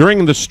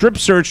 During the strip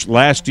search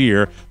last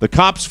year, the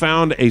cops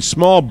found a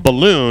small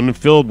balloon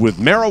filled with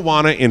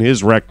marijuana in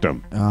his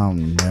rectum. Oh,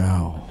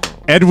 no.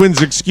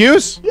 Edwin's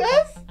excuse?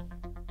 Yes.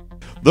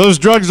 Those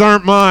drugs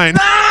aren't mine.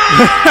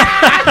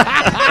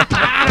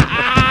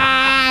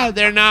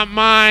 They're not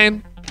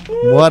mine.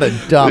 What a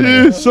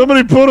dummy.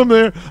 Somebody put him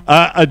there.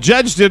 A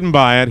judge didn't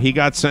buy it. He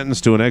got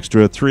sentenced to an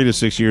extra 3 to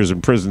 6 years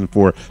in prison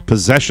for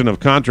possession of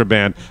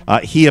contraband.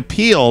 He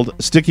appealed,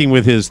 sticking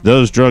with his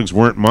 "those drugs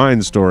weren't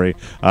mine" story.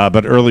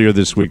 But earlier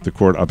this week, the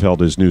court upheld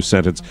his new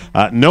sentence.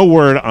 No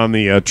word on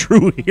the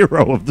true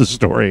hero of the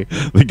story,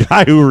 the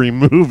guy who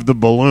removed the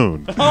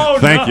balloon. Oh,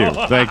 Thank you.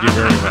 Thank you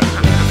very much.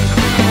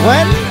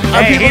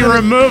 He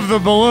removed the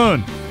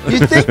balloon. You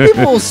think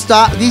people will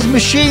stop? These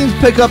machines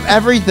pick up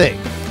everything.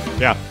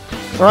 Yeah.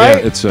 Right?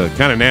 Yeah, it's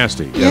kind of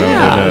nasty. You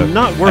Yeah. know, and,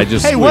 Not worth.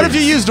 Hey, what if you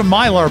used a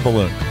Mylar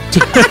balloon?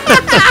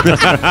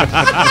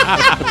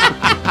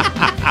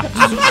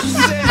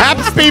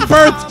 Happy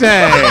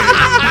birthday!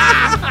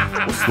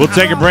 We'll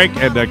take a break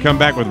and come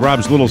back with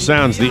Rob's Little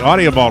Sounds, the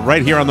audio vault,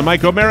 right here on the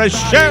Mike O'Mara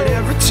Show.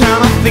 Every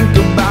time I think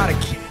about it.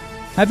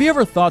 Have you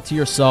ever thought to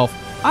yourself,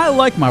 I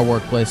like my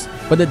workplace,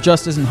 but it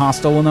just isn't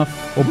hostile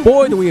enough? Well,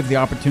 boy, do we have the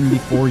opportunity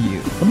for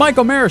you. The Mike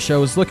O'Mara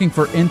Show is looking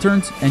for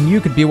interns, and you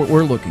could be what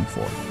we're looking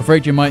for.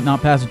 Afraid you might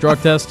not pass a drug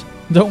test?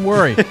 Don't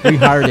worry, we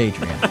hired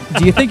Adrian.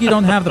 Do you think you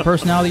don't have the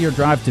personality or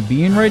drive to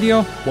be in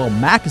radio? Well,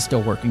 Mac is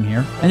still working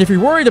here. And if you're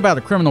worried about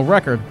a criminal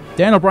record,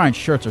 Dan O'Brien's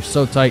shirts are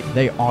so tight,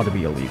 they ought to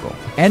be illegal.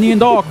 Any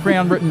and all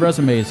crayon-written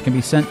resumes can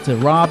be sent to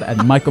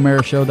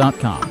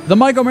rob@mikeomarashow.com. The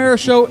Mike O'Mara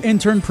Show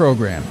Intern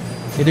Program.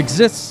 It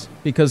exists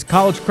because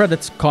college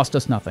credits cost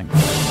us nothing.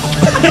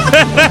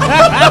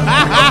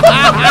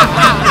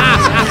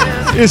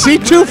 Is he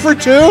 2 for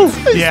 2?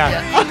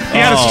 Yeah. He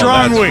had a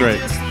strong week.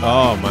 Great.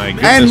 Oh, my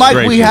goodness. And Mike,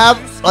 gracious. we have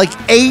like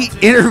 8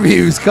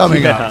 interviews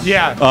coming up.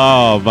 Yeah.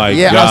 Oh, my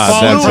Yeah, God. a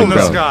slew That's in the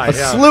incredible. sky. A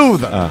slew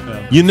of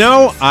them. You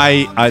know,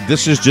 I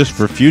this is just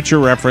for future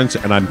reference,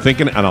 and I'm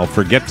thinking, and I'll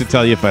forget to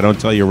tell you if I don't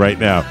tell you right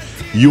now.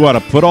 You ought to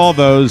put all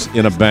those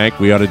in a bank.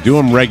 We ought to do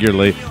them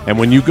regularly. And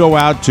when you go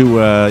out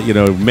to,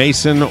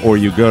 Mason, or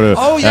you go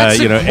to, that's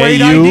a great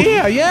AU,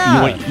 idea,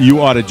 yeah.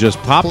 you ought to just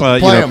pop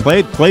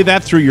play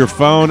that through your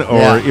phone,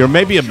 or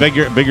maybe a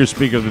bigger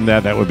speaker than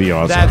that. That would be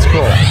awesome. That's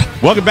cool.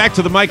 Welcome back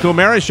to the Mike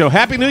O'Mara Show.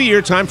 Happy New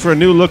Year. Time for a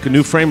new look, a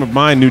new frame of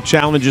mind, new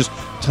challenges.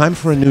 Time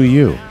for a new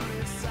you.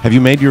 Have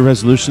you made your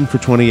resolution for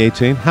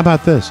 2018? How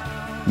about this?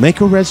 Make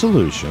a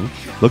resolution.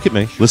 Look at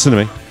me. Listen to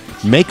me.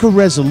 Make a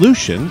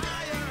resolution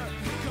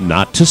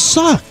not to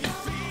suck.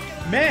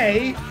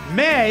 May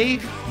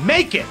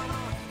make it.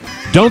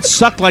 Don't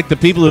suck like the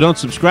people who don't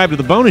subscribe to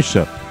the bonus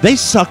show. They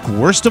suck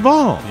worst of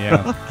all.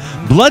 Yeah.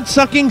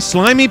 Blood-sucking,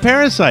 slimy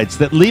parasites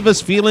that leave us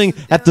feeling,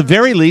 at the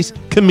very least,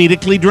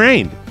 comedically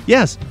drained.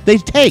 Yes, they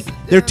take.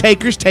 They're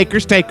takers.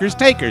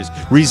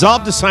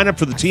 Resolve to sign up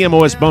for the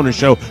TMOS bonus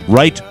show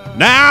right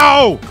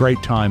now.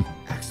 Great time.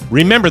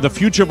 Remember, the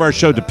future of our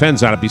show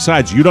depends on it.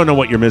 Besides, you don't know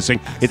what you're missing.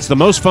 It's the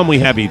most fun we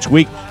have each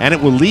week, and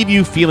it will leave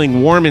you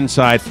feeling warm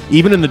inside,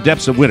 even in the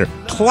depths of winter.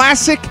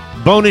 Classic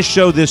bonus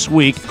show this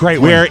week,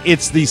 where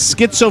it's the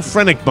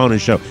schizophrenic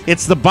bonus show.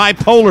 It's the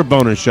bipolar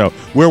bonus show,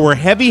 where we're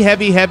heavy.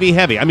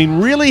 I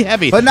mean, really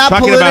heavy. But not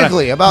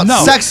politically, about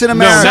sex in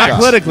America. No,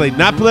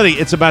 not politically.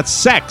 It's about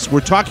sex. We're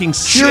talking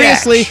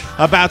seriously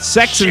about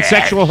sex and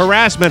sexual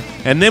harassment,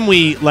 and then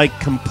we,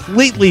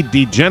 completely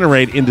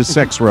degenerate into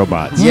sex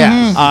robots.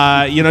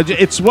 Yeah.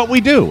 It's what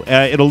we do.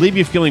 It'll leave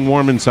you feeling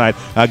warm inside.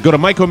 Go to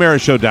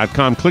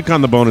MikeO'MaraShow.com, click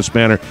on the bonus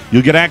banner.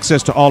 You'll get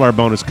access to all our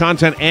bonus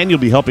content, and you'll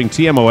be helping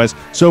TMOS.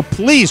 So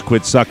please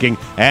quit sucking,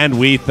 and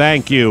we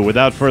thank you.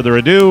 Without further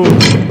ado,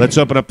 let's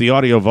open up the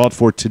audio vault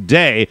for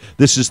today.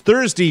 This is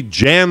Thursday,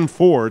 Jan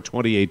 4,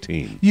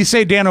 2018. You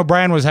say Dan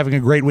O'Brien was having a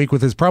great week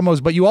with his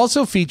promos, but you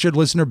also featured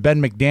listener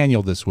Ben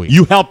McDaniel this week.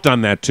 You helped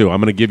on that, too. I'm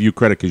going to give you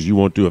credit because you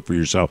won't do it for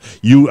yourself.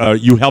 You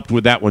helped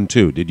with that one,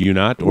 too, did you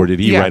not? Or did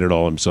he write it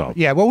all himself?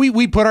 Yeah, well,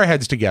 we put our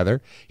heads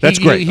together. That's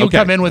great. He'll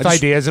come in with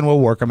ideas, and we'll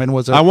work them in.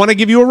 I want to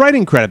give you a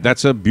writing credit.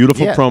 That's a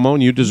beautiful promo,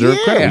 and you deserve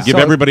credit. You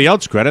give everybody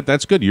else credit.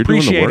 That's good. You're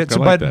doing the work.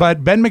 Appreciate it.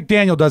 But Ben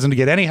McDaniel doesn't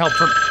get any help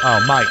from...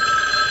 Oh, Mike.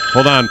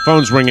 Hold on.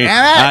 Phone's ringing.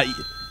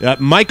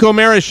 Mike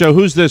O'Mara Show.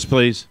 Who's this,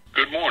 please?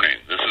 Good morning.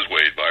 This is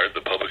Wade Byard,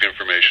 the Public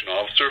Information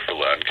Officer for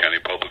Loudoun County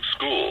Public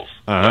Schools.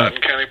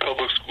 Loudoun County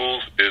Public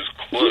Schools is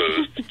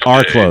closed today,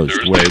 Are closed,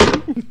 Thursday.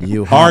 Wade.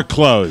 You are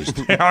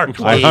closed. They are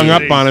closed. I hung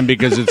up on him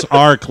because it's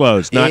are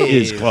closed, not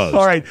is closed.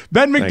 All right.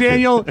 Ben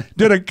McDaniel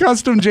did a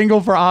custom jingle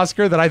for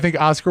Oscar that I think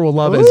Oscar will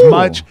love as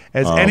much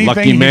as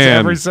anything he's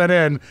ever sent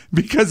in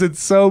because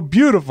it's so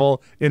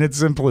beautiful in its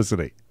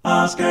simplicity.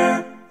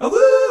 Oscar,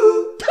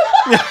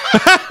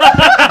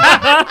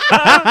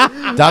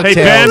 Hey,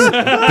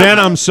 Ben,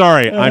 I'm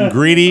sorry. I'm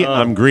greedy.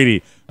 I'm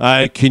greedy.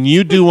 Can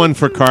you do one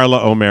for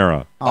Carla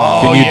O'Mara?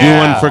 Can you do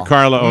one for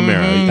Carla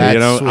O'Mara? You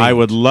know, sweet. I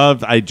would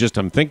love.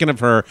 I'm thinking of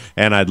her,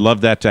 and I'd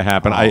love that to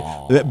happen.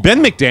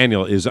 Ben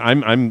McDaniel is.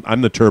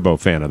 I'm the turbo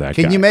fan of that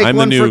guy. Can you make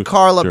one for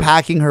Carla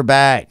packing her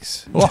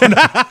bags? How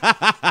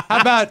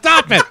about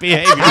stop it?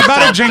 Behavior. How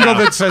about a jingle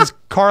that says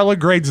Carla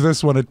grades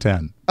this one a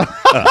 10?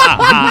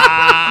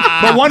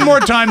 But one more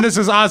time, this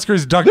is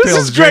Oscar's DuckTales jingle. This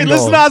is great.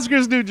 Listen to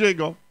Oscar's new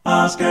jingle.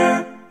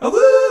 Oscar,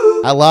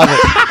 I love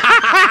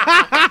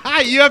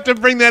it. You have to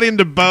bring that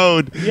into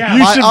Bode. Yeah.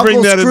 You should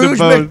bring that into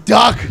Bode.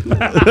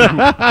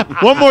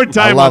 McDuck. One more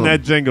time on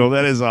that jingle.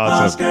 That is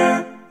awesome.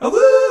 Oscar,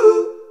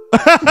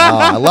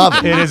 I love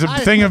it. It is a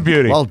thing of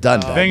beauty. Well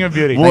done, Ben. Thing of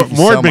beauty. More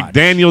so much.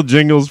 McDaniel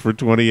jingles for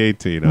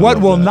 2018. What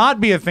will not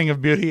be a thing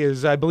of beauty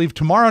is, I believe,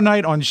 tomorrow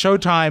night on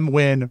Showtime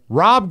when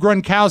Rob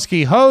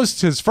Gronkowski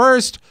hosts his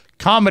first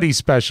comedy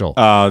special.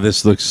 Oh,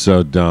 this looks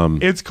so dumb.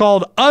 It's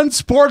called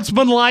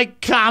Unsportsmanlike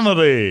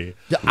Comedy.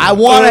 I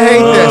want to hate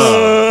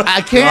this.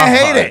 I can't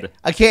hate it.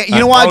 I can't. You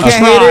know why I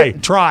can't hate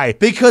it? Try.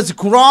 Because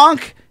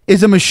Gronk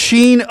is a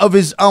machine of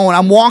his own.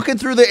 I'm walking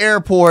through the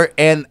airport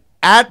and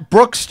at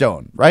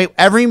Brookstone, right?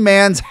 Every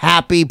man's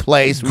happy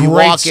place. We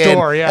Great walk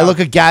store, in yeah. and look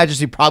at gadgets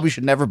you probably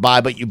should never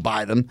buy, but you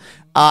buy them.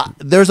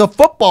 There's a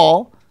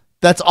football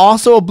that's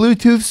also a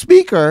Bluetooth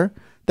speaker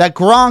that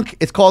Gronk,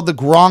 it's called the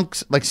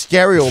Gronk's like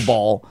stereo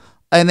ball.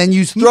 And then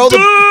you throw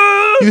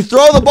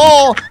the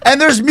ball, and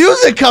there's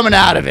music coming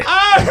out of it.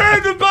 I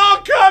heard the ball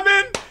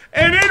coming,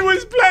 and it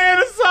was playing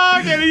a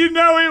song, and you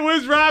know it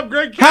was Rob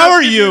Gronkowski. How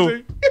are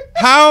you?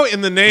 How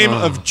in the name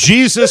of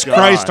Jesus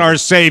Christ, our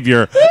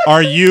Savior,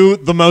 are you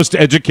the most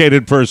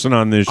educated person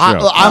on this show?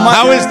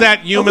 How is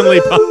that humanly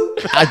possible?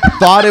 I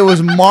thought it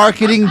was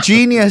marketing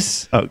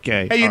genius.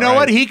 Okay. Hey, you know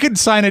what? He could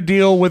sign a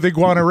deal with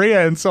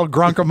Iguaneria and sell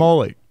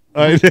Gronkamole.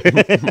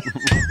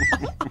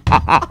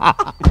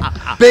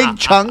 Big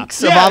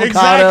chunks of avocados.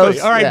 Exactly.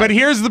 All right, but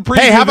here's the preview.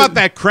 Hey, how about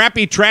that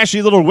crappy,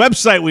 trashy little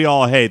website we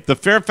all hate? The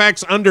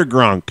Fairfax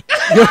Undergronk.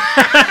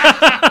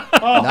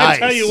 I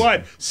tell you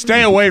what,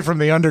 stay away from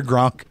the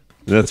Undergronk.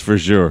 That's for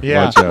sure.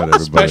 Yeah, watch out,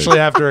 everybody. especially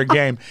after a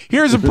game.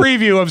 Here's a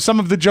preview of some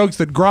of the jokes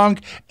that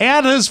Gronk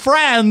and his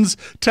friends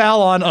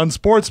tell on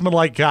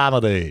Unsportsmanlike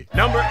Comedy.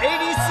 Number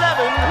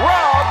 87,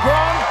 Rob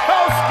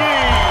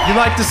Gronkowski. You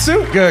like the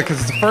suit? Good,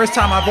 because it's the first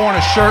time I've worn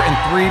a shirt in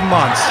 3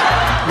 months.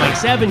 My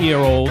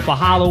 7-year-old for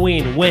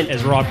Halloween went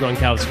as Rob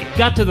Gronkowski.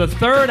 Got to the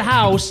third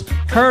house,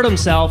 hurt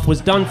himself, was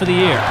done for the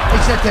year. He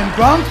said to him,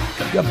 Gronk,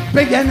 you're a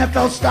big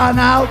NFL star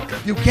now.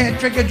 You can't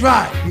drink and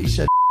drive. He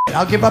said,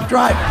 I'll give up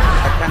driving.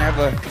 I kind of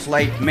have a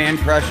slight man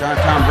crush on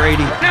Tom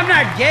Brady. I'm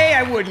not gay.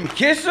 I wouldn't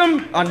kiss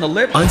him on the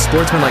lips.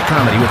 Unsportsmanlike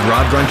Comedy with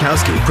Rob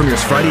Gronkowski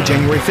premieres Friday,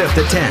 January 5th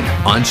at 10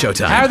 on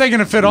Showtime. How are they going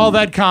to fit all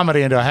that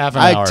comedy into a half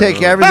an hour? I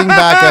take everything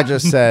back I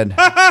just said.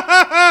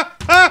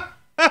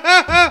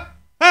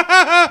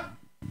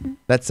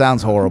 That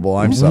sounds horrible.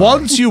 I'm sorry.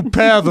 Once you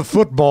pair the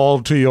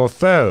football to your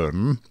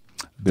phone,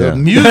 the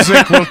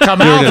music will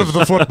come out of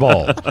the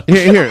football.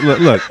 Here,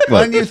 look.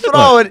 When you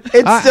throw it,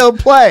 it's still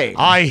playing.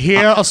 I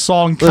hear a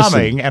song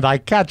coming, and I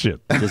catch it.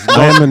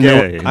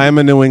 I am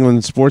a New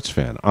England sports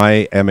fan.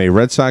 I am a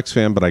Red Sox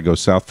fan, but I go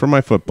south for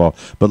my football.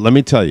 But let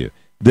me tell you,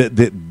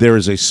 there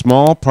is a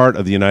small part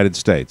of the United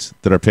States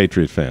that are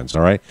Patriot fans,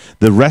 all right?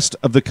 The rest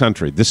of the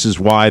country, this is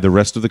why the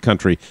rest of the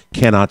country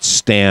cannot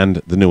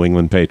stand the New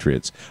England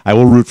Patriots. I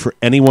will root for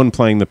anyone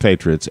playing the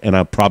Patriots, and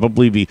I'll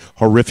probably be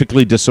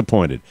horrifically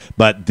disappointed.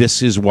 But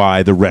this is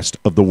why the rest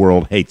of the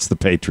world hates the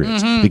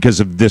Patriots, because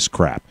of this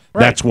crap.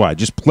 Right. That's why.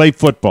 Just play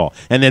football.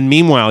 And then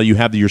meanwhile, you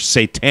have your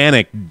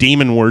satanic,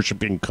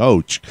 demon-worshipping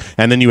coach,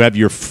 and then you have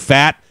your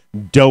fat,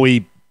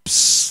 doughy,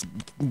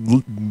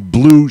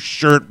 blue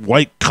shirt,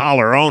 white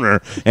collar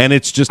owner, and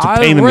it's just a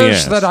pain in the ass. I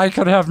wish that I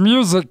could have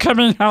music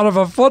coming out of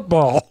a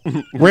football.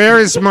 Where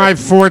is my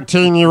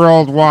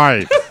 14-year-old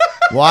wife?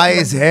 Why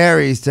is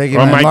Harry's taking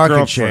Or my my market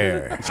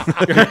girlfriend.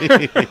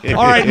 share?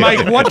 All right,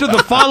 Mike, what do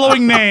the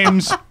following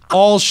names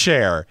all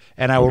share?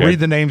 And I will read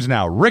the names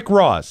now. Rick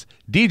Ross,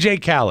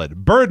 DJ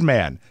Khaled,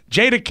 Birdman,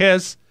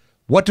 Jadakiss.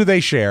 What do they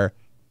share?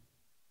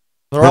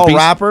 They're all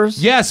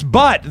rappers? Yes,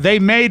 but they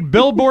made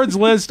Billboard's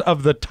list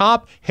of the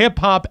top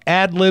hip-hop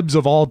ad-libs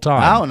of all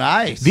time. Oh,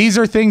 nice. These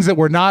are things that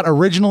were not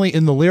originally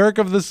in the lyric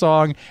of the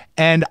song,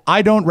 and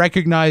I don't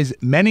recognize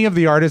many of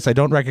the artists. I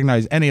don't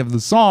recognize any of the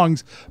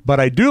songs, but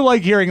I do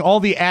like hearing all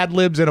the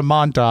ad-libs in a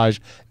montage.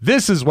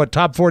 This is what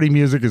Top 40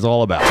 Music is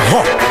all about. What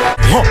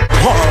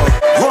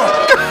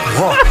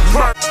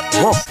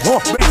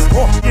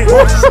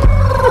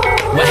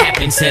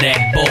happened to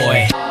that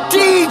boy?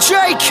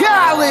 DJ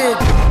Khaled!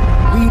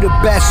 We the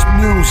best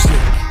music.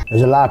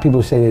 There's a lot of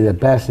people say they're the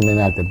best and they're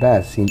not the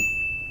best. See,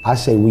 I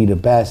say we the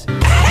best.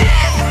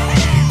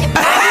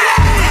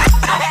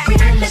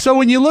 So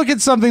when you look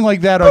at something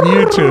like that on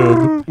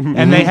YouTube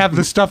and they have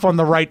the stuff on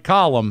the right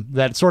column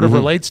that sort of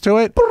relates to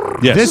it,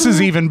 this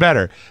is even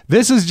better.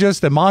 This is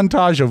just a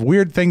montage of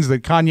weird things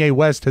that Kanye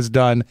West has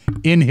done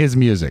in his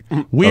music.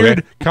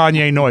 Weird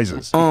Kanye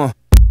noises.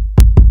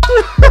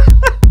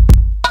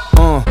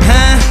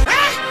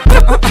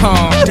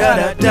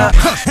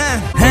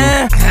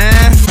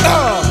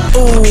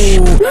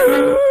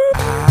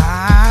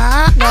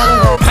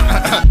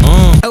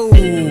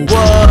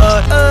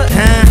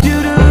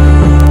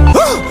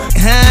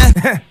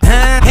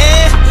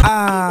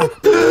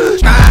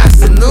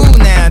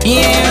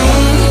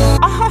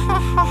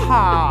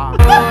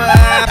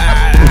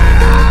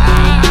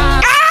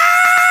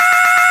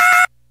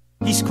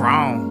 He's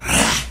strong.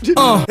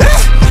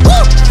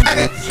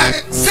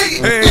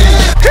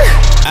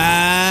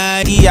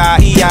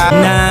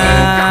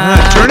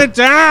 Turn it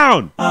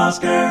down.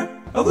 Oscar.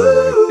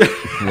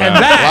 And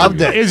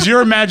that is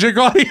your magic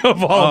audio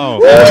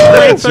vault. Oh,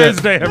 Great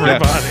Thursday,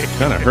 everybody.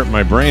 Kind of hurt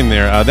my brain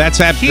there. That's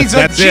He's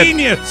that's a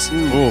genius.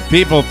 Oh,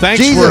 people,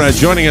 thanks for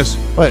joining us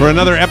for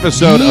another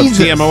episode of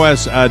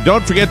TMOS.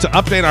 Don't forget to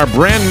update our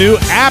brand new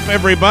app,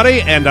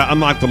 everybody, and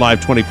unlock the live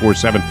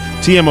 24/7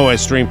 TMOS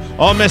stream.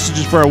 All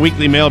messages for our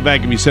weekly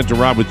mailbag can be sent to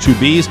Rob with 2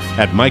 B's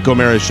at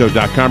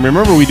MikeO'MaraShow.com.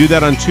 Remember, we do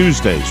that on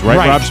Tuesdays, right,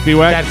 Rob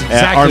Spiewak? That's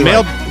exactly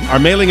right. Our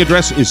mailing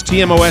address is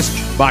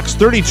TMOS, Box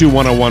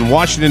 32101,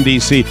 Washington,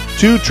 D.C.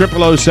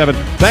 20007.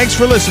 Thanks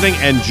for listening,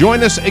 and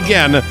join us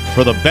again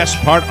for the best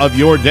part of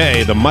your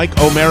day, the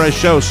Mike O'Mara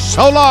Show.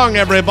 So long,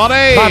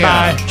 everybody.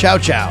 Bye-bye. Ciao,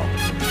 ciao.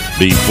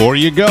 Before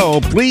you go,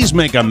 please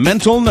make a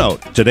mental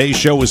note. Today's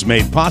show was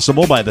made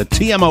possible by the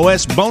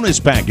TMOS bonus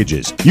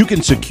packages. You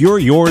can secure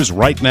yours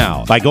right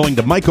now by going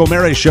to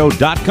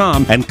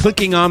MikeO'MaraShow.com and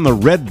clicking on the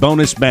red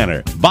bonus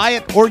banner. Buy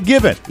it or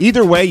give it.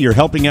 Either way, you're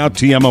helping out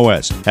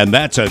TMOS, and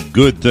that's a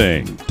good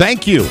thing.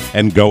 Thank you,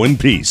 and go in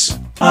peace.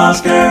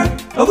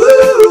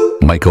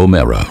 Mike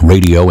O'Mara,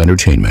 Radio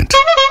Entertainment.